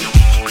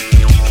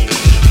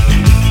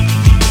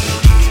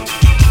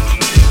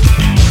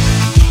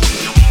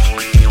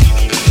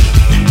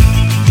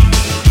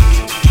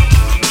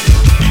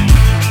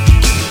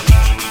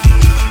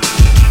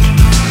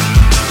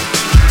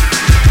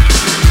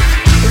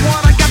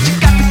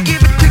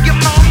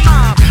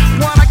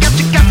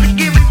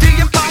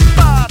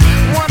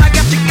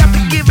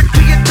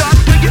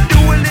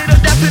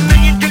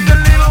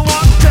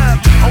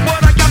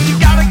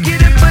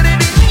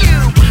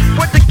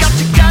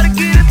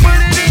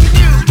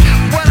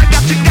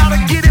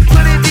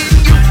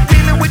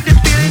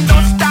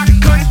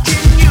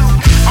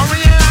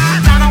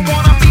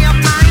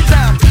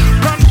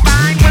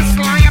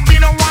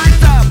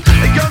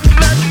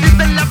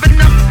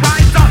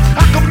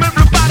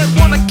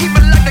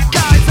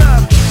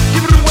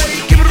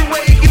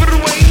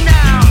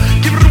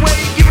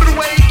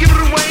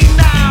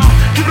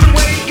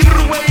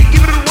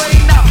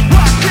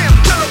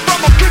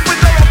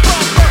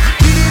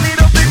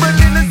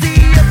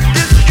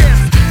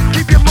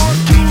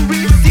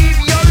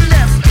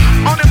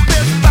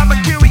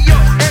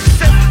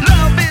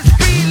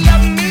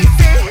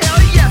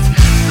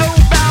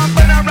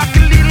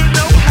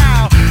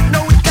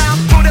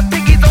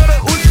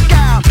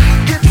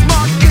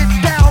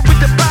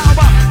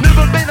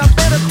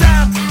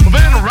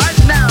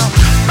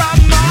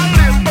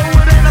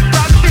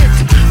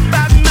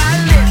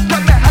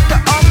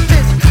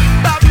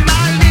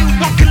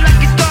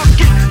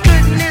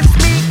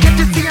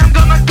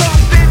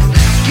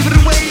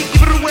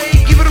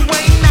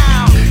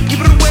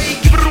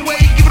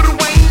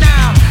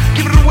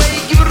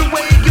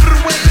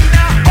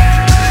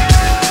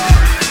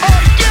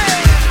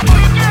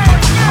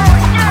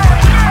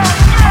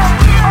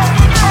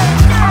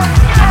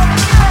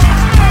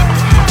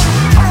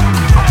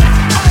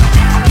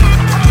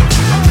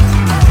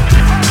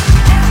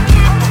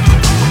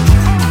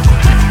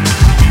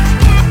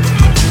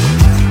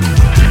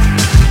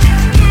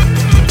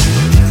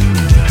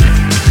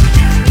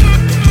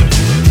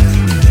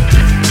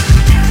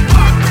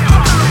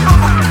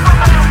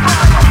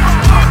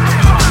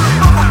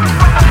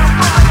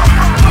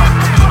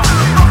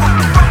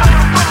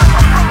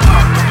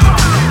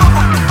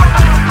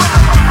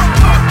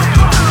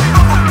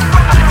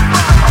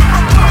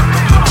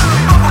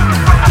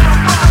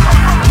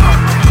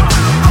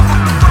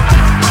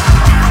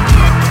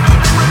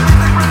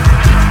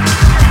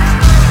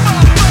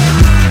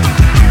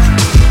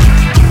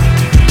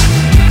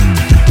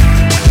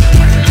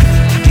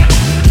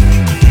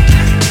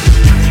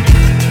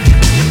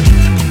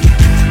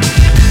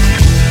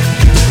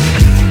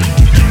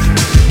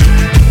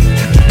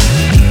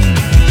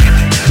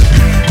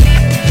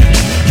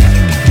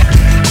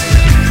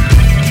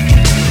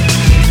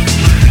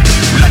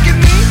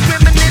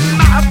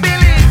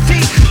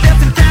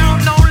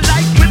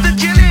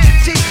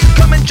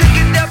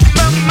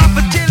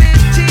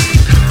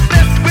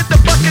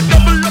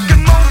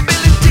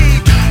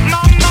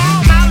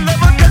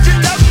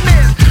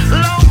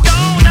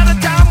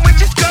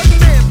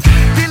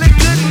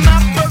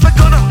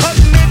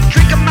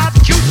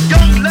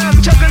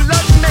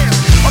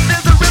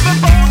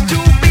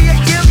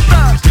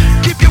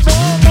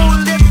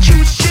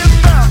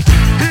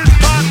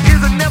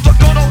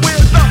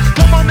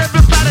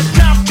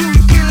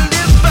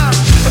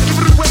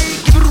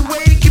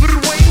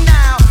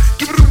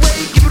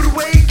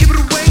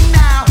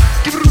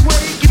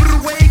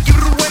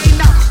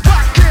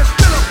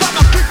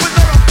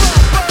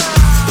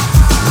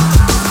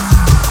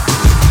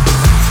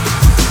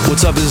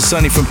 What's up? This is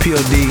Sonny from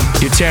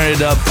POD. You're tearing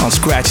it up on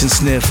Scratch and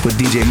Sniff with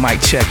DJ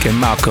Mike Check and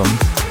Malcolm.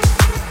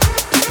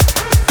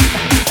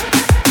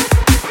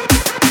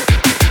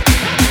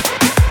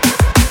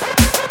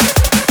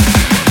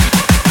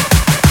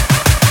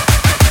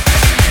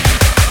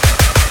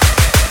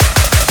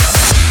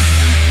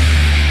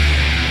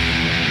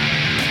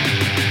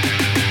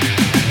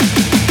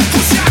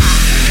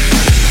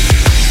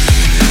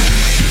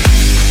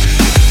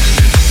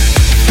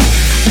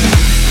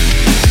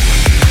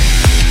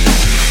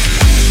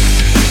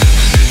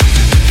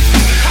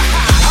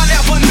 I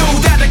never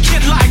knew that a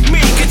kid like me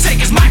could take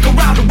his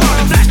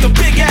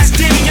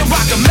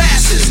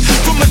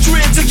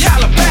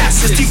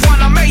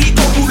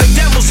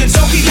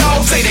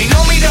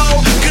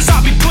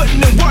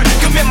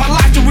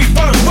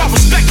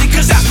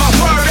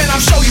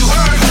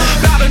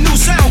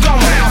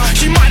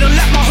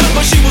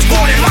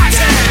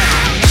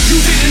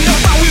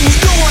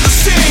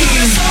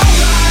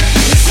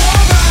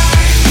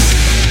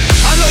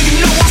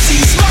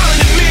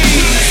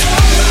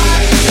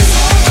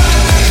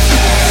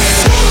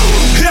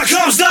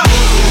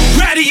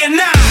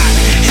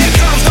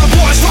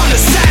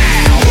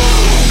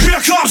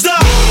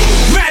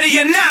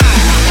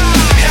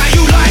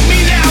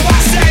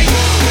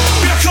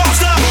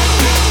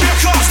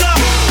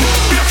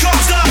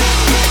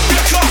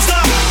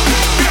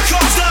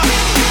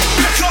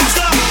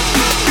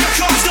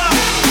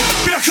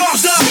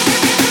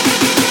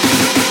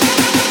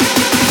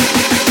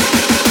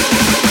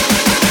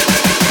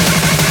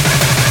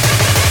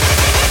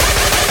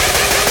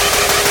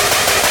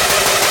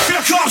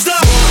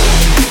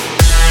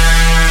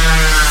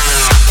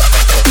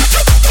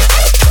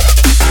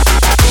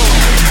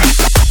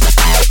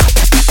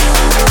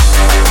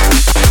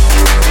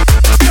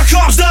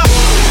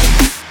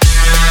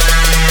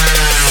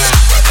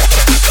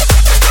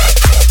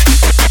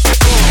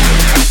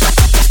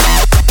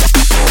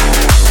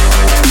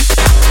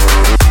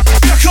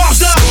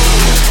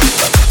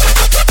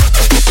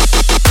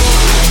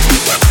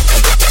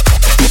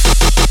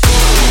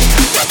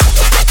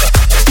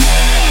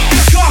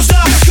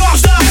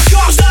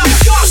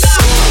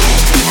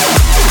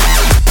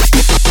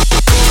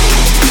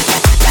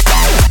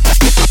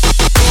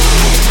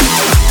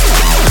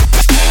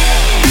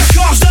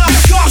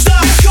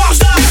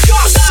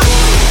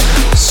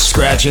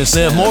Scratch and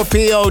Sniff. More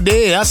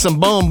POD. That's some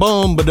boom,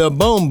 boom,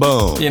 boom,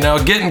 boom. You know,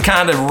 getting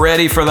kind of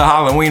ready for the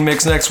Halloween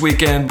mix next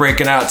weekend,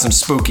 breaking out some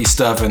spooky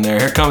stuff in there.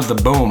 Here comes the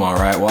boom, all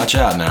right? Watch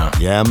out now.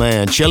 Yeah,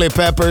 man. Chili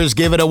Peppers,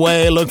 Give It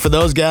Away. Look for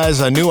those guys.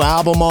 A new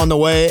album on the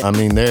way. I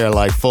mean, they're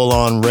like full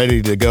on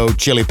ready to go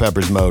Chili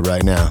Peppers mode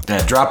right now.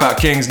 That Dropout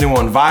King's new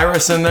one,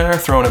 Virus, in there.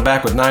 Throwing it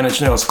back with 9 Inch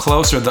Nails'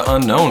 Closer, the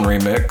Unknown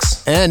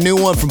remix. And new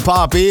one from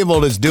Pop Evil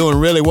that's doing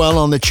really well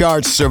on the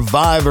charts.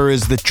 Survivor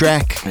is the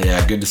track.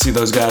 Yeah, good to see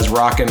those guys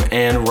rocking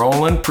and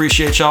rolling.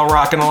 Appreciate y'all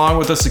rocking along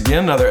with us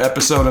again. Another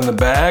episode in the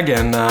bag.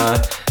 And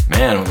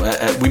man,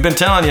 we've been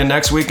telling you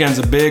next weekend's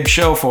a big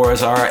show for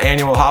us. Our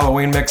annual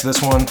Halloween mix.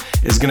 This one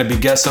is going to be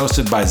guest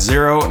hosted by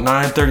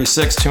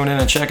 0936. Tune in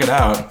and check it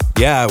out.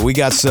 Yeah, we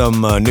got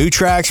some new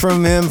tracks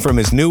from him from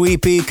his new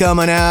EP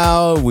coming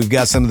out. We've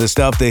got some of the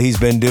stuff that he's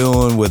been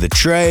doing with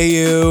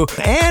Atreyu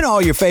and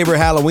all your favorite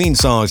Halloween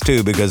songs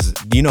too, because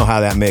you know how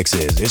that mix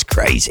is. It's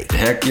crazy.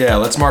 Heck yeah,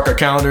 let's mark our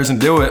calendars and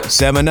do it.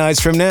 7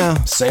 nights from now.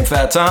 Same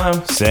fat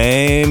time.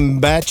 Same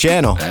bat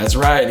channel. That's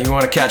right. You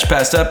want to catch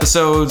past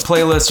episodes,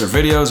 playlists, or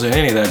videos, or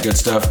any of that good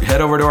stuff,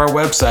 head over to our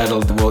website.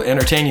 We'll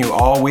entertain you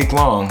all week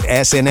long.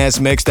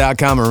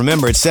 SNSmix.com. And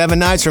remember, it's 7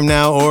 nights from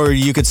now, or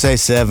you could say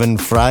 7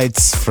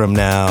 frights from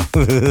now.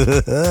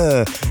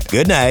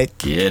 Good night.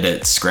 Get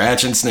it.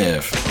 Scratch and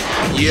Sniff.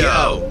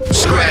 Yo,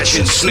 Scratch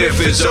and Sniff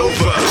is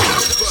over.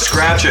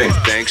 Scratching.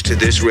 Thanks to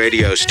this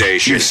radio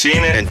station. You've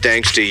seen it. And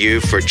thanks to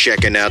you for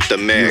checking out the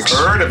mix. You've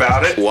heard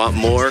about it. Want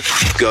more?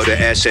 Go to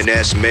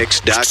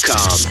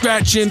snsmix.com.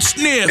 Scratch and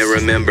Sniff. And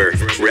remember,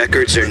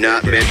 records are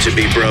not meant to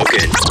be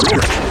broken.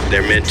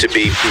 They're meant to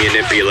be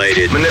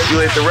manipulated.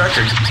 Manipulate the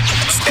record.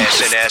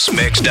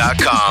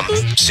 snsmix.com.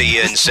 See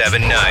you in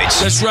 7 nights.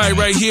 That's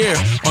right here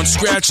on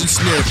Scratch and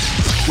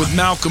Sniff with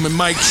Malcolm and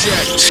Mike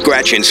Check.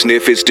 Scratch and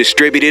Sniff is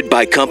distributed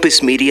by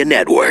Compass Media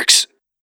Networks.